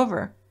knocked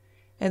over,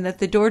 and that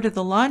the door to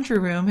the laundry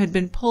room had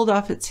been pulled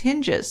off its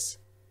hinges.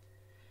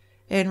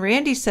 And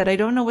Randy said, "I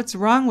don't know what's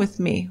wrong with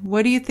me.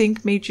 What do you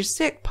think made you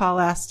sick?" Paul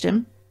asked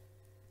him.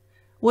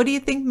 "What do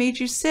you think made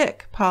you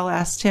sick?" Paul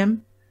asked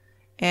him.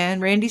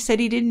 And Randy said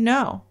he didn't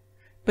know,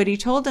 but he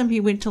told him he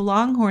went to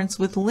Longhorns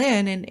with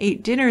Lynn and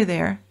ate dinner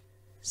there.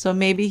 So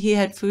maybe he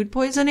had food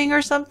poisoning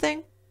or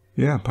something?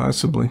 Yeah,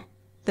 possibly.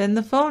 Then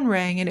the phone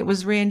rang, and it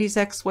was Randy's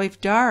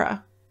ex-wife,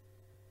 Dara.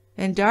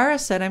 And Dara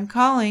said, "I'm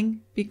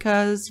calling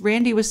because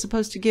Randy was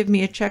supposed to give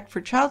me a check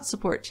for child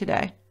support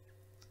today."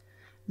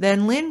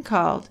 Then Lynn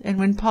called, and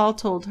when Paul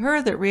told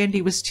her that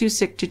Randy was too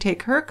sick to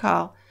take her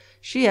call,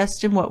 she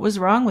asked him what was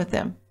wrong with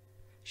him.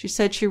 She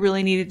said she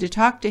really needed to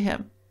talk to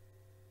him.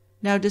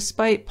 Now,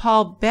 despite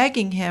Paul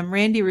begging him,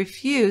 Randy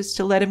refused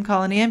to let him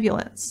call an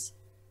ambulance.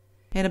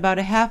 And about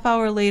a half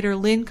hour later,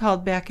 Lynn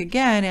called back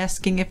again,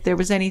 asking if there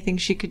was anything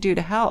she could do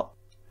to help.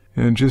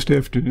 And just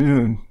after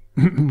noon,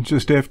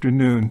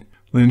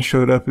 Lynn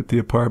showed up at the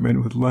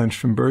apartment with lunch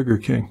from Burger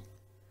King.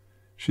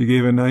 She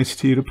gave an iced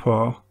tea to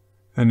Paul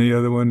and the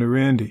other one to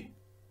Randy,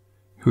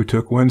 who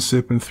took one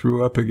sip and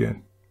threw up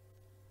again.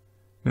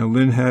 Now,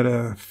 Lynn had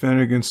a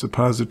Phenergan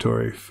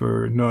suppository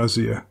for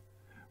nausea,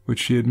 which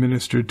she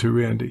administered to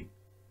Randy.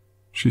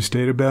 She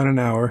stayed about an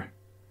hour,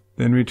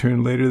 then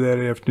returned later that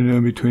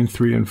afternoon between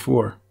 3 and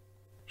 4.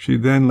 She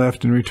then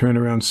left and returned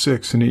around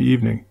 6 in the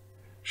evening.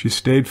 She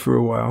stayed for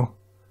a while,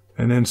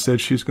 and then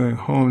said she's going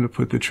home to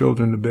put the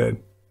children to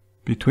bed.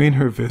 Between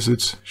her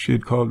visits, she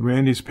had called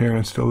Randy's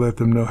parents to let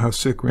them know how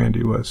sick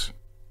Randy was.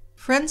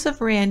 Friends of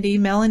Randy,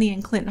 Melanie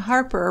and Clint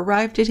Harper,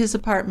 arrived at his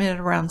apartment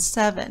at around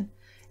 7,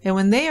 and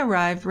when they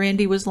arrived,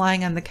 Randy was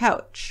lying on the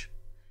couch.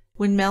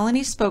 When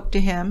Melanie spoke to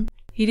him,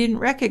 he didn't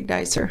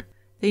recognize her.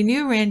 They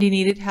knew Randy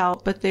needed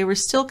help, but they were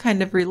still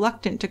kind of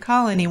reluctant to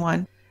call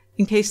anyone,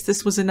 in case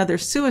this was another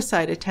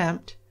suicide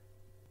attempt.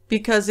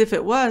 Because if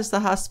it was,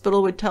 the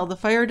hospital would tell the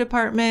fire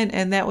department,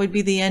 and that would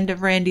be the end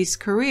of Randy's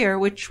career,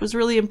 which was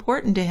really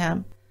important to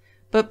him.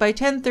 But by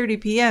 10:30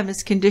 p.m.,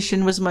 his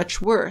condition was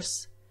much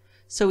worse,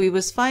 so he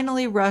was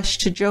finally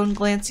rushed to Joan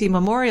Glancy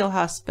Memorial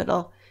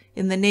Hospital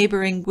in the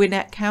neighboring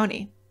Gwinnett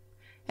County.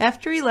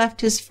 After he left,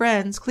 his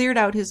friends cleared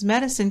out his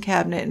medicine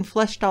cabinet and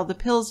flushed all the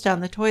pills down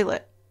the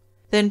toilet.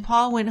 Then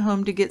Paul went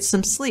home to get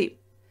some sleep,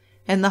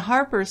 and the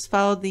Harpers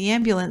followed the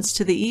ambulance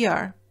to the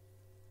ER.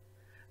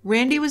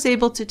 Randy was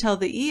able to tell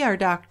the ER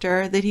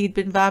doctor that he'd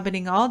been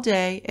vomiting all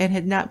day and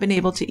had not been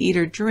able to eat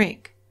or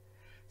drink.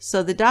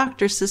 So the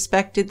doctor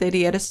suspected that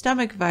he had a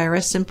stomach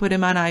virus and put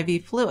him on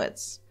IV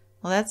fluids.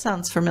 Well, that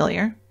sounds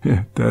familiar.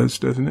 Yeah, it does,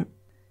 doesn't it?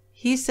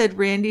 He said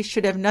Randy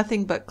should have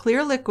nothing but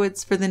clear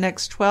liquids for the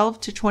next 12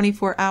 to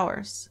 24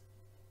 hours.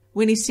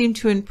 When he seemed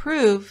to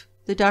improve,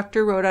 the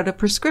doctor wrote out a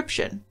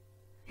prescription.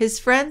 His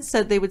friends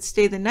said they would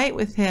stay the night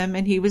with him,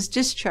 and he was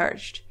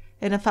discharged,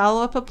 and a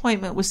follow-up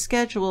appointment was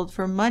scheduled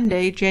for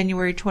Monday,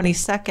 January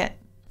 22nd.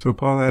 So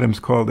Paul Adams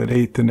called at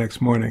 8 the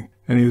next morning,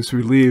 and he was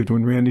relieved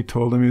when Randy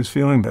told him he was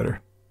feeling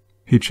better.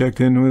 He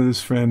checked in with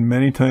his friend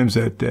many times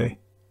that day,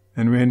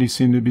 and Randy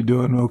seemed to be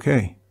doing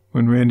okay.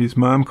 When Randy's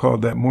mom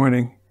called that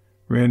morning,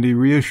 Randy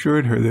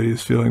reassured her that he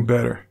was feeling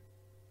better.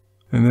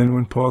 And then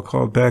when Paul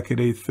called back at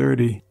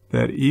 8:30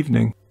 that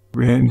evening,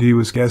 Randy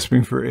was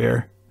gasping for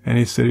air, and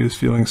he said he was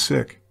feeling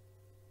sick.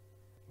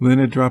 Lynn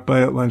had dropped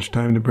by at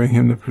lunchtime to bring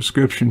him the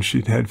prescription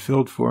she'd had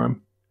filled for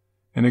him,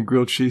 and a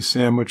grilled cheese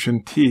sandwich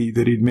and tea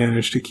that he'd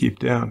managed to keep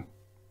down.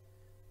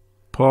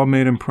 Paul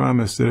made him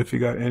promise that if he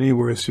got any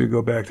worse, he'd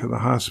go back to the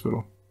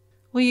hospital.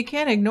 Well, you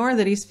can't ignore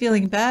that he's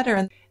feeling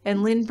better,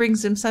 and Lynn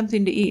brings him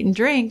something to eat and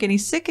drink, and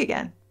he's sick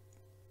again.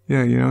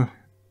 Yeah,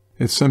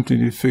 it's something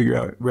you figure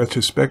out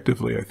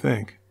retrospectively, I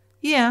think.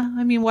 Yeah,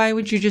 I mean, why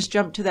would you just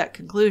jump to that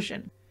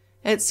conclusion?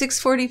 At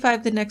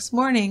 6:45 the next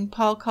morning,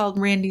 Paul called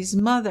Randy's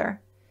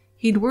mother.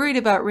 He'd worried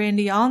about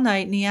Randy all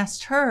night, and he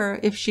asked her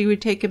if she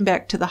would take him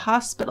back to the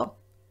hospital.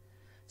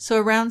 So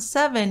around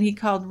 7, he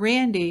called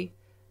Randy,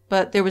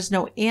 but there was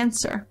no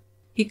answer.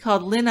 He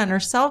called Lynn on her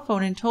cell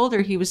phone and told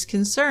her he was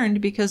concerned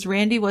because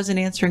Randy wasn't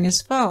answering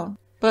his phone.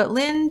 But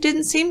Lynn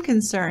didn't seem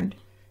concerned.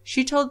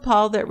 She told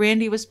Paul that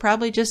Randy was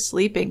probably just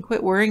sleeping,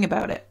 quit worrying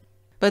about it.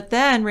 But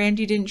then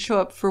Randy didn't show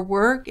up for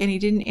work, and he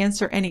didn't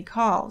answer any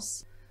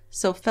calls.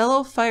 So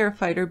fellow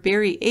firefighter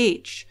Barry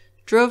H.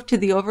 drove to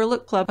the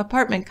Overlook Club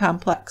apartment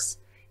complex.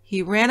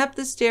 He ran up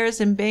the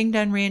stairs and banged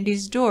on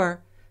Randy's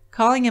door,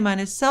 calling him on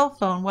his cell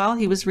phone while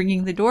he was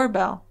ringing the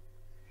doorbell.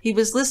 He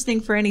was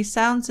listening for any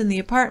sounds in the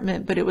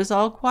apartment, but it was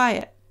all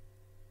quiet.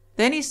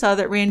 Then he saw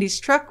that Randy's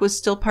truck was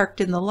still parked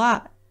in the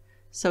lot.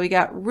 So he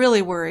got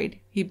really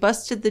worried. He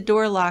busted the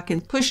door lock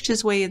and pushed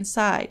his way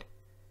inside.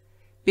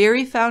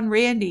 Barry found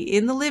Randy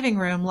in the living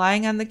room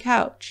lying on the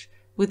couch,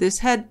 with his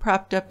head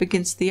propped up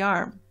against the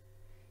arm.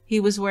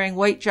 He was wearing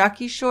white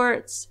jockey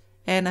shorts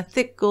and a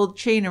thick gold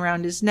chain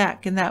around his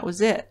neck, and that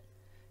was it.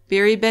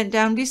 Barry bent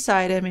down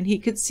beside him, and he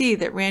could see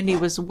that Randy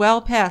was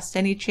well past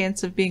any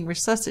chance of being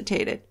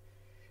resuscitated.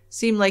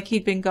 Seemed like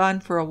he'd been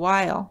gone for a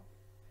while.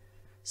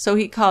 So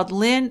he called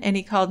Lynn, and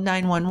he called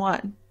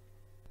 911.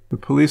 The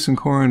police and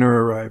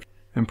coroner arrived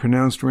and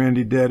pronounced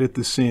Randy dead at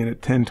the scene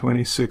at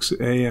 10:26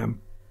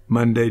 a.m.,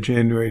 Monday,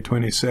 January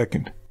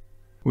 22nd.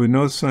 With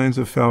no signs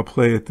of foul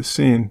play at the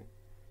scene,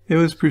 it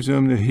was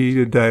presumed that he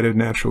had died of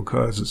natural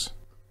causes.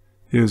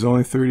 He was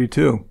only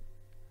 32,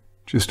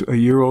 just a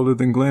year older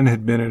than Glenn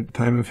had been at the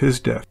time of his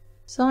death.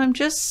 So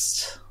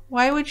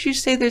why would you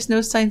say there's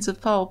no signs of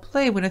foul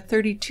play when a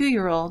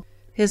 32-year-old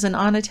has an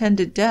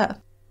unattended death?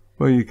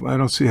 Well, I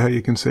don't see how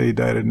you can say he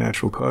died of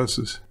natural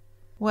causes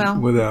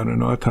without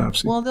an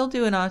autopsy. Well, they'll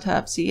do an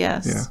autopsy,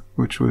 yes. Yeah,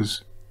 which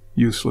was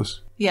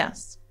useless.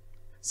 Yes.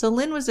 So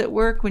Lynn was at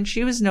work when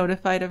she was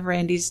notified of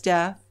Randy's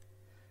death,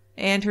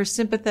 and her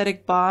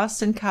sympathetic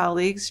boss and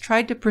colleagues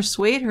tried to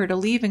persuade her to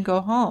leave and go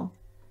home.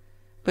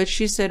 But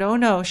she said, oh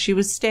no, she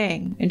was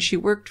staying, and she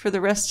worked for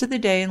the rest of the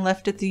day and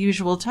left at the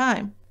usual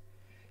time.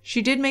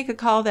 She did make a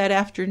call that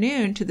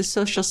afternoon to the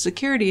Social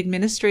Security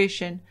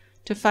Administration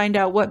to find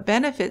out what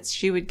benefits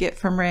she would get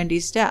from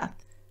Randy's death.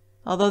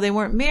 Although they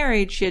weren't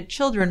married, she had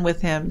children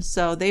with him,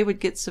 so they would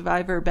get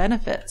survivor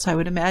benefits, I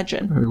would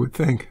imagine. I would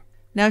think.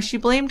 Now she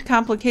blamed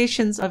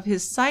complications of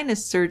his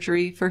sinus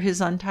surgery for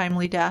his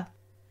untimely death.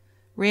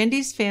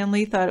 Randy's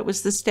family thought it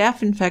was the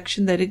staph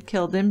infection that had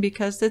killed him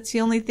because that's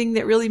the only thing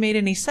that really made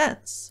any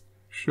sense.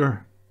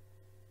 Sure.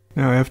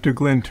 Now, after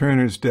Glenn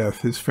Turner's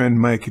death, his friend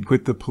Mike had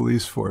quit the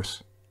police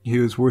force. He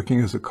was working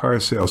as a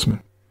car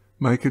salesman.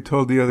 Mike had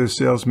told the other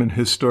salesmen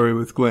his story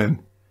with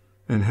Glenn,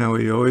 and how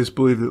he always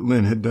believed that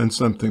Lynn had done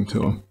something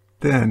to him.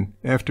 Then,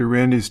 after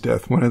Randy's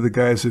death, one of the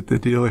guys at the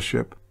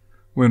dealership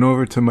went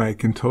over to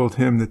Mike and told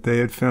him that they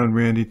had found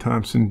Randy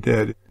Thompson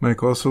dead.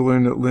 Mike also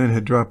learned that Lynn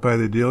had dropped by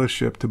the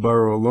dealership to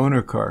borrow a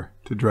loaner car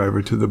to drive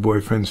her to the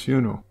boyfriend's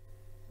funeral.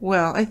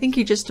 Well, I think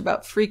he just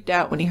about freaked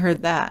out when he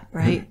heard that,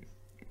 right?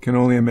 Can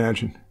only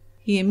imagine.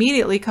 He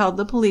immediately called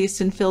the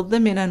police and filled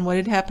them in on what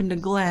had happened to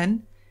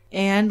Glenn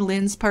and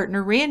Lynn's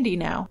partner Randy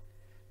now.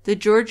 The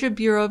Georgia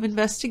Bureau of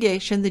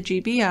Investigation, the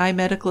GBI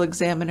medical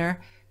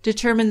examiner,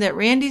 determined that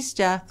Randy's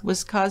death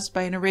was caused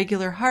by an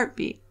irregular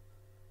heartbeat.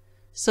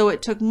 So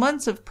it took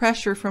months of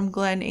pressure from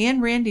Glenn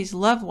and Randy's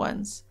loved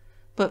ones.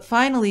 But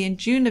finally, in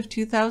June of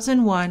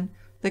 2001,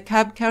 the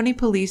Cobb County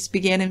Police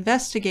began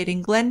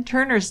investigating Glenn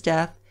Turner's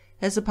death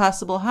as a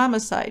possible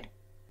homicide.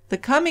 The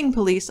Cumming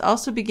police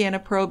also began a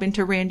probe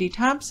into Randy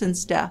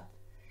Thompson's death,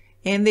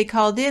 and they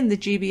called in the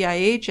GBI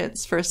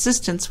agents for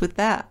assistance with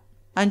that.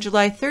 On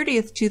July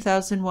 30th,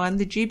 2001,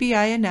 the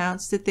GBI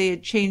announced that they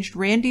had changed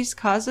Randy's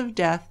cause of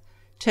death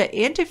to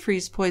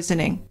antifreeze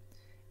poisoning,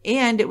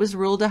 and it was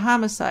ruled a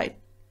homicide.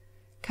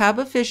 Cobb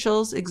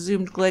officials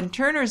exhumed Glenn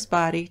Turner's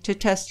body to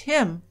test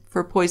him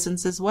for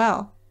poisons as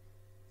well.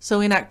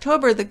 So in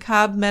October, the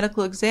Cobb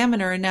medical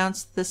examiner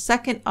announced the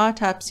second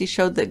autopsy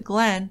showed that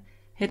Glenn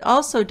had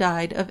also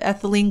died of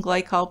ethylene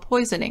glycol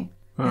poisoning,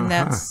 and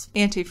that's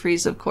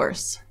antifreeze, of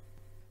course.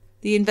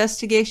 The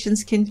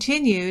investigations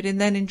continued,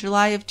 and then in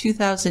July of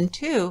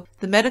 2002,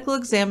 the medical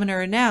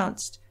examiner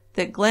announced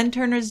that Glenn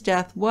Turner's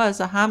death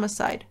was a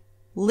homicide.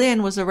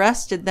 Lynn was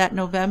arrested that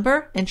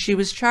November, and she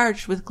was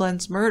charged with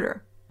Glenn's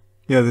murder.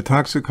 Yeah, the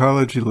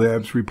toxicology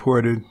labs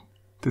reported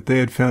that they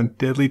had found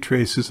deadly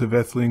traces of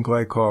ethylene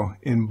glycol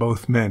in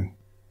both men.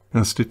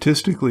 Now,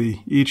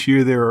 statistically, each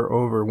year there are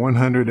over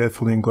 100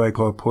 ethylene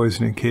glycol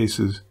poisoning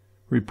cases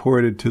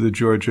reported to the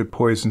Georgia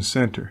Poison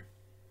Center.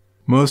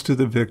 Most of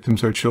the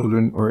victims are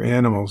children or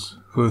animals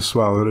who have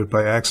swallowed it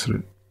by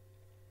accident.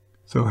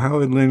 So how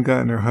had Lynn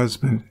gotten her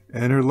husband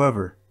and her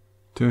lover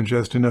to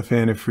ingest enough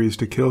antifreeze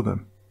to kill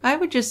them? I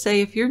would just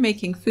say if you're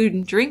making food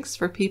and drinks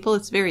for people,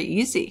 it's very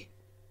easy.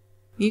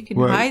 You can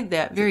hide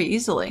that very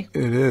easily.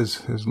 It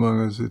is, as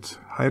long as it's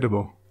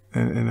hideable.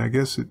 And I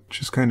guess it's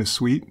just kind of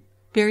sweet.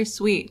 Very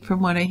sweet, from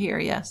what I hear,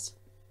 yes.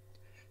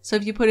 So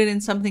if you put it in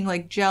something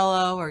like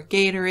Jell-O or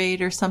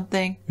Gatorade or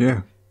something,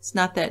 it's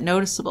not that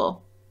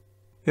noticeable.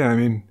 Yeah, I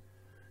mean,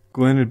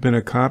 Glenn had been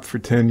a cop for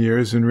 10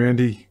 years, and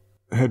Randy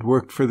had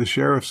worked for the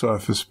sheriff's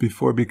office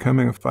before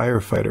becoming a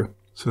firefighter.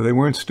 So they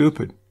weren't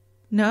stupid.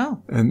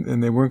 No.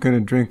 And they weren't going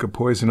to drink a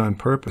poison on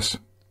purpose.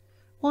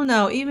 Well,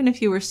 no, even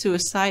if you were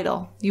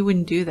suicidal, you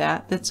wouldn't do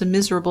that. That's a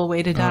miserable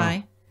way to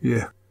die.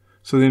 Yeah.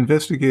 So the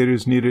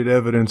investigators needed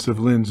evidence of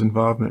Lynn's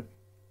involvement.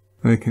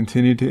 They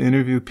continued to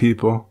interview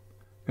people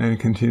and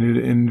continued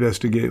to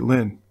investigate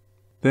Lynn.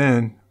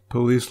 Then,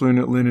 police learned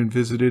that Lynn had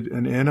visited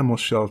an animal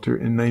shelter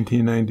in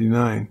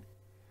 1999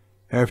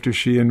 after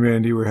she and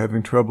Randy were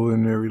having trouble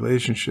in their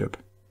relationship.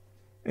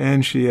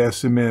 And she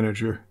asked the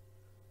manager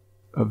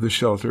of the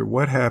shelter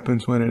what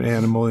happens when an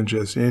animal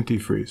ingests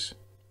antifreeze.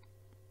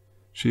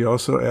 She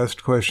also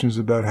asked questions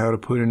about how to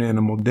put an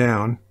animal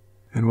down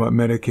and what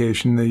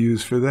medication they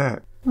use for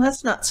that. Well,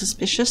 that's not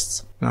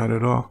suspicious. Not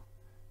at all.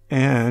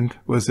 And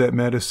was that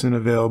medicine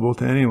available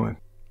to anyone?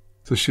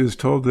 So she was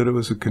told that it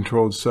was a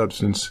controlled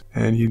substance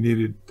and you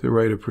needed to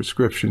write a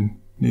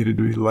prescription, needed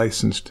to be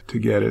licensed to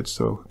get it,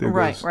 so there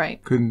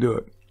couldn't do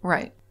it.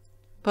 Right.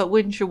 But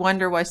wouldn't you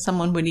wonder why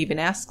someone would even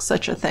ask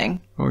such a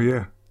thing? Oh,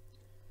 yeah.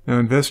 Now,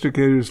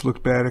 investigators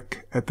looked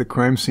back at the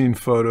crime scene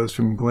photos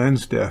from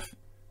Glenn's death,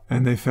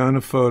 and they found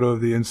a photo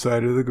of the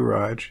inside of the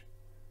garage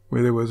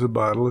where there was a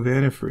bottle of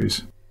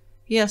antifreeze.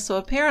 Yeah, so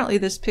apparently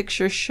this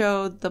picture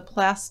showed the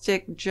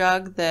plastic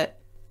jug that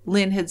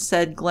Lynn had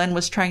said Glenn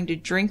was trying to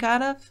drink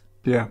out of.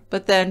 Yeah.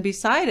 But then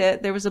beside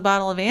it, there was a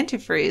bottle of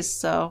antifreeze,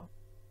 so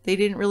they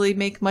didn't really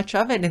make much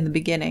of it in the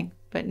beginning.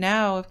 But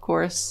now, of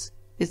course,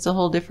 it's a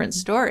whole different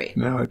story.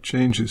 Now it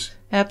changes.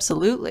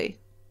 Absolutely.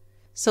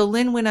 So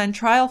Lynn went on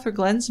trial for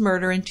Glenn's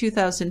murder in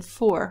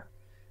 2004.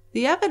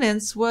 The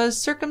evidence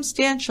was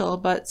circumstantial,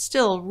 but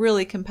still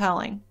really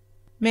compelling.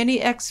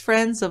 Many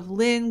ex-friends of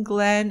Lynn,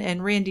 Glenn,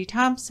 and Randy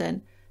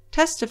Thompson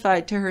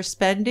testified to her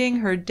spending,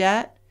 her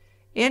debt,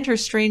 and her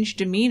strange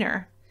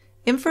demeanor.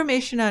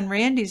 Information on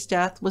Randy's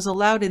death was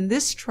allowed in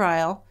this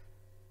trial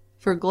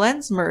for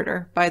Glenn's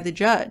murder by the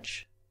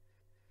judge.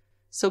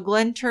 So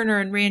Glenn Turner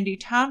and Randy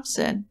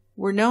Thompson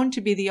were known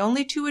to be the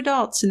only two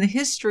adults in the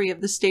history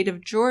of the state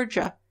of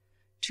Georgia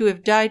to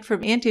have died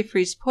from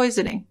antifreeze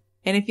poisoning.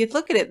 And if you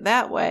look at it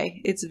that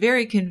way, it's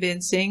very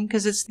convincing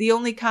because it's the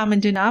only common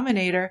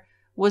denominator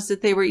was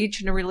that they were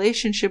each in a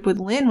relationship with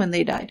Lynn when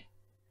they died.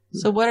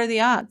 So what are the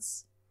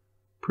odds?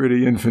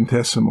 Pretty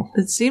infinitesimal.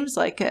 It seems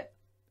like it.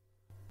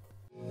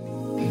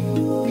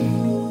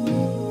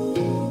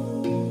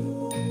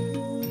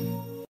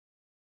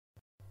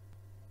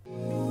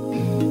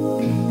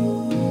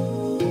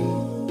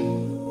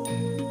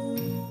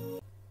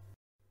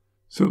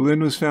 So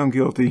Lynn was found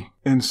guilty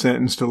and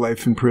sentenced to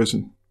life in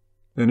prison.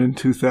 Then in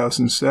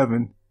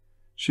 2007,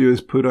 she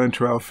was put on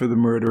trial for the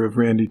murder of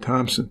Randy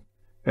Thompson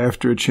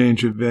after a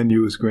change of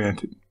venue was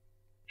granted.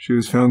 She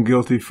was found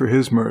guilty for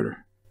his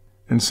murder,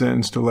 and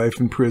sentenced to life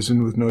in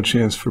prison with no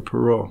chance for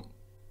parole.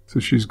 So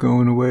she's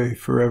going away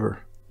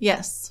forever.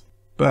 Yes.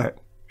 But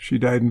she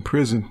died in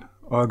prison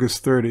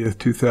August 30th,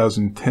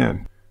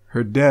 2010.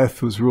 Her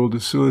death was ruled a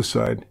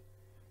suicide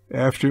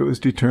after it was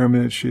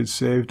determined that she had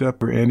saved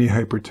up her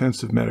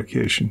antihypertensive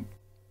medication.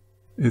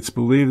 It's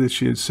believed that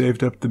she had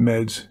saved up the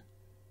meds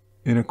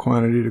in a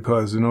quantity to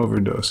cause an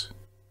overdose.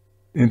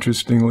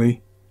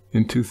 Interestingly,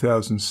 in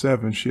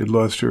 2007, she had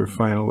lost her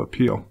final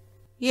appeal.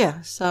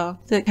 Yeah, so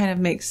that kind of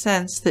makes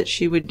sense that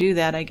she would do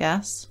that, I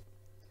guess.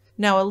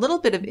 Now, a little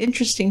bit of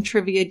interesting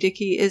trivia,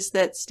 Dickie, is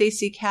that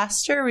Stacy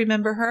Castor,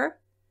 remember her?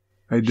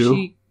 I do.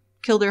 She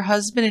killed her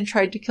husband and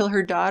tried to kill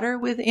her daughter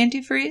with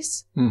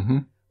antifreeze. Mm-hmm.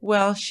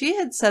 Well, she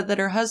had said that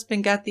her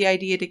husband got the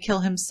idea to kill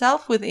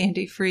himself with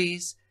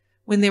antifreeze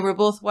when they were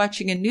both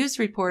watching a news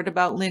report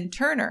about Lynn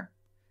Turner,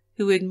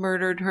 who had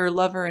murdered her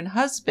lover and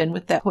husband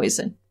with that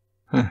poison.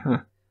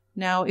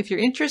 Now, if you're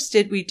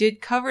interested, we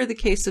did cover the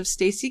case of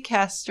Stacy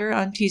Castor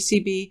on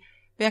TCB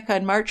back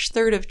on March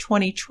 3rd of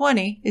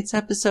 2020. It's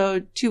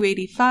episode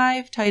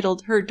 285,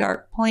 titled Her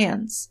Dark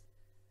Plans.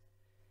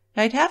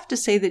 I'd have to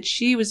say that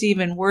she was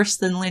even worse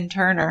than Lynn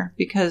Turner,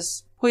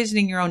 because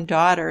poisoning your own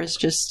daughter is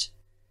just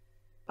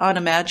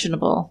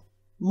unimaginable.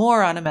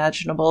 More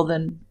unimaginable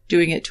than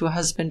doing it to a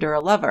husband or a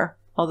lover,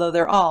 although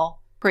they're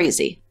all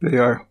crazy. They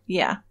are.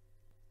 Yeah.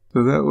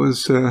 So that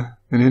was an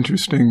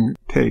interesting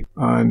take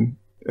on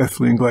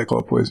ethylene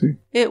glycol poisoning.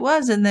 It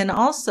was, and then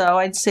also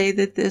I'd say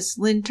that this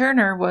Lynn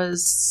Turner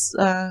was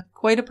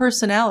quite a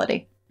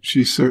personality.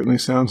 She certainly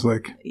sounds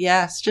like.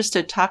 Yes, just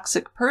a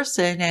toxic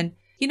person, and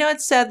you know,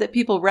 it's sad that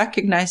people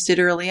recognized it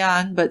early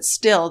on, but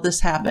still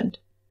this happened.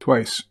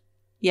 Twice.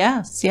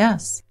 Yes,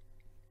 yes.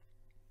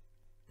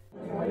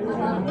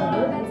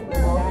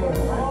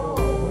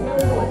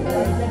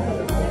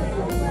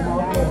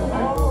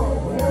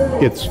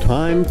 It's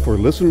time for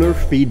listener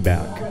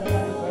feedback.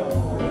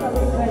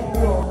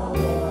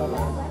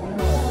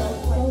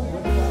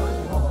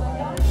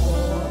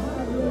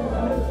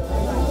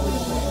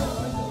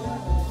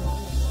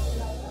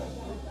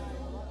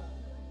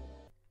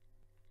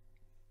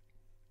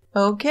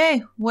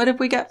 Okay, what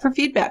have we got for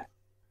feedback?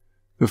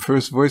 The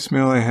first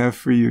voicemail I have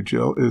for you,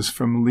 Jill, is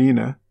from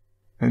Lena,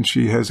 and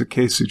she has a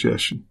case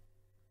suggestion.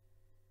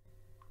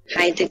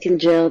 Hi, Dick and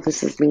Jill.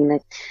 This is Lena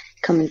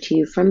coming to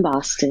you from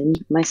Boston.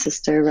 My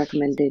sister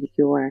recommended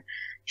your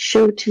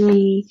show to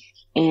me,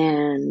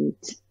 and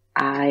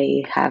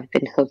I have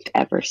been hooked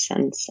ever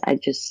since. I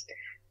just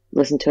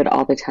listen to it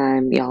all the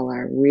time. Y'all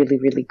are really,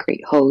 really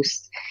great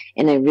hosts,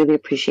 and I really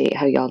appreciate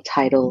how y'all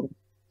title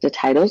the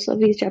titles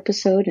of each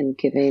episode and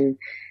giving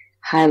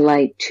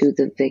highlight to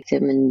the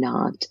victim and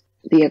not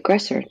the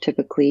aggressor.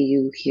 Typically,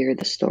 you hear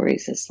the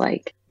stories as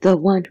like the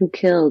one who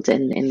killed,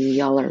 and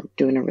y'all are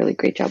doing a really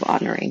great job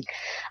honoring.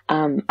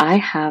 I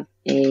have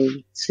a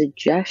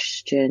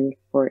suggestion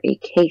for a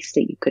case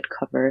that you could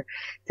cover.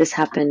 This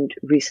happened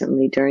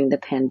recently during the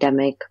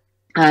pandemic.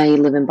 I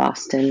live in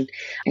Boston,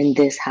 and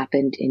this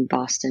happened in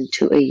Boston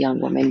to a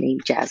young woman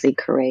named Jazzy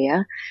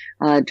Correa.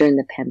 During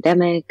the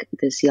pandemic,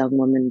 this young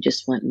woman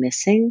just went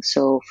missing.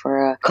 So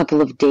for a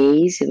couple of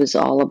days, it was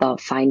all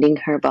about finding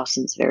her.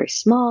 Boston's very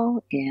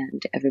small,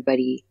 and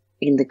everybody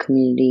in the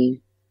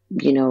community,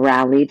 you know,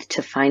 rallied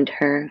to find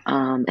her.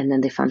 And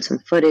then they found some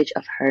footage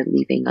of her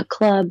leaving a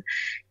club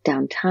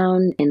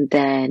downtown, and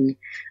then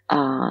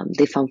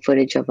they found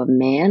footage of a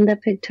man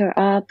that picked her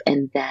up,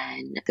 and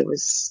then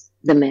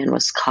the man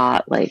was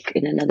caught like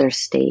in another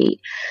state.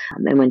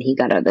 And when he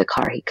got out of the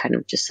car, he kind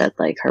of just said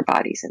like, her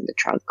body's in the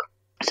trunk.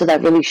 So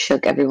that really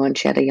shook everyone.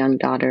 She had a young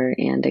daughter,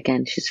 and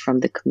again, she's from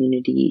the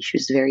community. She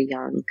was very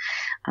young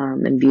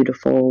and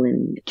beautiful,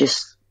 and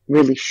just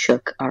really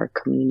shook our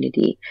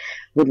community.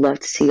 Would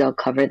love to see y'all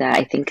cover that.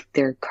 I think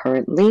they're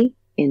currently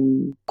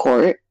in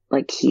court.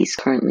 Like, he's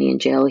currently in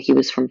jail. He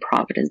was from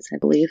Providence, I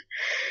believe.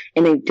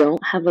 And I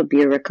don't have a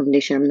beer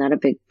recommendation. I'm not a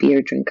big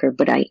beer drinker,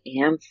 but I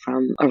am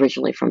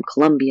originally from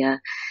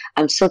Colombia.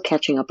 I'm still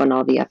catching up on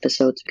all the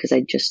episodes because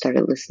I just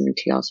started listening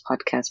to y'all's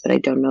podcast, but I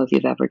don't know if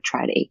you've ever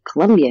tried a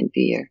Colombian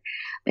beer.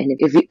 And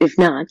if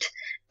not,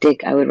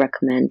 Dick, I would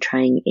recommend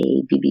trying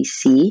a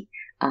BBC,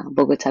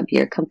 Bogota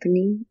Beer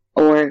Company,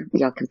 or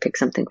y'all can pick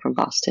something from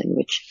Boston,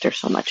 which there's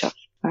so much of.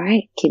 All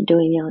right, keep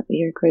doing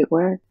your great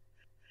work.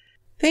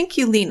 Thank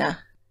you, Lena.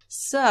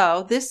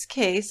 So this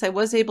case, I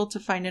was able to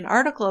find an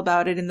article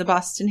about it in the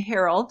Boston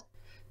Herald.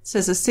 It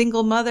says a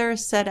single mother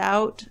set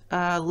out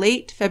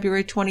late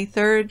February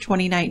 23rd,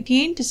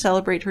 2019 to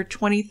celebrate her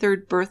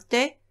 23rd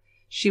birthday.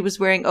 She was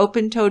wearing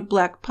open-toed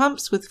black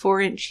pumps with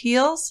 4-inch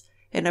heels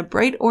and a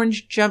bright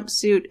orange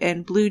jumpsuit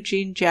and blue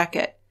jean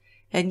jacket.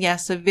 And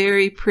yes, a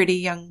very pretty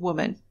young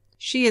woman.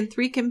 She and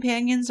 3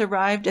 companions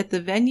arrived at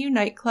the venue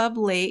nightclub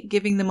late,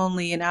 giving them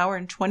only an hour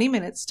and 20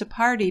 minutes to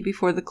party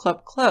before the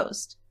club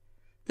closed.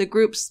 The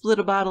group split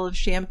a bottle of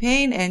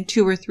champagne and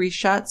 2 or 3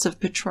 shots of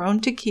Patron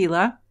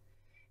tequila,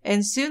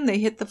 and soon they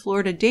hit the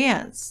floor to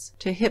dance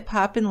to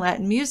hip-hop and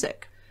Latin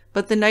music.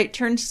 But the night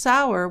turned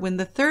sour when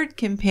the 3rd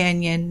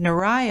companion,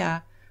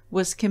 Naraya,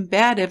 was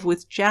combative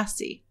with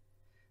Jassy.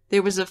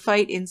 There was a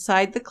fight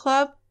inside the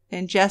club,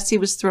 and Jessie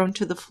was thrown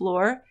to the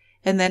floor.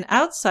 And then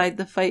outside,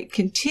 the fight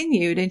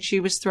continued, and she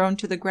was thrown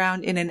to the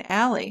ground in an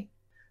alley.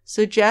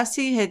 So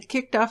Jessie had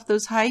kicked off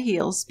those high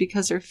heels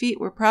because her feet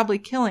were probably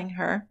killing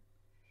her.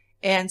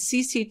 And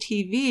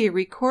CCTV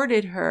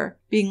recorded her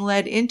being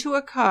led into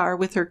a car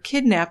with her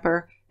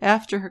kidnapper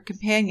after her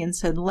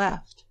companions had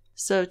left.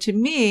 So to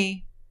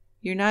me,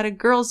 you're not a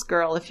girl's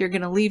girl if you're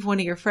going to leave one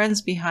of your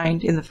friends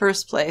behind in the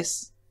first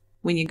place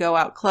when you go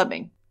out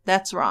clubbing.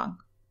 That's wrong.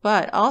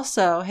 But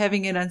also,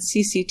 having it on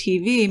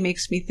CCTV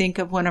makes me think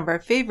of one of our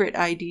favorite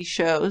ID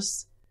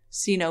shows,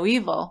 See No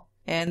Evil.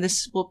 And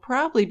this will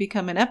probably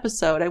become an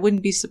episode. I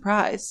wouldn't be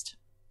surprised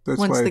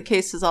once the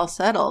case is all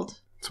settled.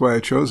 That's why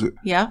I chose it.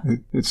 Yeah.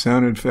 It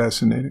sounded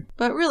fascinating.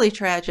 But really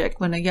tragic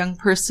when a young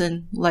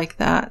person like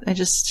that.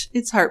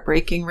 It's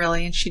heartbreaking,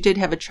 really. And she did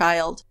have a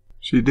child.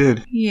 She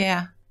did.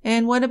 Yeah.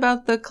 And what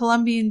about the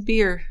Colombian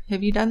beer?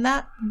 Have you done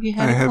that? Have you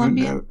had a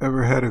Colombian? I haven't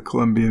ever had a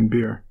Colombian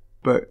beer.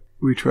 But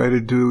we try to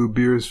do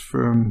beers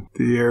from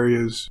the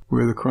areas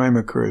where the crime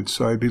occurred.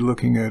 So I'd be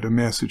looking at a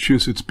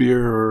Massachusetts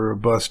beer or a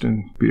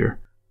Boston beer.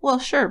 Well,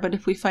 sure. But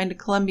if we find a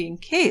Colombian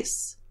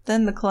case,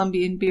 then the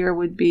Colombian beer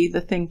would be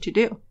the thing to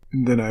do.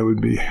 And then I would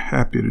be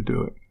happy to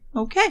do it.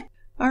 Okay.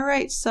 All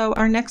right. So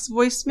our next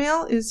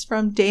voicemail is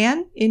from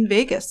Dan in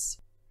Vegas.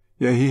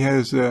 Yeah, he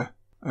has a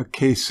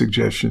case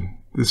suggestion.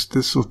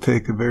 This will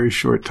take a very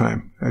short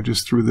time. I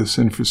just threw this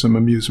in for some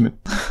amusement.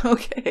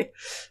 Okay.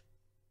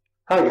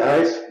 Hi,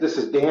 guys. This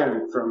is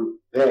Dan from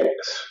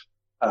Vegas.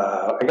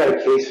 I got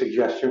a case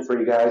suggestion for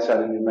you guys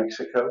out of New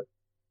Mexico.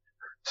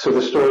 So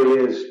the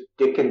story is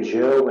Dick and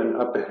Jill went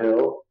up a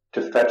hill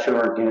to fetch an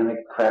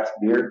organic craft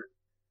beer.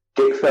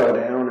 Dick fell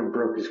down and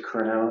broke his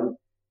crown.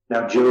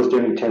 Now Jill's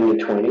doing 10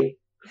 to 20.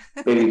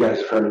 Maybe you guys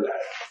have heard of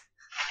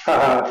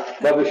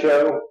that. Love the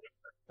show.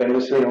 Been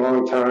listening a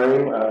long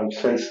time,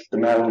 since the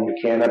Madeline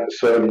McCann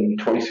episode in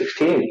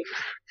 2016.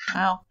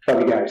 Wow. Love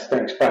you guys.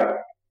 Thanks. Bye.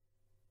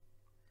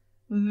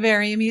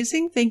 Very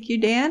amusing. Thank you,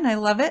 Dan. I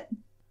love it.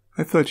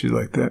 I thought you'd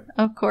like that.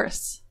 Of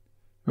course.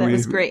 That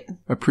is great.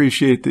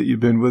 Appreciate that you've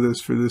been with us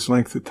for this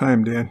length of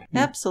time, Dan.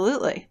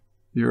 Absolutely.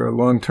 You're a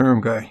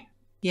long-term guy.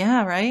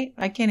 Yeah, right?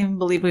 I can't even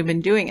believe we've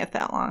been doing it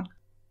that long.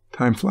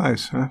 Time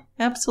flies, huh?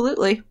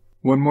 Absolutely.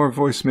 One more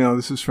voicemail.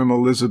 This is from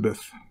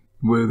Elizabeth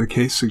with a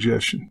case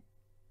suggestion.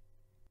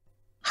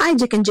 Hi,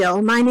 Dick and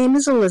Jill. My name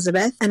is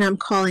Elizabeth, and I'm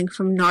calling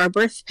from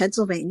Narberth,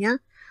 Pennsylvania,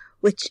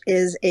 which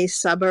is a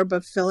suburb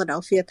of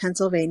Philadelphia,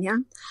 Pennsylvania.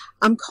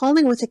 I'm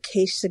calling with a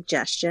case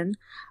suggestion.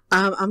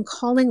 I'm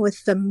calling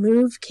with the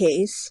MOVE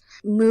case.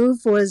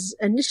 MOVE was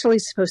initially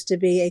supposed to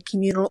be a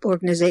communal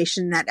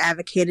organization that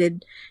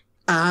advocated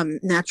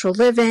natural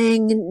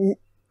living,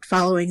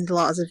 following the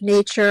laws of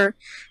nature,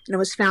 and it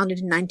was founded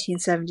in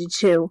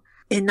 1972.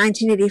 In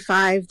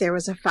 1985, there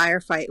was a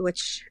firefight,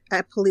 which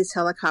a police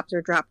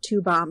helicopter dropped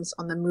 2 bombs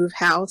on the MOVE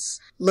house,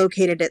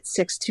 located at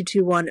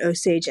 6221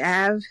 Osage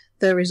Ave.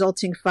 The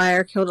resulting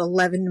fire killed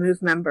 11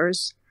 MOVE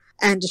members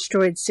and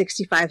destroyed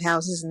 65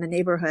 houses in the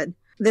neighborhood.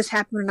 This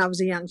happened when I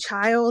was a young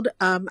child.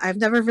 I've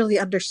never really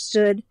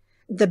understood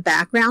the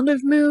background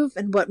of MOVE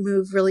and what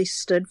MOVE really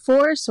stood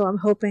for, so I'm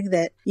hoping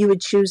that you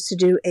would choose to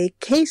do a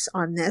case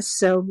on this,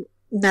 so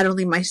not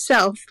only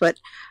myself, but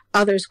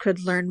others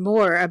could learn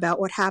more about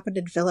what happened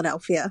in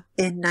Philadelphia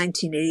in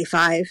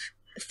 1985.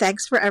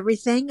 Thanks for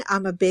everything.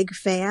 I'm a big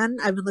fan.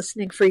 I've been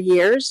listening for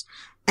years,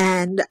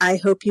 and I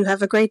hope you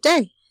have a great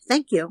day.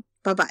 Thank you.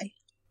 Bye-bye.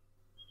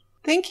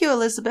 Thank you,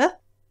 Elizabeth.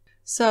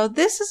 So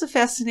this is a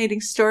fascinating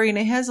story, and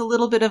it has a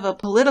little bit of a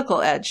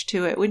political edge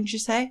to it, wouldn't you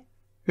say?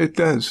 It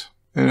does.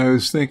 And I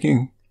was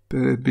thinking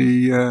that it'd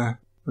be a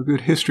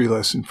good history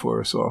lesson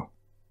for us all.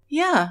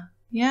 Yeah.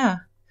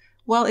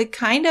 Well, it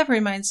kind of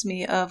reminds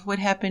me of what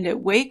happened at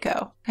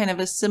Waco, kind of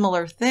a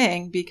similar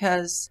thing,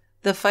 because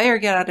the fire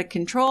got out of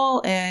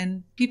control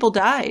and people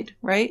died,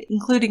 right?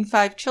 Including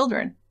 5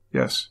 children.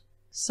 Yes.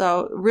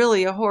 So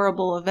really a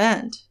horrible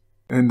event.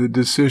 And the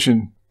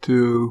decision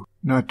to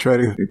not try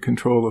to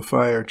control the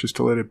fire, just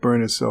to let it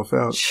burn itself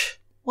out.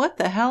 What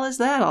the hell is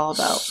that all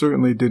about?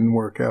 Certainly didn't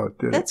work out,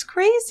 did it? That's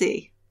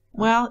crazy.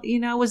 Well,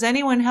 was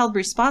anyone held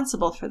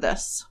responsible for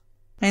this?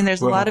 I mean,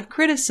 there's a lot of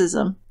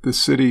criticism. The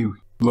city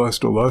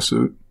lost a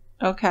lawsuit.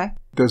 Okay.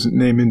 It doesn't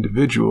name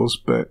individuals,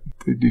 but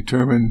they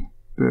determined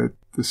that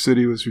the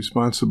city was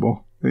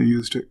responsible. They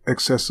used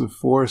excessive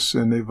force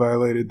and they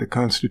violated the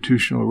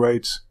constitutional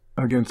rights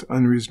against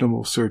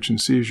unreasonable search and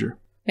seizure.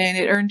 And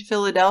it earned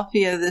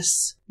Philadelphia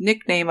this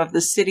nickname of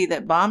the city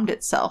that bombed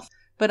itself.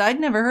 But I'd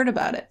never heard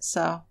about it,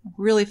 so I'm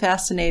really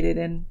fascinated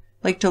and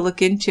like to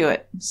look into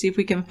it, see if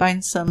we can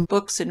find some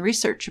books and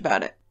research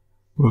about it.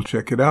 We'll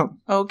check it out.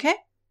 Okay.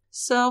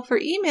 So for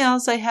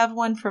emails, I have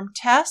one from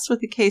Tess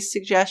with a case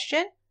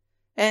suggestion.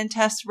 And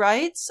Tess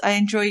writes, I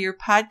enjoy your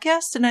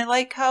podcast and I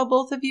like how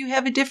both of you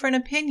have a different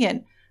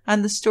opinion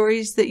on the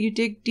stories that you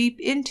dig deep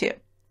into.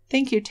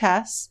 Thank you,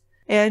 Tess.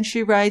 And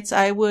she writes,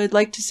 I would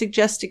like to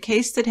suggest a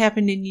case that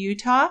happened in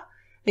Utah.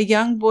 A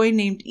young boy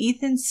named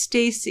Ethan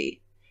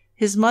Stacy.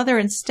 His mother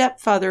and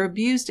stepfather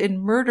abused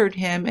and murdered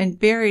him and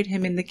buried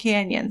him in the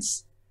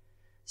canyons.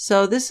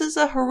 So this is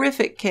a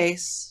horrific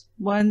case,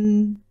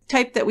 one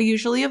type that we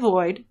usually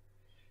avoid,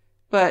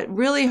 but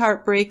really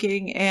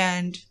heartbreaking,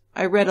 and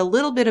I read a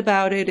little bit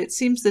about it. It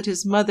seems that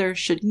his mother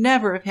should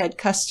never have had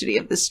custody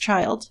of this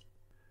child.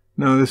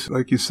 No, this,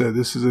 like you said,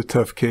 this is a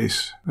tough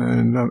case,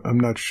 and I'm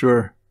not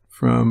sure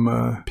from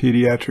a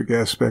pediatric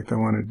aspect I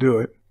want to do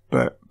it,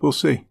 but we'll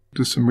see.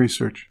 Do some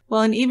research.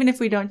 Well, and even if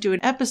we don't do an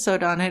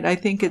episode on it, I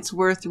think it's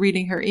worth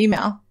reading her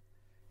email,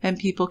 and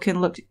people can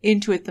look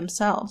into it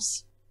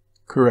themselves.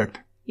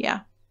 Correct.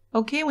 Yeah.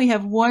 Okay, we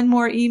have one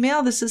more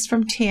email. This is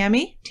from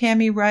Tammy.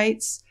 Tammy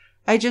writes,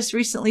 I just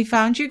recently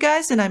found you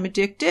guys, and I'm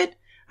addicted.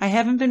 I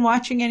haven't been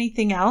watching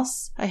anything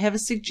else. I have a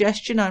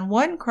suggestion on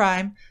one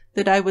crime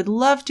that I would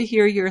love to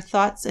hear your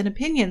thoughts and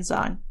opinions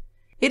on.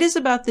 It is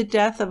about the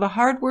death of a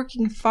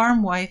hardworking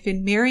farm wife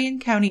in Marion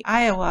County,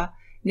 Iowa,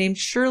 named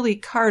Shirley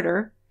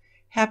Carter.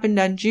 Happened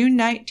on June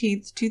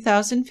 19th,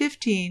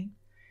 2015.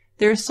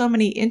 There are so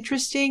many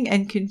interesting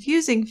and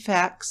confusing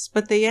facts,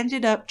 but they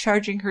ended up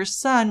charging her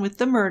son with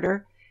the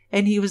murder,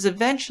 and he was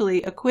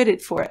eventually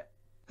acquitted for it.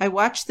 I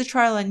watched the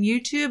trial on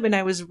YouTube, and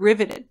I was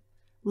riveted.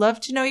 Love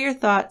to know your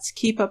thoughts.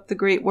 Keep up the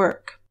great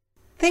work.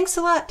 Thanks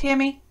a lot,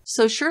 Tammy.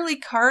 So Shirley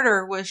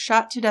Carter was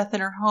shot to death in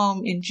her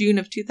home in June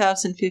of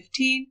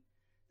 2015.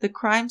 The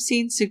crime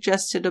scene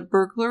suggested a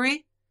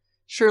burglary.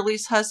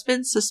 Shirley's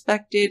husband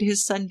suspected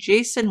his son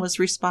Jason was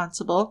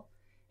responsible,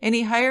 and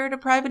he hired a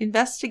private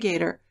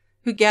investigator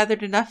who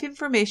gathered enough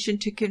information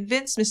to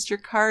convince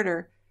Mr.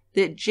 Carter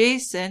that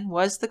Jason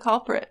was the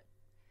culprit.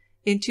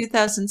 In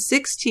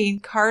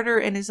 2016, Carter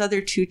and his other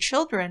 2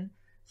 children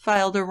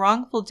filed a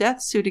wrongful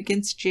death suit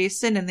against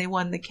Jason, and they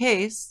won the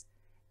case.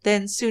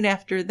 Then soon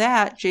after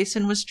that,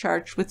 Jason was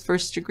charged with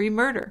first-degree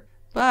murder,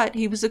 but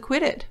he was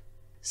acquitted.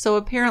 So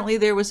apparently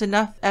there was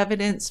enough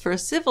evidence for a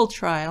civil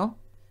trial,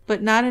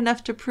 but not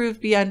enough to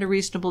prove beyond a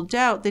reasonable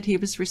doubt that he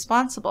was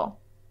responsible.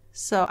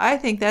 So I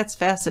think that's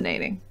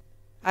fascinating.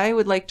 I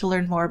would like to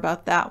learn more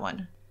about that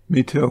one.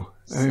 Me too.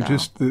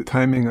 Just the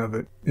timing of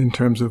it in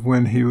terms of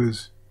when he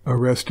was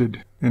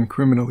arrested and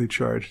criminally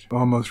charged,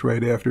 almost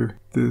right after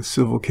the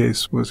civil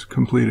case was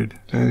completed.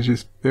 And it's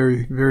just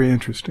very, very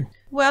interesting.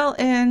 Well,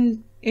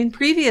 and in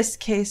previous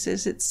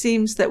cases, it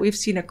seems that we've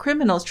seen a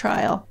criminal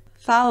trial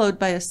followed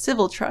by a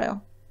civil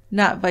trial,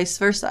 not vice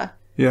versa.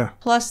 Yeah.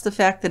 Plus the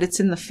fact that it's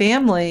in the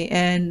family,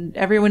 and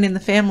everyone in the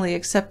family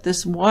except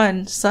this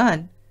one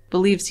son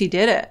believes he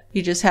did it.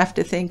 You just have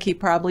to think he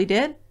probably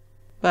did.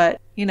 But,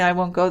 I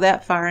won't go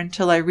that far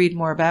until I read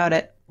more about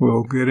it.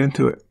 We'll get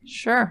into it.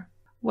 Sure.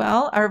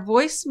 Well, our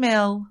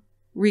voicemail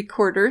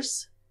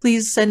recorders,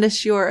 please send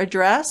us your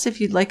address if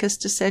you'd like us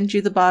to send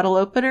you the bottle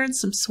opener and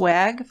some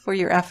swag for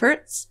your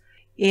efforts.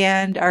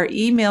 And our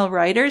email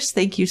writers,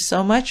 thank you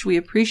so much. We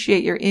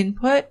appreciate your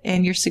input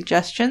and your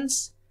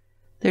suggestions.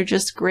 They're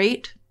just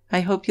great. I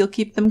hope you'll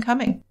keep them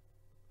coming.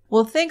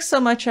 Well, thanks so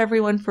much,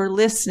 everyone, for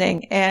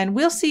listening, and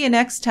we'll see you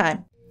next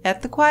time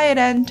at the quiet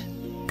end.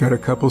 Got a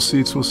couple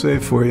seats we'll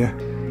save for you.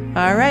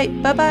 All right.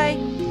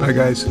 Bye-bye. Bye,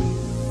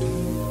 guys.